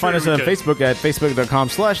 You can find us on Facebook at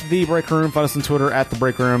facebook.com/thebreakroom. Find us on Twitter at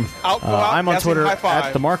thebreakroom. I'm on Twitter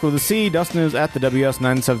at the Mark with a C. Dustin is at the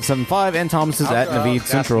WS9775, and Thomas is at Naveed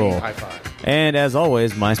Central. And as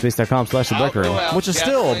always, myspace.com/thebreakroom, which is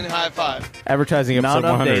still advertising Not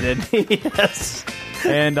episode 100. updated. Yes.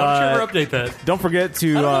 And Why don't you ever update that? don't forget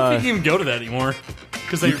to. I don't know if you can even go to that anymore.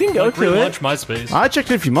 Because they You can go to relaunch it. MySpace. I checked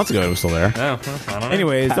it a few months ago. It was still there. Oh, well, I don't know.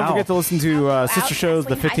 Anyways, don't Ow. forget to listen to Sister Show's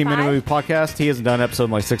The 15-Minute Movie Podcast. He hasn't done an episode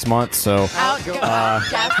in like 6 months, so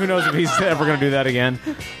who knows if he's ever going to do that again.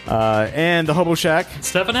 And The Hobo Shack.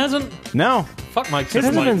 Stefan hasn't? No. Fuck Mike. It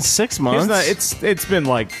hasn't been 6 months. It's been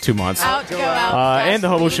like 2 months. Out, go out. And The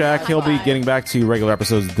Hobo gasoline, Shack. He'll be high getting back to regular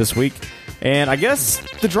episodes this week. And I guess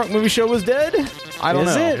the Drunk Movie Show is dead? I don't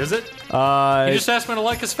Is know. it? Is it? You just asked me to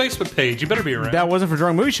like his Facebook page. You better be around. That wasn't for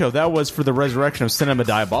Drunk Movie Show. That was for the resurrection of Cinema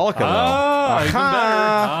Diabolica, though. Ah, even better.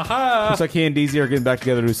 Aha. Aha. Looks like he and DZ are getting back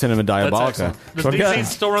together to do Cinema That's Diabolica. excellent. Does So I've got- DC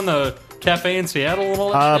still run the cafe in Seattle and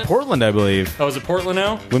all that shit? Portland, I believe. Oh, is it Portland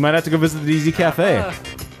now? We might have to go visit the DZ Cafe.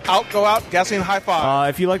 Out, go out, gasoline, high five.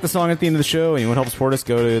 If you like the song at the end of the show and you want to help support us,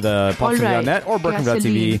 go to the popsicle.net or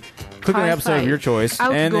Breakroom.tv. Click on the High episode of five. your choice,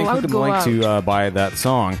 Out, and then go click out, on the go link out. to buy that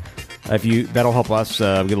song. That'll help us get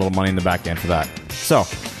a little money in the back end for that. So,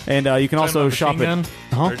 and you can also shop Machine it.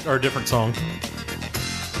 Gun? Or a different song.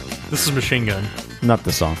 This is Machine Gun. Not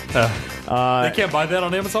the song. They can't buy that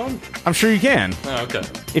on Amazon? I'm sure you can. Oh, okay.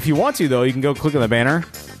 If you want to, though, you can go click on the banner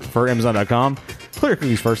for Amazon.com. Clear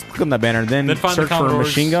cookies first. Click on that banner, then Then find search the for Commodore's,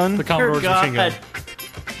 Machine Gun. The Commodore's Machine Gun.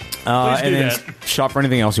 Please And do then that. shop for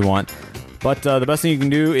anything else you want. But the best thing you can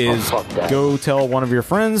do is go tell one of your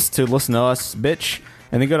friends to listen to us, bitch,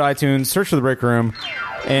 and then go to iTunes, search for The Break Room,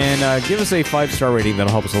 and give us a 5-star rating.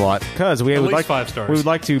 That'll help us a lot, because we would like 5 stars. We would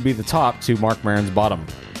like to be the top to Mark Maron's bottom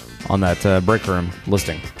on that Break Room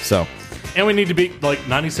listing. So, and we need to beat like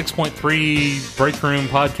 96.3 Break Room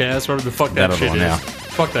podcast, whatever the fuck that shit is. Yeah.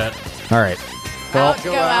 Fuck that. All right. Well,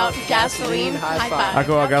 Go out, gasoline, high five. I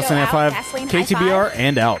go out, gasoline, high five. Gasoline, high KTBR five.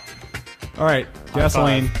 and out. All right,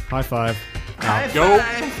 gasoline, high five. Out. Go.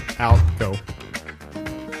 Out. Go.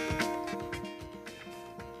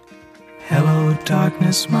 Hello,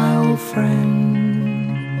 darkness, my old friend.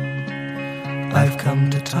 I've come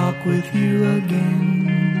to talk with you again,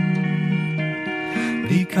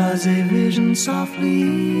 because a vision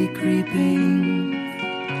softly creeping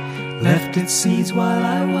left its seeds while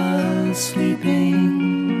I was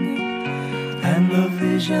sleeping, and the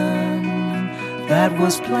vision that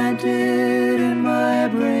was planted in my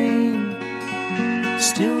brain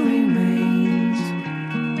still remains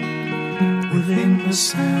within the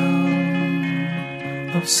sound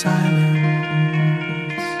of silence.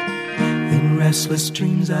 In restless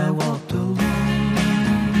dreams I walked alone,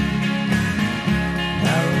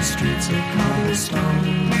 narrow streets of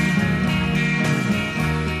cobblestone,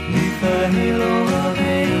 neath the halo of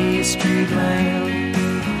a street lamp.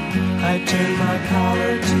 I turned my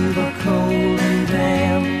collar to the cold and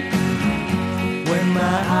damp, when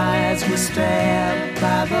my eyes were stabbed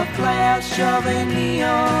by the flash of a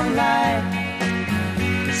neon light.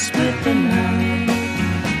 Split the night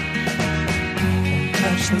and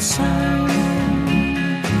touch the sound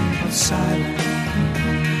of silence,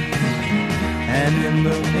 and in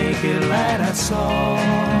the naked light I saw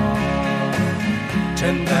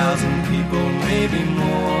 10,000 people, maybe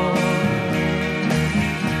more.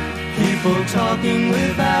 People talking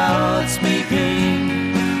without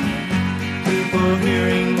speaking, people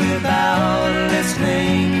hearing without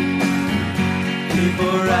listening,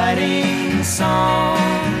 people writing songs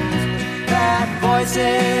that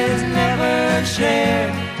voices never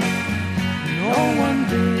shared. No one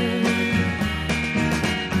did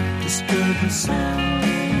disturb the sound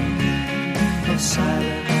of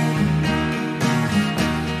silence.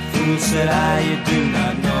 Fool, said I, you do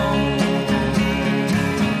not know,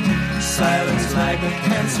 silence like a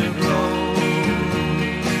cancer grows.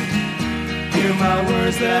 Hear my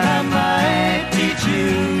words that I might teach you,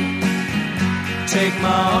 take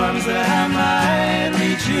my arms that I might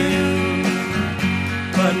reach you,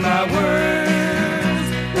 but my words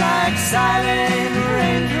like silent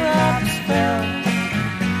raindrops fell,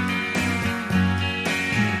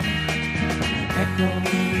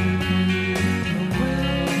 echoing the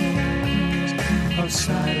wells of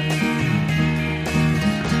silence.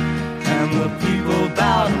 And the people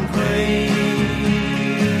bowed and prayed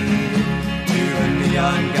to the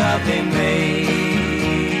neon god they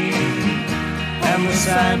made, and the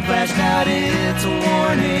sign flashed out its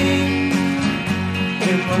warning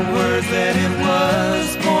in the words that it was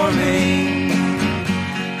forming.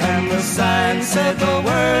 And the sign said the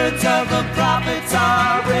words of the prophets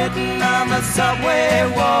are written on the subway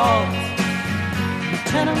walls, the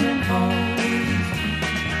tenement halls,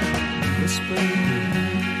 whispering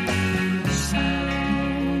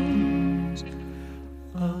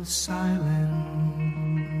of silence.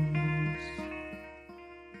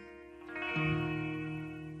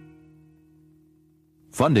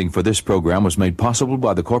 Funding for this program was made possible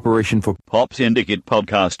by the Corporation for Pop Syndicate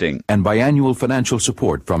Podcasting and by annual financial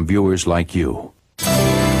support from viewers like you.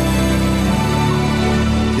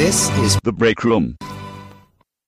 This is The Break Room.